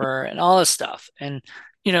 Or whatever, and all this stuff. And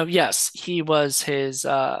yes, he was his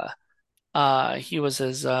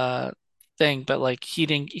thing, but like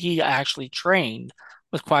he actually trained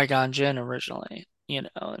with Qui-Gon Jinn originally,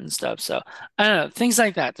 and stuff. So I don't know, things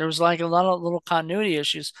like that. There was like a lot of little continuity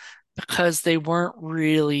issues because they weren't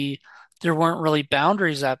really there weren't really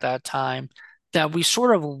boundaries at that time that we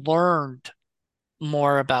sort of learned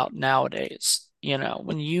more about nowadays.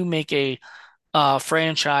 When you make a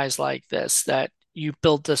franchise like this, that you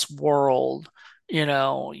build this world, you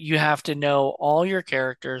have to know all your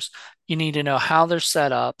characters. You need to know how they're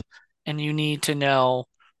set up, and you need to know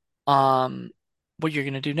um what you're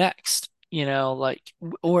going to do next. Like,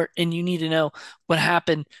 and you need to know what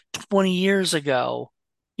happened 20 years ago,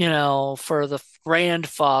 for the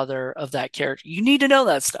grandfather of that character. You need to know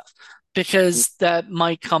that stuff because that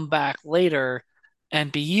might come back later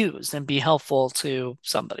and be used and be helpful to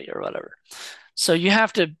somebody or whatever. So you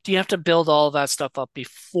have to build all of that stuff up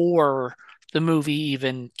before the movie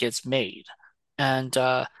even gets made. And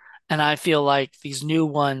and I feel like these new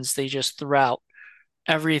ones, they just threw out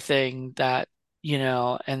everything that,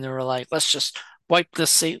 and they were like, let's just wipe the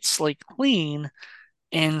slate clean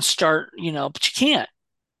and start, but you can't,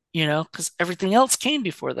 because everything else came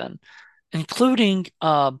before then, including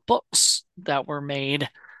books that were made.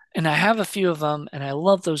 And I have a few of them, and I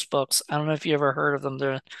love those books. I don't know if you ever heard of them.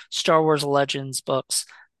 They're Star Wars Legends books.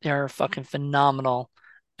 They're fucking phenomenal,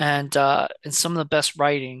 and some of the best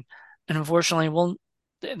writing. And unfortunately, well,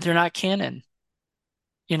 they're not canon.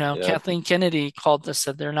 Yeah. Kathleen Kennedy called this,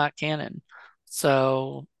 said they're not canon.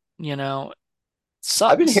 So, you know,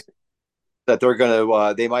 I've been hearing sucks.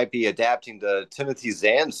 that they might be adapting the Timothy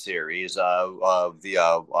Zahn series of the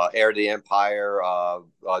Heir of the Empire,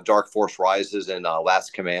 Dark Force Rises, and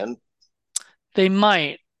Last Command. They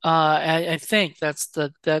might. I think that's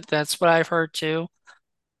what I've heard too.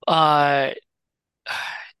 Uh,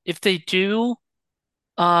 if they do,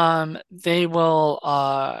 they will.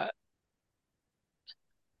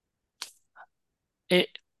 It.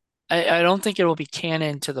 I don't think it will be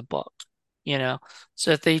canon to the book. You know.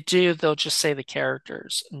 So if they do, they'll just say the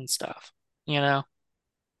characters and stuff. You know.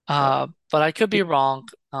 Uh, But I could be wrong.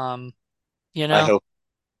 You I know. hope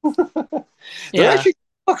they're Yeah. actually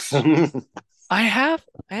books. I have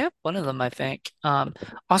one of them, I think.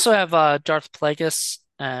 Also have Darth Plagueis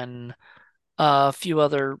and a few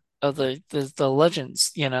other of the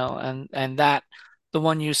legends, and that the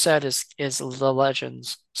one you said is the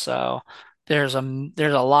legends. So there's a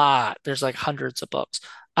lot. There's like hundreds of books.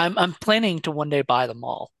 I'm planning to one day buy them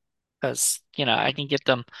all because I can get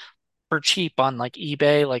them for cheap on like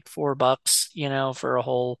eBay, like $4, for a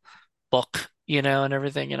whole book, and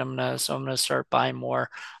everything. And I'm gonna start buying more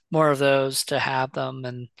of those to have them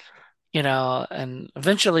and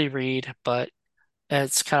eventually read, but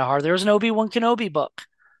it's kind of hard. There was an Obi-Wan Kenobi book.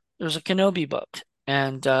 There's a Kenobi book,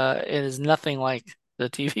 and it is nothing like the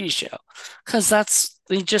TV show because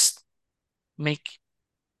they just make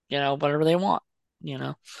whatever they want, you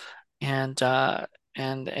know, and uh,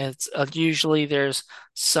 and it's usually there's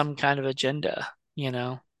some kind of agenda, you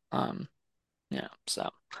know. Um, So,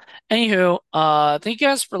 anywho, thank you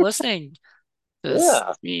guys for listening. This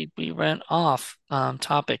Yeah. we went off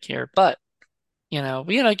topic here, but we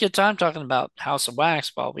had a good time talking about House of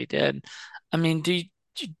Wax while we did. I mean,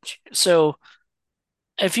 so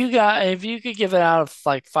if you could give it out of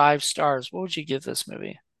like 5 stars, what would you give this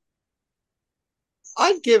movie?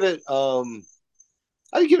 I'd give it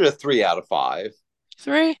I'd give it a 3 out of 5.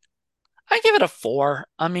 3? I give it a 4.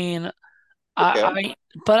 I mean, Okay.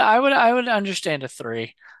 but I would understand a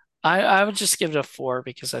 3. I would just give it a 4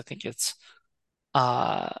 because I think it's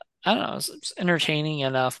uh, I don't know, it's entertaining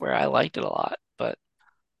enough where I liked it a lot. But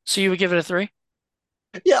so you would give it a 3?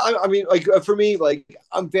 Yeah, I mean, like for me, like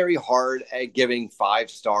I'm very hard at giving 5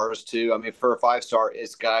 stars too. I mean, for a 5 star,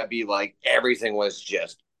 it's gotta be like everything was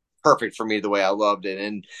just perfect for me the way I loved it.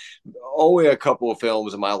 And only a couple of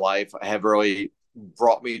films in my life have really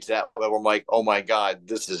brought me to that level. I'm like, oh my god,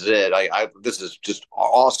 this is it. I this is just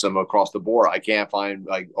awesome across the board. I can't find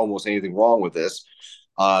like almost anything wrong with this.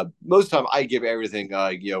 Most of the time I give everything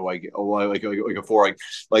like a 4,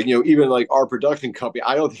 even like our production company.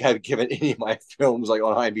 I don't think I've given any of my films like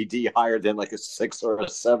on IMDb higher than like a 6 or a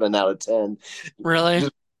 7 out of 10. Really?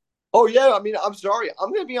 Just, oh yeah, I mean, I'm sorry,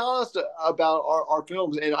 I'm gonna be honest about our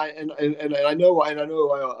films, and I know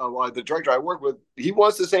the director I work with, he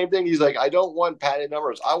wants the same thing. He's like, I don't want padded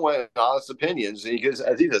numbers, I want honest opinions, because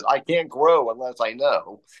as he says, I can't grow unless I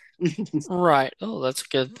know. Right. Oh, that's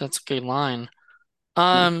good. That's a good line.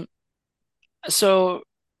 Um, so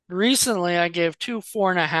recently I gave two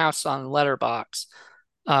 4.5s on Letterbox.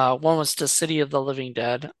 One was to City of the Living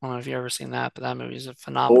Dead. I don't know if you've ever seen that, but that movie is Oh,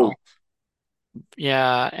 phenomenal.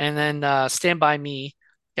 Yeah, and then Stand By Me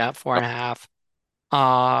got 4.5.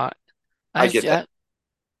 Uh, I get that.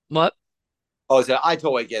 what? Oh, so I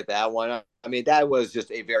totally get that one. I mean, that was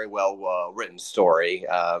just a very well written story.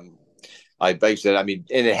 like I said, I mean,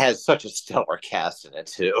 and it has such a stellar cast in it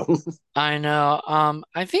too. I know.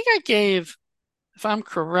 I think I gave, if I'm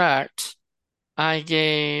correct, I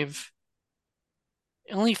gave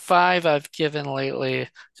only five I've given lately.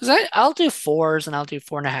 Because I'll do fours and I'll do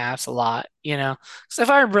four and a halves a lot, you know. Because if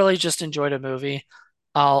I really just enjoyed a movie,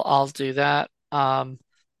 I'll do that.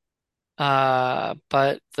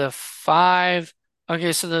 But the five,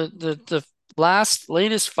 okay, so the last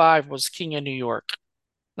latest five was King of New York.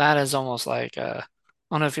 That is almost like I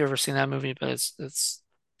don't know if you've ever seen that movie, but it's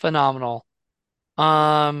phenomenal.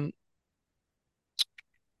 Um,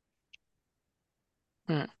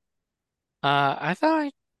 hmm, I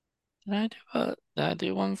thought did I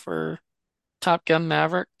do one for Top Gun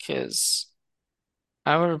Maverick? Because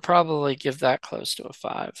I would probably give that close to a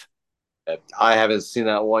five. I haven't seen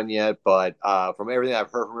that one yet, but from everything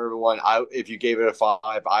I've heard from everyone, if you gave it a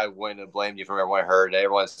five, I wouldn't have blamed you. From everyone I heard,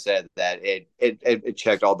 everyone said that it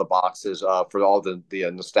checked all the boxes for all the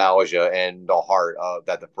nostalgia and the heart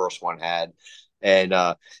that the first one had, and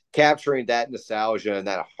capturing that nostalgia and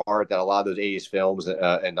that heart that a lot of those '80s films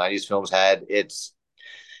and '90s films had. It's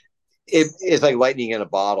like lightning in a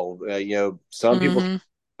bottle. Hmm.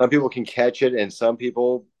 Some people can catch it, and some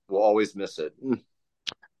people will always miss it.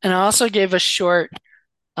 And I also gave a short.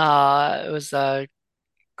 It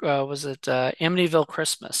was it Amityville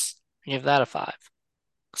Christmas? I gave that a five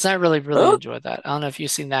because I really Huh? enjoyed that. I don't know if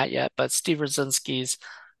you've seen that yet, but Steve Rosinski's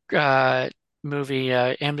uh movie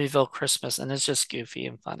Amityville Christmas, and it's just goofy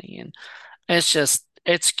and funny, and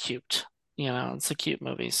it's cute. You know, it's a cute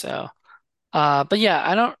movie. So, but yeah,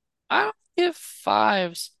 I don't give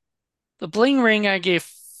fives. The Bling Ring I gave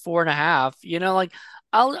four and a half. You know, like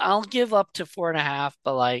I'll give up to four and a half,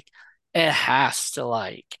 but like it has to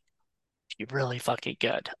like be really fucking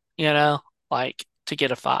good. You know, like to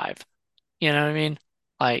get a five. You know what I mean?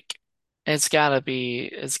 Like it's gotta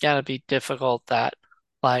be difficult that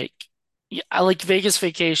like yeah, I like Vegas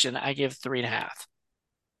Vacation, I give three and a half.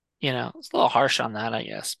 You know, it's a little harsh on that, I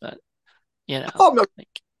guess, but you know, Oh, no,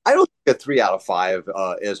 like I don't think a 3 out of 5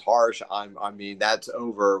 is harsh. I mean, that's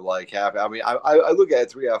over like half. I mean, I look at a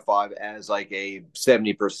 3 out of 5 as like a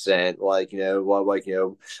 70%, like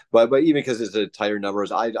but even because it's a tighter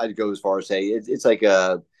numbers, I'd go as far as say it's like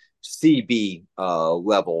a CB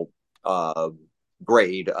level uh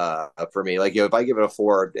grade for me. Like if I give it a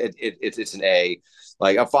 4, it's an A.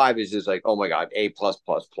 Like a 5 is just like, oh my god, A plus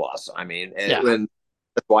plus plus. I mean, yeah. and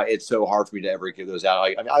that's why it's so hard for me to ever give those out.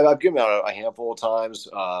 I've given out a handful of times,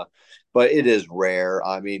 but it is rare.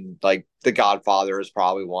 I mean, like The Godfather is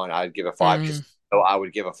probably one I'd give a five. Mm, Casino, I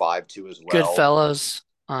would give a 5 to as well. Goodfellas,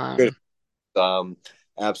 Good.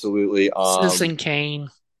 Absolutely. Citizen Kane.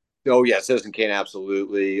 Oh yeah, Citizen Kane,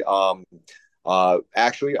 absolutely.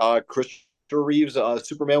 Actually, Christopher Reeves,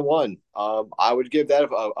 Superman one. I would give that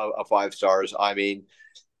a 5 stars. I mean,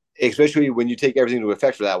 especially when you take everything into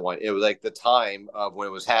effect for that one. It was like the time of when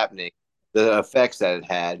it was happening, the effects that it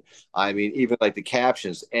had. I mean, even like the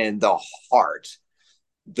captions and the heart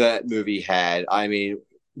that movie had. I mean,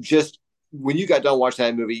 just when you got done watching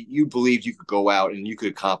that movie, you believed you could go out and you could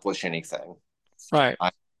accomplish anything. Right.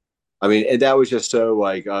 I mean, and that was just so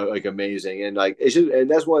like amazing, and like it's just, and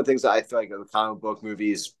that's one of the things that I feel like the comic book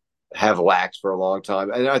movies have lacked for a long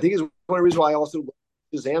time, and I think is one of the reasons why I also love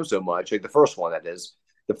Shazam so much, like the first one that is,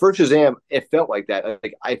 the first Shazam, it felt like that,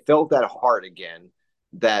 like I felt that heart again,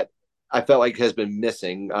 that I felt like has been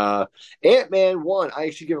missing. Ant-Man one, I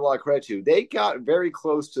actually give a lot of credit to. They got very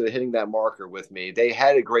close to hitting that marker with me. They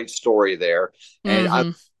had a great story there, and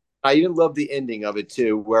Hmm. I even love the ending of it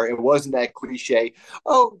too, where it wasn't that cliche.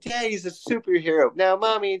 Oh, Daddy's a superhero. Now,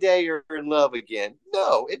 Mommy and Daddy are in love again.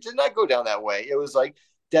 No, it did not go down that way. It was like,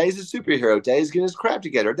 Daddy's a superhero. Daddy's getting his crap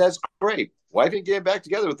together. That's great. Wife ain't getting back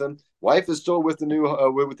together with him. Wife is still with the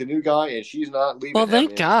new guy, and she's not Well, leaving him. thank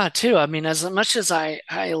And God too. I mean, as much as I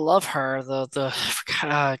love her,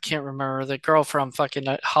 I can't remember the girl from fucking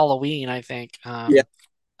Halloween, I think. yeah,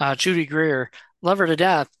 Judy Greer, love her to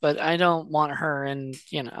death, but I don't want her in,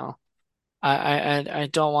 you know, I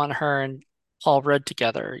don't want her and Paul Rudd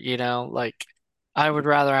together, you know, like I would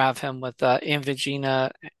rather have him with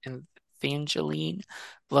Evangelina and Evangeline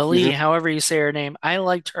Lilly, mhm. however you say her name. I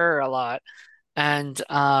liked her a lot, and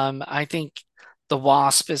I think the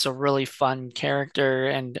Wasp is a really fun character,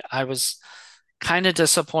 and I was kind of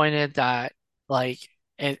disappointed that like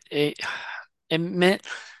it it meant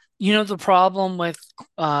you know the problem with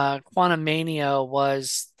Quantumania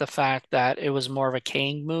was the fact that it was more of a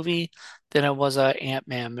Kang movie than it was a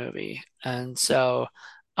Ant-Man movie. And so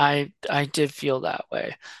I did feel that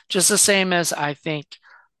way. Just the same as I think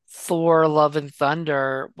Thor Love and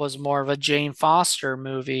Thunder was more of a Jane Foster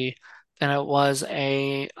movie than it was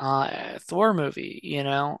a Thor movie, you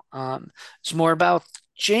know? It's more about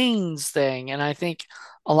Jane's thing. And I think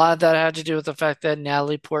a lot of that had to do with the fact that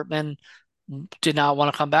Natalie Portman did not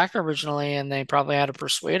want to come back originally, and they probably had to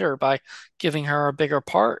persuade her by giving her a bigger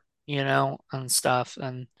part, you know, and stuff.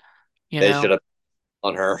 And, you They know, should have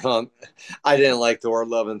on her. I didn't like Thor: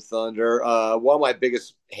 Love and Thunder. One of my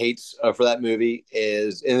biggest hates for that movie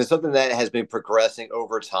is, and it's something that has been progressing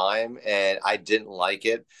over time, and I didn't like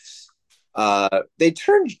it. They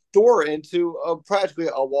turned Thor into practically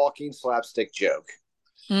a walking slapstick joke.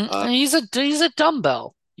 Uh, and he's a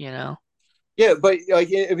dumbbell, you know. Yeah, but like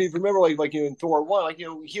if you remember, in Thor one,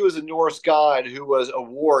 he was a Norse god who was a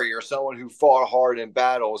warrior, someone who fought hard in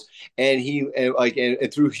battles, and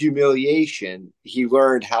and through humiliation, he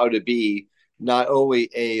learned how to be not only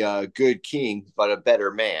a good king but a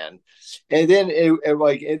better man. And then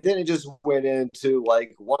it just went into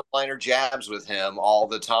like one-liner jabs with him all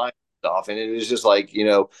the time stuff, and it was just like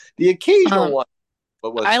the occasional Um, one,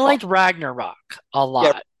 but was I fun. liked Ragnarok a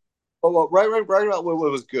Yeah, lot. well, Ragnarok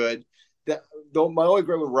was good. That my only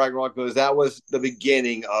gripe with Ragnarok was that was the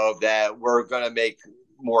beginning of that. We're gonna make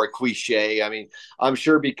more cliche. I mean, I'm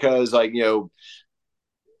sure because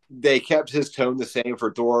they kept his tone the same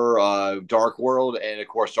for Thor, Dark World, and of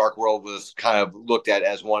course, Dark World was kind of looked at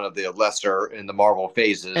as one of the lesser in the Marvel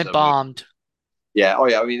phases It of movies. bombed. Yeah, oh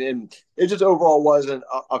yeah. I mean, and it just overall wasn't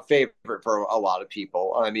a favorite for a lot of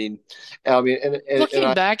people. And Looking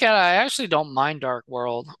I back at it, I actually don't mind Dark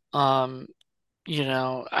World. You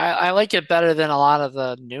know, I like it better than a lot of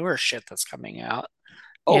the newer shit that's coming out,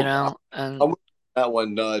 you oh know, and I'm with that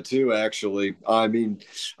one too. Actually, I mean,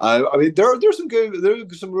 there's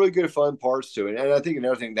some really good fun parts to it, and I think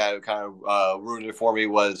another thing that kind of ruined it for me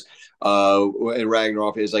was in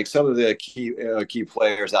Ragnarok is like some of the key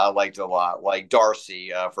players I liked a lot, like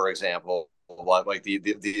Darcy, for example, like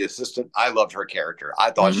the assistant. I loved her character. I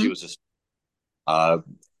thought she mhm. was just uh,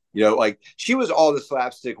 like she was all the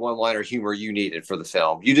slapstick one-liner humor you needed for the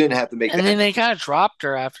film. You didn't have to make And then that. they kind of dropped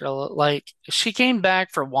her after like she came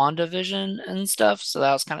back for WandaVision and stuff, so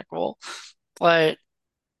that was kind of cool. But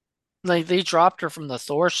like they dropped her from the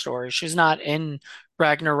Thor story. She's not in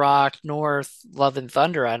Ragnarok nor Love and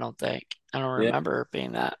Thunder, I don't think. I don't Yeah, remember her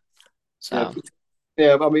being that. yeah. So,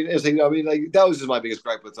 Yeah, I mean, like that was just my biggest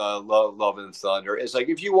gripe with Love and Thunder. It's like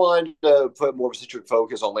if you want to put more of a centric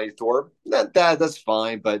focus on Lady Thor, that's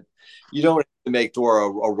fine, but you don't have to make Thor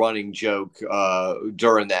a running joke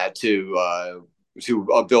during that to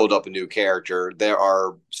build up a new character. There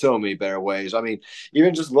are so many better ways. I mean,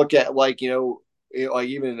 even just look at like even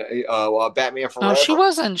Batman no, she Forever.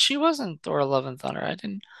 wasn't. She wasn't Thor: Love and Thunder.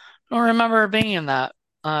 Don't remember her being in that.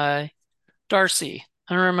 Darcy.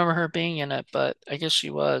 I don't remember her being in it, but I guess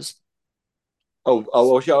she was. I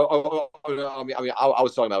was talking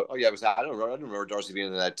about. Oh yeah, I don't remember Darcy being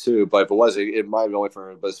in that too. But if it was, it might have been only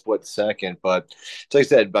for a split second. But like I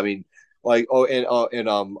said, I mean, like the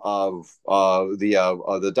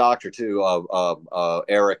doctor too.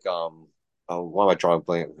 Eric. Why am I trying to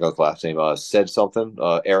blank his last name? Said something.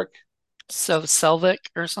 Eric. So Selvig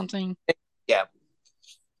or something. Yeah,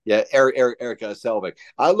 yeah, Eric Selvig.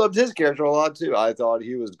 I loved his character a lot too. I thought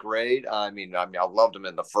he was great. I loved him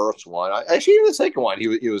in the first one. Actually, even the second one,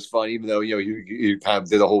 he was fun, even though you kind of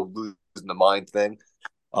did the whole losing the mind thing.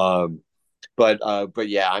 Um, but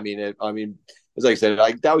yeah, as I said,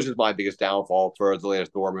 like that was just my biggest downfall for the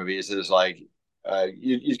latest Thor movies. Is like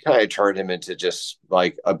you kind of turned him into just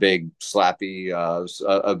like a big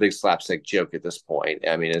a big slapstick joke at this point.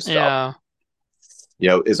 I mean, and stuff. Yeah.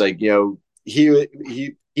 It's like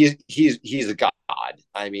he's a god.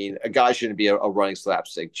 I mean, a guy shouldn't be a running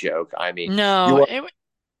slapstick joke. I mean, you No, want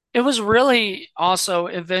it was really also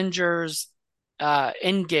Avengers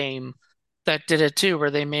Endgame that did it too,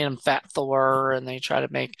 where they made him Fat Thor and they try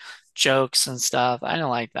to make jokes and stuff. I don't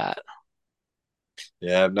like that.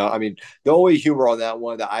 yeah, no, I mean, the only humor on that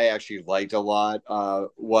one that I actually liked a lot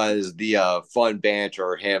was the fun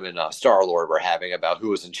banter him and Star Lord were having about who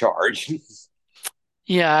was in charge.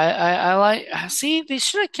 Yeah, I like see they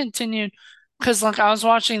should have continued because like I was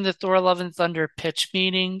watching the Thor Love and Thunder pitch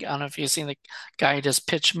meeting. I don't know if you've seen the guy who does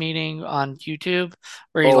pitch meeting on YouTube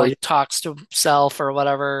where he Oh like yeah, talks to himself or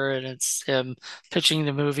whatever and it's him pitching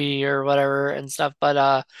the movie or whatever and stuff.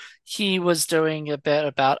 But he was doing a bit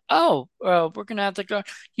about we're gonna have to go.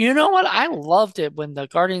 You know what? I loved it when the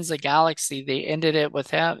Guardians of the Galaxy they ended it with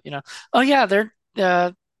him, oh yeah, they're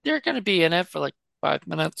gonna be in it for like 5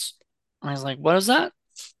 minutes. I was like, what is that?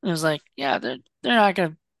 And it was like, yeah, they're not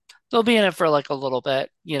gonna they'll be in it for like a little bit,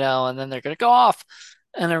 and then they're gonna go off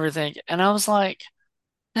and everything. And I was like,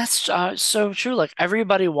 that's so true. Like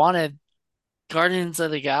everybody wanted Guardians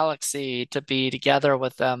of the Galaxy to be together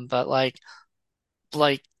with them, but like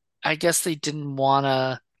I guess they didn't want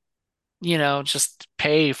to, just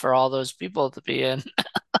pay for all those people to be in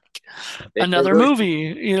They another really.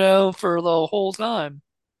 movie, for the whole time.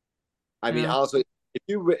 I You mean, know? honestly,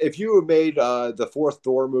 if you made the fourth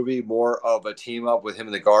Thor movie more of a team up with him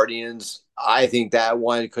and the Guardians, I think that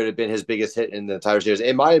one could have been his biggest hit in the entire series.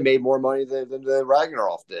 It might have made more money than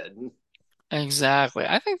Ragnarok did. Exactly.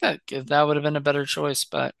 I think that would have been a better choice,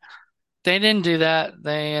 but they didn't do that.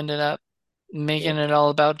 They ended up Yeah. making it all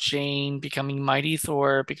about Jane becoming Mighty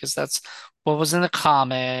Thor because that's what was in the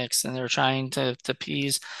comics, and they're trying to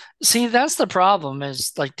appease. See, that's the problem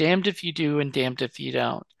is like damned if you do and damned if you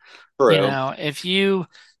don't. True. If you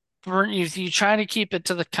try to keep it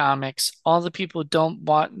to the comics, all the people who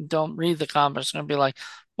don't read the comics are gonna be like,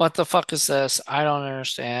 "What the fuck is this? I don't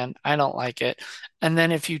understand. I don't like it." And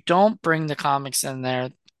then if you don't bring the comics in there,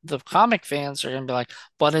 the comic fans are gonna be like,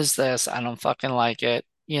 "What is this? I don't fucking like it."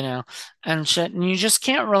 And shit, and you just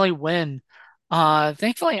can't really win.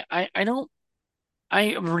 Thankfully, I don't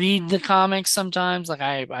I read the comics sometimes, like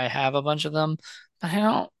I have a bunch of them, but I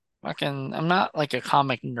don't I'm not like a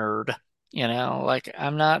comic nerd, like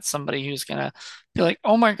I'm not somebody who's gonna be like,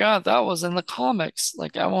 "Oh my God, that was in the comics."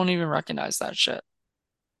 Like I won't even recognize that shit,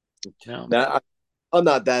 you know. Now, I'm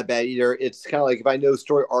not that bad either. It's kind of like if I know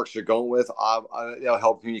story arcs you're going with, it'll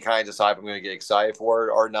help me kind of decide if I'm going to get excited for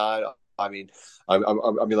it or not. I mean, I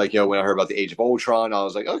mean, like when I heard about the Age of Ultron, I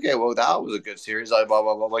was like, okay, well, that was a good series. I blah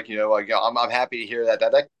blah blah. Like I'm happy to hear that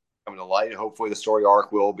coming to light. Hopefully, the story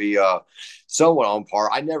arc will be somewhat on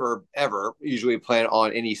par. I never ever usually plan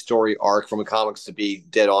on any story arc from the comics to be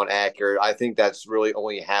dead on accurate. I think that's really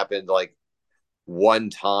only happened like one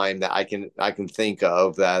time that I can think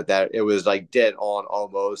of that it was like dead on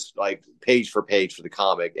almost like page for page for the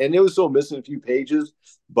comic, and it was still missing a few pages,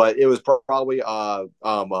 but it was probably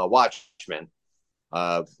Watchmen.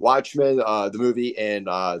 Watchmen, the movie, and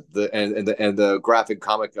the graphic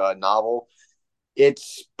comic novel.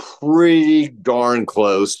 It's pretty darn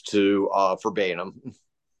close to verbatim.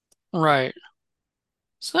 Right.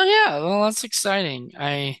 So yeah, well, that's exciting.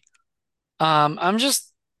 I'm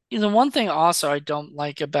just the one thing also I don't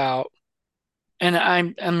like about, and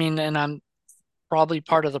I'm probably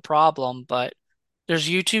part of the problem, but there's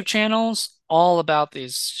YouTube channels all about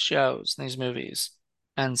these shows, these movies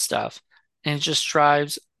and stuff. And it just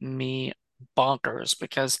drives me bonkers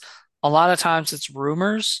because a lot of times it's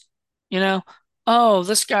rumors, you know, oh,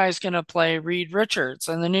 this guy's gonna play Reed Richards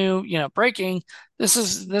and the new, breaking, this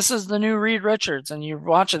is the new Reed Richards, and you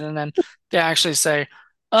watch it and then they actually say,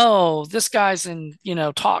 oh, this guy's in,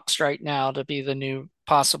 talks right now to be the new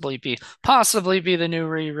possibly be the new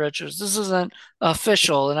Reed Richards. This isn't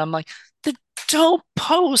official. And I'm like, don't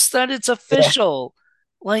post that it's official.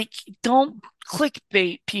 Like, don't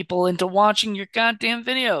clickbait people into watching your goddamn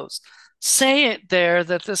videos. Say it there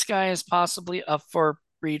that this guy is possibly up for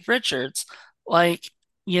Reed Richards. Like,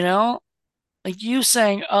 you know, like you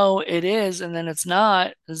saying, oh, it is, and then it's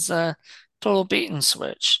not is a total bait and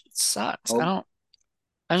switch. It sucks. Oh,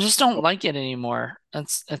 I just don't like it anymore.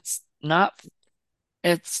 It's not,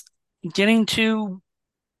 it's getting too,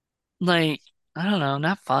 like, I don't know,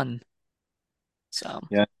 not fun. So,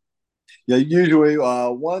 yeah. Yeah, usually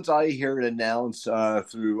once I hear it announced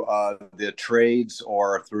through the trades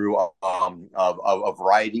or through a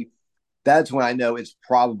variety, that's when I know it's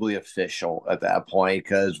probably official at that point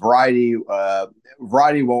because variety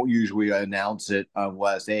won't usually announce it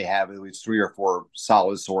unless they have at least three or four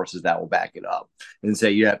solid sources that will back it up and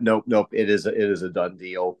say, yeah, nope, nope, it is a done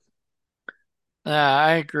deal. yeah,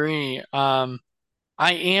 I agree.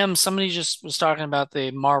 Somebody just was talking about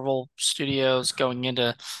the Marvel Studios going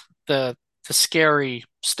into the the scary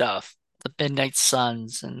stuff, the Midnight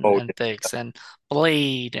Suns and Oh, and things, and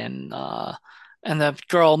Blade, and the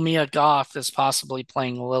girl Mia Goth is possibly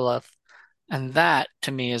playing Lilith, and that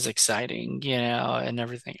to me is exciting, and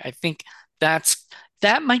everything. I think that's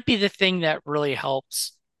that might be the thing that really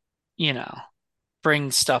helps, you know,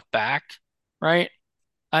 bring stuff back, right?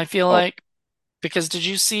 I feel oh, like because did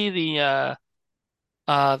you see uh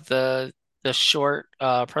the the short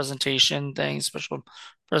presentation thing, special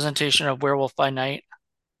presentation of Werewolf by Night?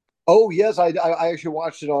 oh yes, I actually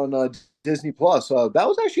watched it on Disney Plus. That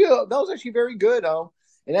was actually very good.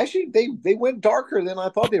 And actually they went darker than I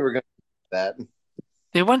thought they were going to. That.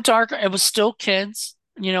 They went darker. It was still kids,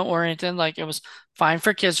 oriented. Like it was fine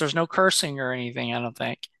for kids. There's no cursing or anything, I don't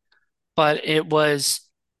think. But it was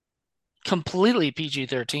completely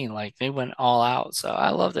PG-13. Like they went all out. So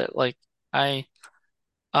I loved it. Like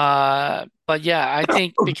but yeah, I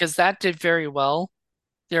think because that did very well,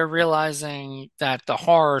 they're realizing that the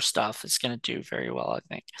horror stuff is going to do very well, I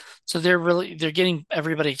think. So they're getting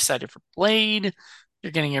everybody excited for Blade.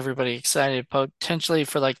 They're getting everybody excited potentially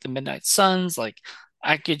for like the Midnight Suns. Like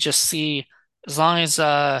I could just see as long as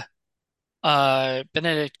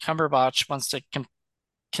Benedict Cumberbatch wants to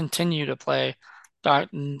continue to play Doc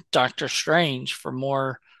Doctor Strange for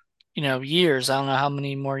more, years. I don't know how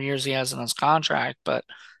many more years he has in his contract, but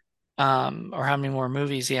or how many more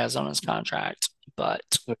movies he has on his contract. But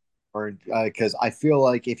Or because I feel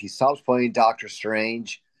like if he stops playing Doctor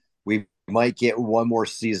Strange, we might get one more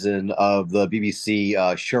season of the BBC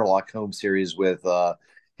Sherlock Holmes series with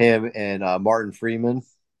him and Martin Freeman.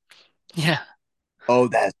 yeah, Oh,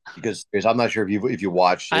 that's a good series. I'm not sure if you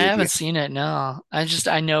watched I it. If haven't you, seen it. No,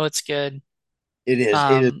 I know it's good. it is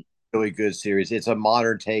Um, a really good series. It's a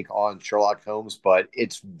modern take on Sherlock Holmes, but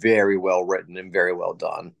it's very well written and very well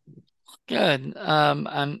done. Good.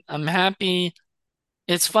 I'm happy.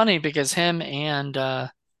 It's funny because him and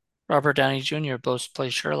Robert Downey Jr. both play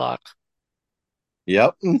Sherlock.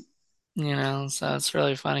 Yep. So it's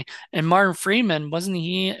really funny. And Martin Freeman, wasn't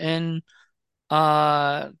he in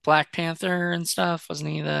Black Panther and stuff? Wasn't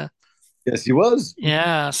he the Yes, he was.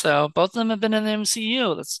 Yeah, so both of them have been in the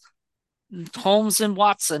MCU. That's Holmes and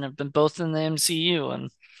Watson have been both in the MCU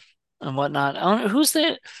and whatnot. I don't know, who's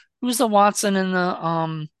the Watson in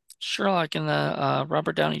the Sherlock in the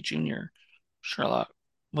Robert Downey Jr. Sherlock?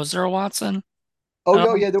 Was there a Watson? Oh,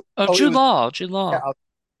 Oh, yeah, yeah. oh, Oh, it Jude was. Law, Jude Yeah, Law.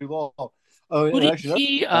 too long. Oh, Who and did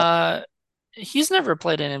actually, he's never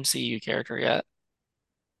played an MCU character yet.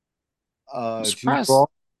 I'm Jude surprised. Law.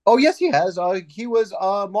 Oh, yes, he has. He was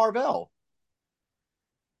Marvel.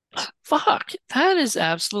 Fuck, that is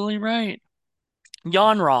absolutely right.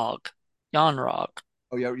 Yon-Rogg. Yon-Rogg.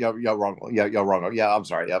 Oh, yeah, yeah, yeah, wrong. Yeah, yeah, wrong. Yeah, I'm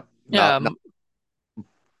sorry. Yep. Yeah, No, no.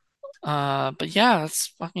 but yeah, that's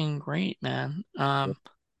fucking great, man.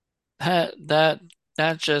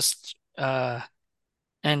 That just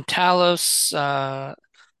and Talos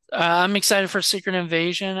I'm excited for Secret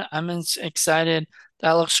Invasion. Excited.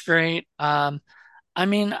 That looks great. I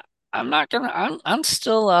mean, I'm not gonna I'm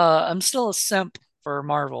still a simp for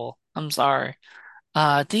Marvel. I'm sorry.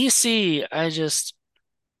 DC,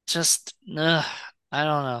 ugh, I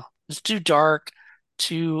don't know. It's too dark,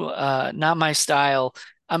 too not my style.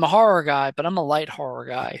 I'm a horror guy, but I'm a light horror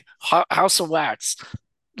guy. House of Wax,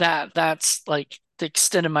 that's like the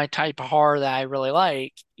extent of my type of horror that I really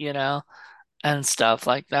like, and stuff.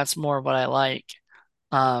 Like that's more what I like.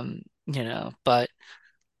 But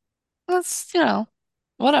that's,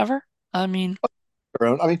 whatever. I mean,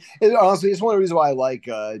 I mean, honestly, it's one of the reasons why I like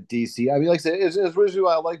DC. I mean, like I said, it's one reason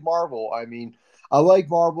why I like Marvel. I mean, I like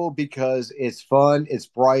Marvel because it's fun, it's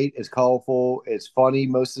bright, it's colorful, it's funny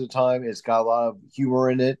most of the time. It's got a lot of humor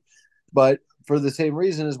in it. But for the same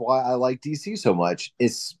reason is why I like DC so much.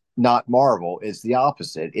 It's not Marvel. It's the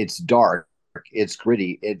opposite. It's dark. It's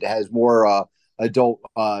gritty. It has more adult,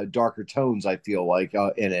 darker tones. I feel like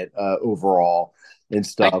in it overall and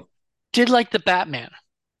I stuff. did like the Batman.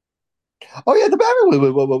 Oh yeah, the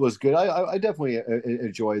Batman was good. I definitely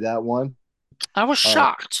enjoy that one. I was Uh,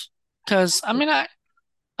 shocked because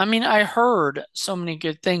I heard so many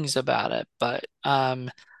good things about it, but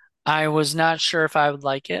I was not sure if I would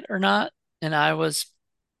like it or not, and I was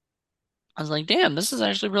like, damn, this is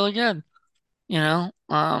actually really good.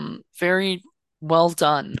 Very well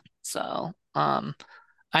done. So,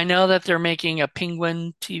 I know that they're making a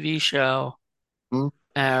Penguin TV show, mm,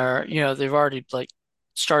 or they've already like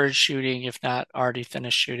started shooting, if not already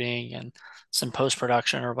finished shooting, and some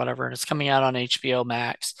post-production or whatever, and it's coming out on HBO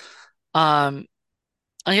Max. Um,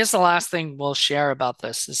 I guess the last thing we'll share about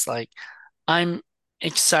this is like I'm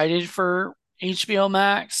excited for HBO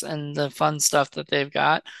Max and the fun stuff that they've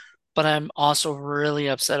got, but I'm also really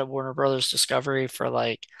upset at Warner Brothers Discovery for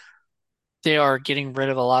like they are getting rid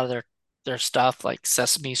of a lot of their stuff like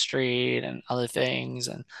Sesame Street and other things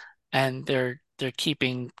and they're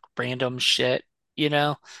keeping random shit, you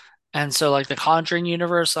know? And so like the Conjuring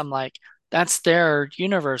universe, I'm like, that's their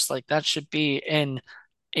universe. Like that should be in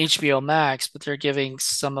HBO Max, but they're giving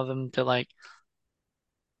some of them to like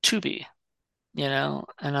Tubi,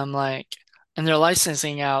 And I'm like, and they're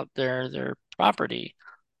licensing out their property,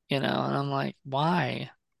 and I'm like,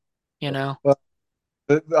 why? You know? well,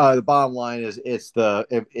 the bottom line is it's the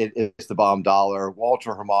bottom dollar.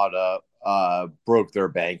 Walter Hamada broke their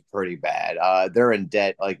bank pretty bad. They're in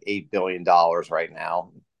debt like $8 billion right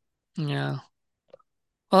now. Yeah.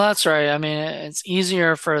 Well, that's right. I mean, it's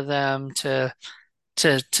easier for them to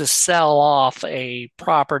sell off a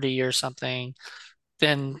property or something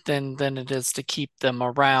than it is to keep them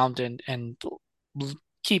around and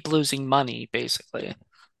keep losing money, basically.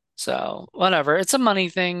 So whatever, it's a money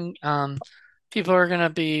thing. People are gonna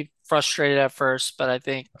be frustrated at first, but I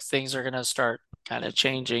think things are gonna start kind of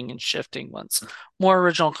changing and shifting once more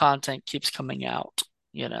original content keeps coming out,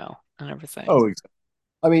 and everything. Oh,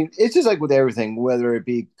 I mean, it's just like with everything, whether it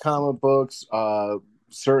be comic books,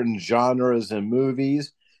 certain genres and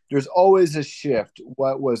movies, there's always a shift.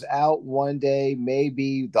 What was out one day may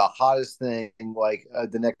be the hottest thing like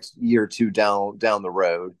the next year or two down the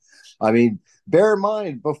road. I mean, bear in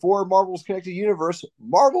mind, before Marvel's Connected Universe,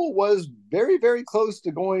 Marvel was very, very close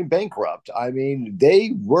to going bankrupt. I mean,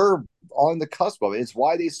 they were on the cusp of it. It's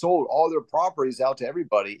why they sold all their properties out to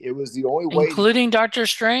everybody. It was the only way to, Including Doctor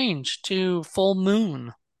Strange to Full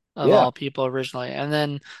Moon of yeah. all people originally. And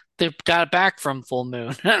then they got it back from Full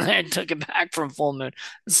Moon and they took it back from Full Moon.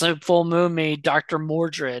 So Full Moon made Dr.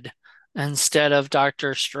 Mordred instead of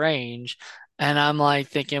Doctor Strange. And I'm like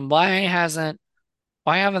thinking, why haven't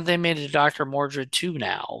they made it Dr. Mordred 2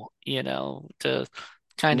 now, to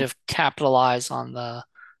kind of capitalize on the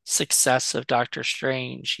success of Doctor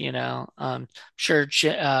Strange, sure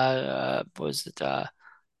was it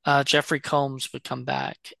Jeffrey Combs would come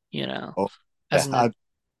back, Oh, as yeah. an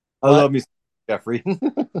I what? love me Jeffrey.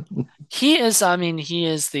 He is, I mean, he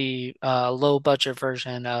is the low budget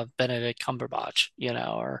version of Benedict Cumberbatch,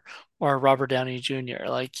 or Robert Downey Jr.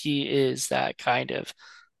 Like he is that kind of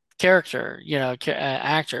character,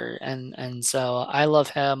 actor, and so I love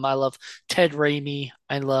him. I love Ted Raimi.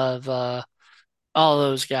 I love all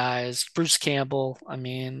those guys. Bruce Campbell. I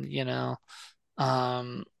mean,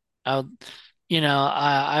 um, I would,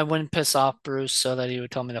 I wouldn't piss off Bruce so that he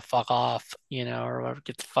would tell me to fuck off, or whatever,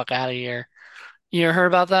 get the fuck out of here. You ever heard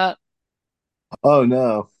about that? Oh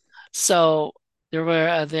no. So they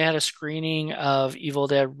had a screening of Evil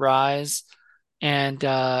Dead Rise, and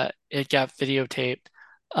it got videotaped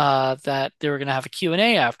that they were going to have a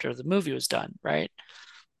Q&A after the movie was done, right?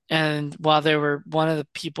 And while one of the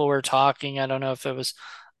people were talking, I don't know if it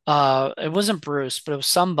wasn't Bruce, but it was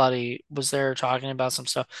somebody was there talking about some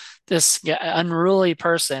stuff. This unruly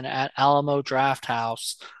person at Alamo Draft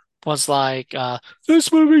House was like,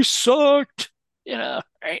 this movie sucked,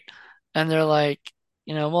 right? And they're like,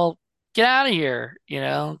 well, get out of here,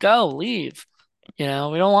 go, leave, we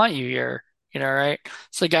don't want you here, right?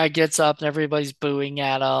 So the guy gets up and everybody's booing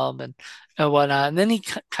at him and whatnot. And then he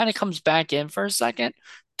kind of comes back in for a second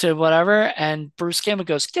to whatever, and Bruce Campbell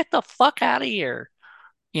goes, get the fuck out of here,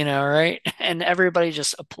 right? And everybody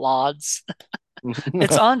just applauds.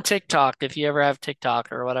 It's on TikTok. If you ever have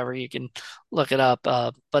TikTok or whatever, you can look it up.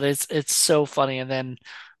 But it's so funny. And then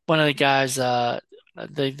one of the guys, the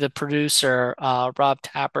producer, Rob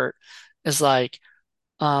Tappert, is like,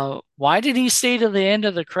 why did he stay to the end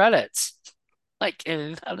of the credits? Like,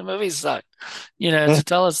 the movie sucked, to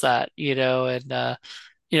tell us that,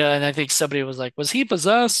 and I think somebody was like, was he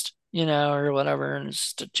possessed, or whatever, and it's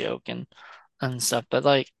just a joke and stuff. But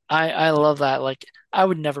like, I love that. Like, I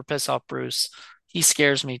would never piss off Bruce. He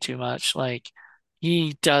scares me too much. Like,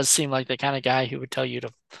 he does seem like the kind of guy who would tell you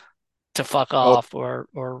to fuck Oh, off or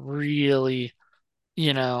really,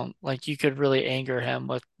 like you could really anger him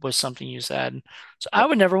with something you said. So I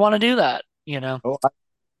would never want to do that. oh, I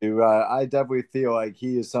do. I definitely feel like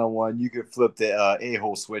he is someone you could flip the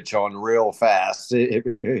a-hole switch on real fast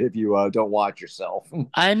if you don't watch yourself.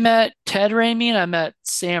 I met Ted Raimi and I met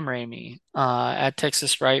Sam Raimi at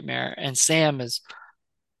Texas Frightmare, and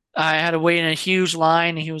I had to wait in a huge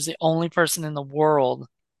line, and he was the only person in the world.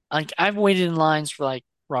 Like I've waited in lines for like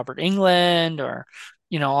Robert England or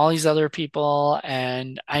all these other people,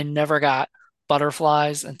 and I never got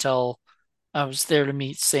butterflies until I was there to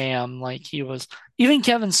meet Sam. Like he was even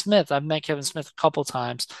Kevin Smith. I've met Kevin Smith a couple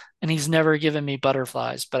times, and he's never given me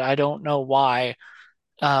butterflies, but I don't know why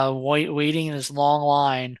waiting in this long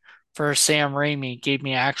line for Sam Raimi gave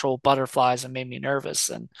me actual butterflies and made me nervous.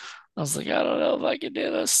 And I was like, I don't know if I can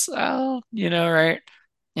do this. Right?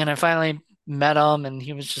 And I finally met him, and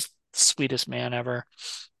he was just the sweetest man ever.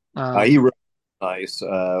 He Um, really nice.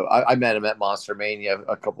 I met him at Monster Mania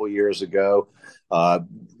a couple of years ago. Uh,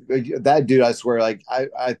 that dude, I swear, like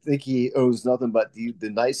I think he owns nothing but the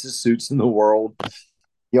nicest suits in the world.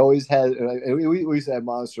 He always had. We used to have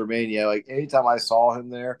Monster Mania. Like anytime I saw him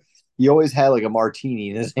there, he always had like a martini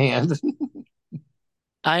in his hand.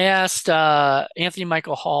 I asked Anthony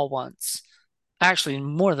Michael Hall once, actually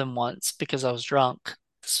more than once, because I was drunk.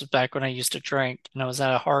 This was back when I used to drink, and I was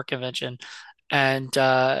at a horror convention. And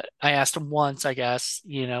I asked him once, I guess,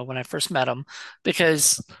 when I first met him,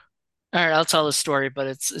 because all right, I'll tell the story, but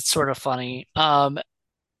it's sort of funny. I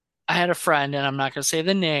had a friend, and I'm not going to say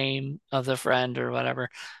the name of the friend or whatever,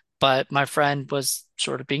 but my friend was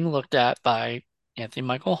sort of being looked at by Anthony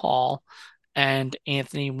Michael Hall, and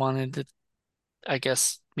Anthony wanted to, I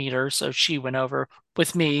guess, meet her, so she went over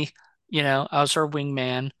with me. I was her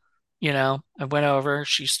wingman. I went over,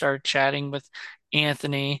 she started chatting with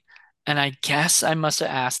Anthony, and I guess I must have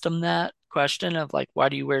asked him that question of like, why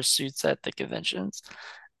do you wear suits at the conventions?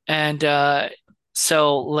 And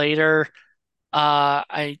so later,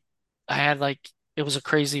 I had like it was a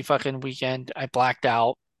crazy fucking weekend. I blacked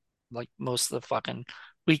out like most of the fucking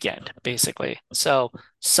weekend, basically. So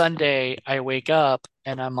Sunday, I wake up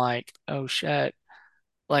and I'm like, oh shit,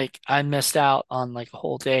 like I missed out on like a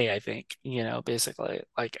whole day, I think, basically.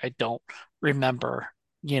 Like I don't remember,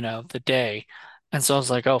 the day. And so I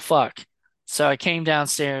was like, oh fuck. So I came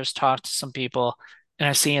downstairs, talked to some people, and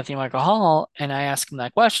I see Anthony Michael Hall, and I asked him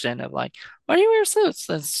that question of like, why do you wear suits?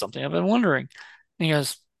 That's something I've been wondering. And he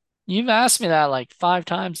goes, you've asked me that like 5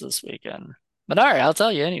 times this weekend. But all right, I'll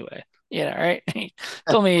tell you anyway. Right? He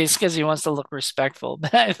told me it's because he wants to look respectful.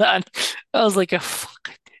 But I thought I was like, oh fuck,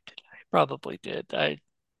 I did. I probably did. I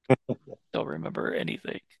don't remember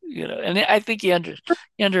anything, And I think he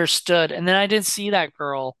understood. And then I didn't see that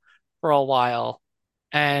girl for a while,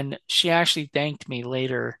 and she actually thanked me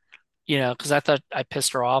later, because I thought I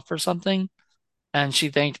pissed her off or something, and she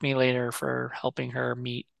thanked me later for helping her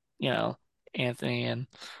meet, you know, Anthony, and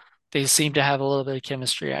they seemed to have a little bit of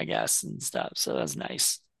chemistry, I guess, and stuff. So that's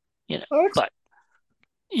nice, you know. Oh, But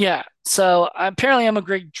yeah, so apparently I'm a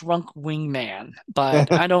great drunk wingman,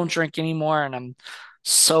 but I don't drink anymore, and I'm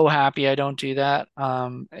so happy I don't do that.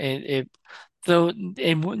 Though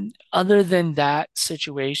other than that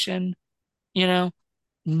situation, you know,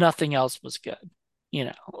 nothing else was good.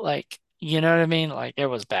 Like you know what I mean? Like it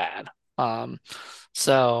was bad.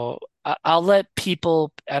 So I'll let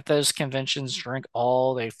people at those conventions drink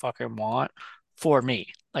all they fucking want for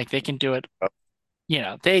me. Like they can do it.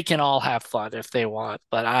 They can all have fun if they want,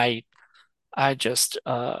 but I just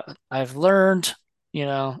I've learned,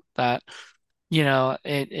 that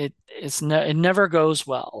it never goes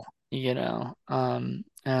well,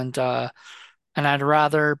 and I'd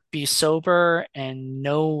rather be sober and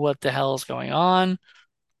know what the hell is going on,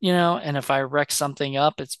 and if I wreck something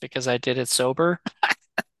up, it's because I did it sober.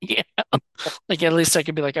 Yeah, like at least I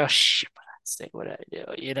could be like, oh shit, what did I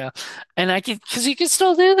do, and I can because you can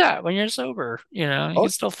still do that when you're sober, you oh, can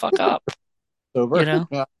still fuck up, you sober. know.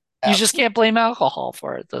 Yeah. You just can't blame alcohol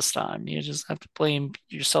for it this time. You just have to blame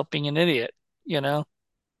yourself being an idiot, you know?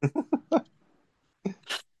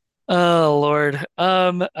 Oh Lord.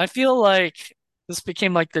 I feel like this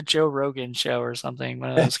became like the Joe Rogan show or something, one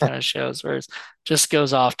of those kind of shows where it just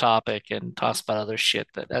goes off topic and talks about other shit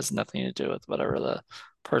that has nothing to do with whatever the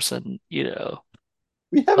person, We have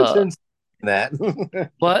a uh tendency in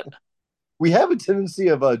that. what? We have a tendency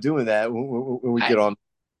of doing that when we I get on.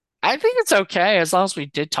 I think it's okay as long as we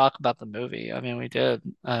did talk about the movie. I mean, we did.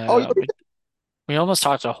 Oh, yeah. We almost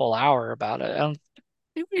talked a whole hour about it. I don't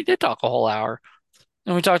think we did talk a whole hour.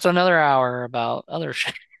 And we talked another hour about other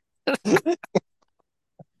shit,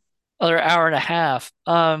 other hour and a half.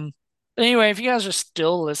 Anyway, if you guys are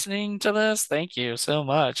still listening to this, thank you so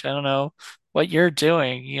much. I don't know what you're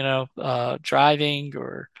doing, driving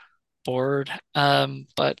or bored.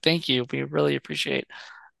 But thank you. We really appreciate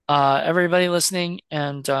everybody listening.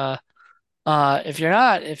 And if you're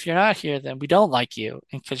not here, then we don't like you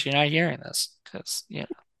because you're not hearing this. Because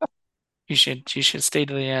you should stay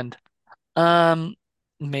to the end. Um,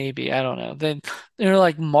 Maybe I don't know. Then they're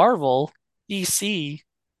like Marvel, DC,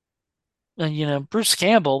 and Bruce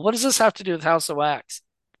Campbell. What does this have to do with House of Wax?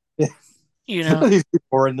 You know, These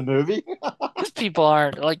people are in the movie. these people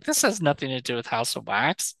aren't like this has nothing to do with House of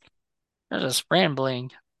Wax. They're just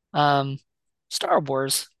rambling. Um, Star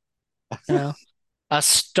Wars, you know, a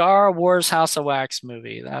Star Wars House of Wax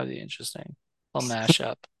movie. That would be interesting. A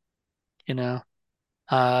mashup, you know.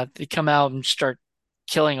 They come out and start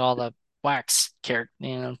killing all the wax character,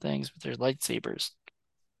 things with their lightsabers.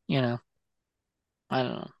 You know. I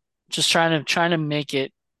don't know. Just trying to make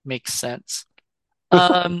it make sense.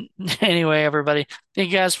 Um, anyway, everybody,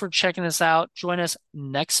 thank you guys for checking this out. Join us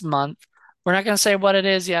next month. We're not gonna say what it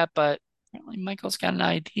is yet, but apparently Michael's got an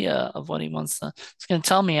idea of what he wants to. He's gonna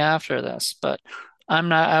tell me after this, but I'm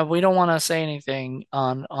not. We don't want to say anything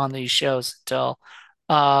on these shows until,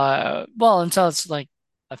 well, until it's like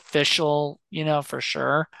official, for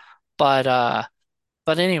sure. But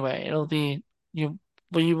anyway, it'll be you.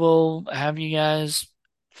 We will have you guys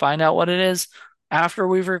find out what it is after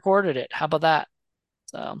we've recorded it. How about that?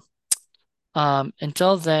 So,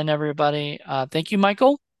 until then, everybody, thank you,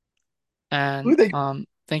 Michael, and Who they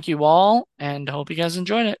thank you all, and hope you guys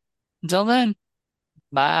enjoyed it. Until then,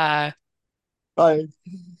 bye. Bye.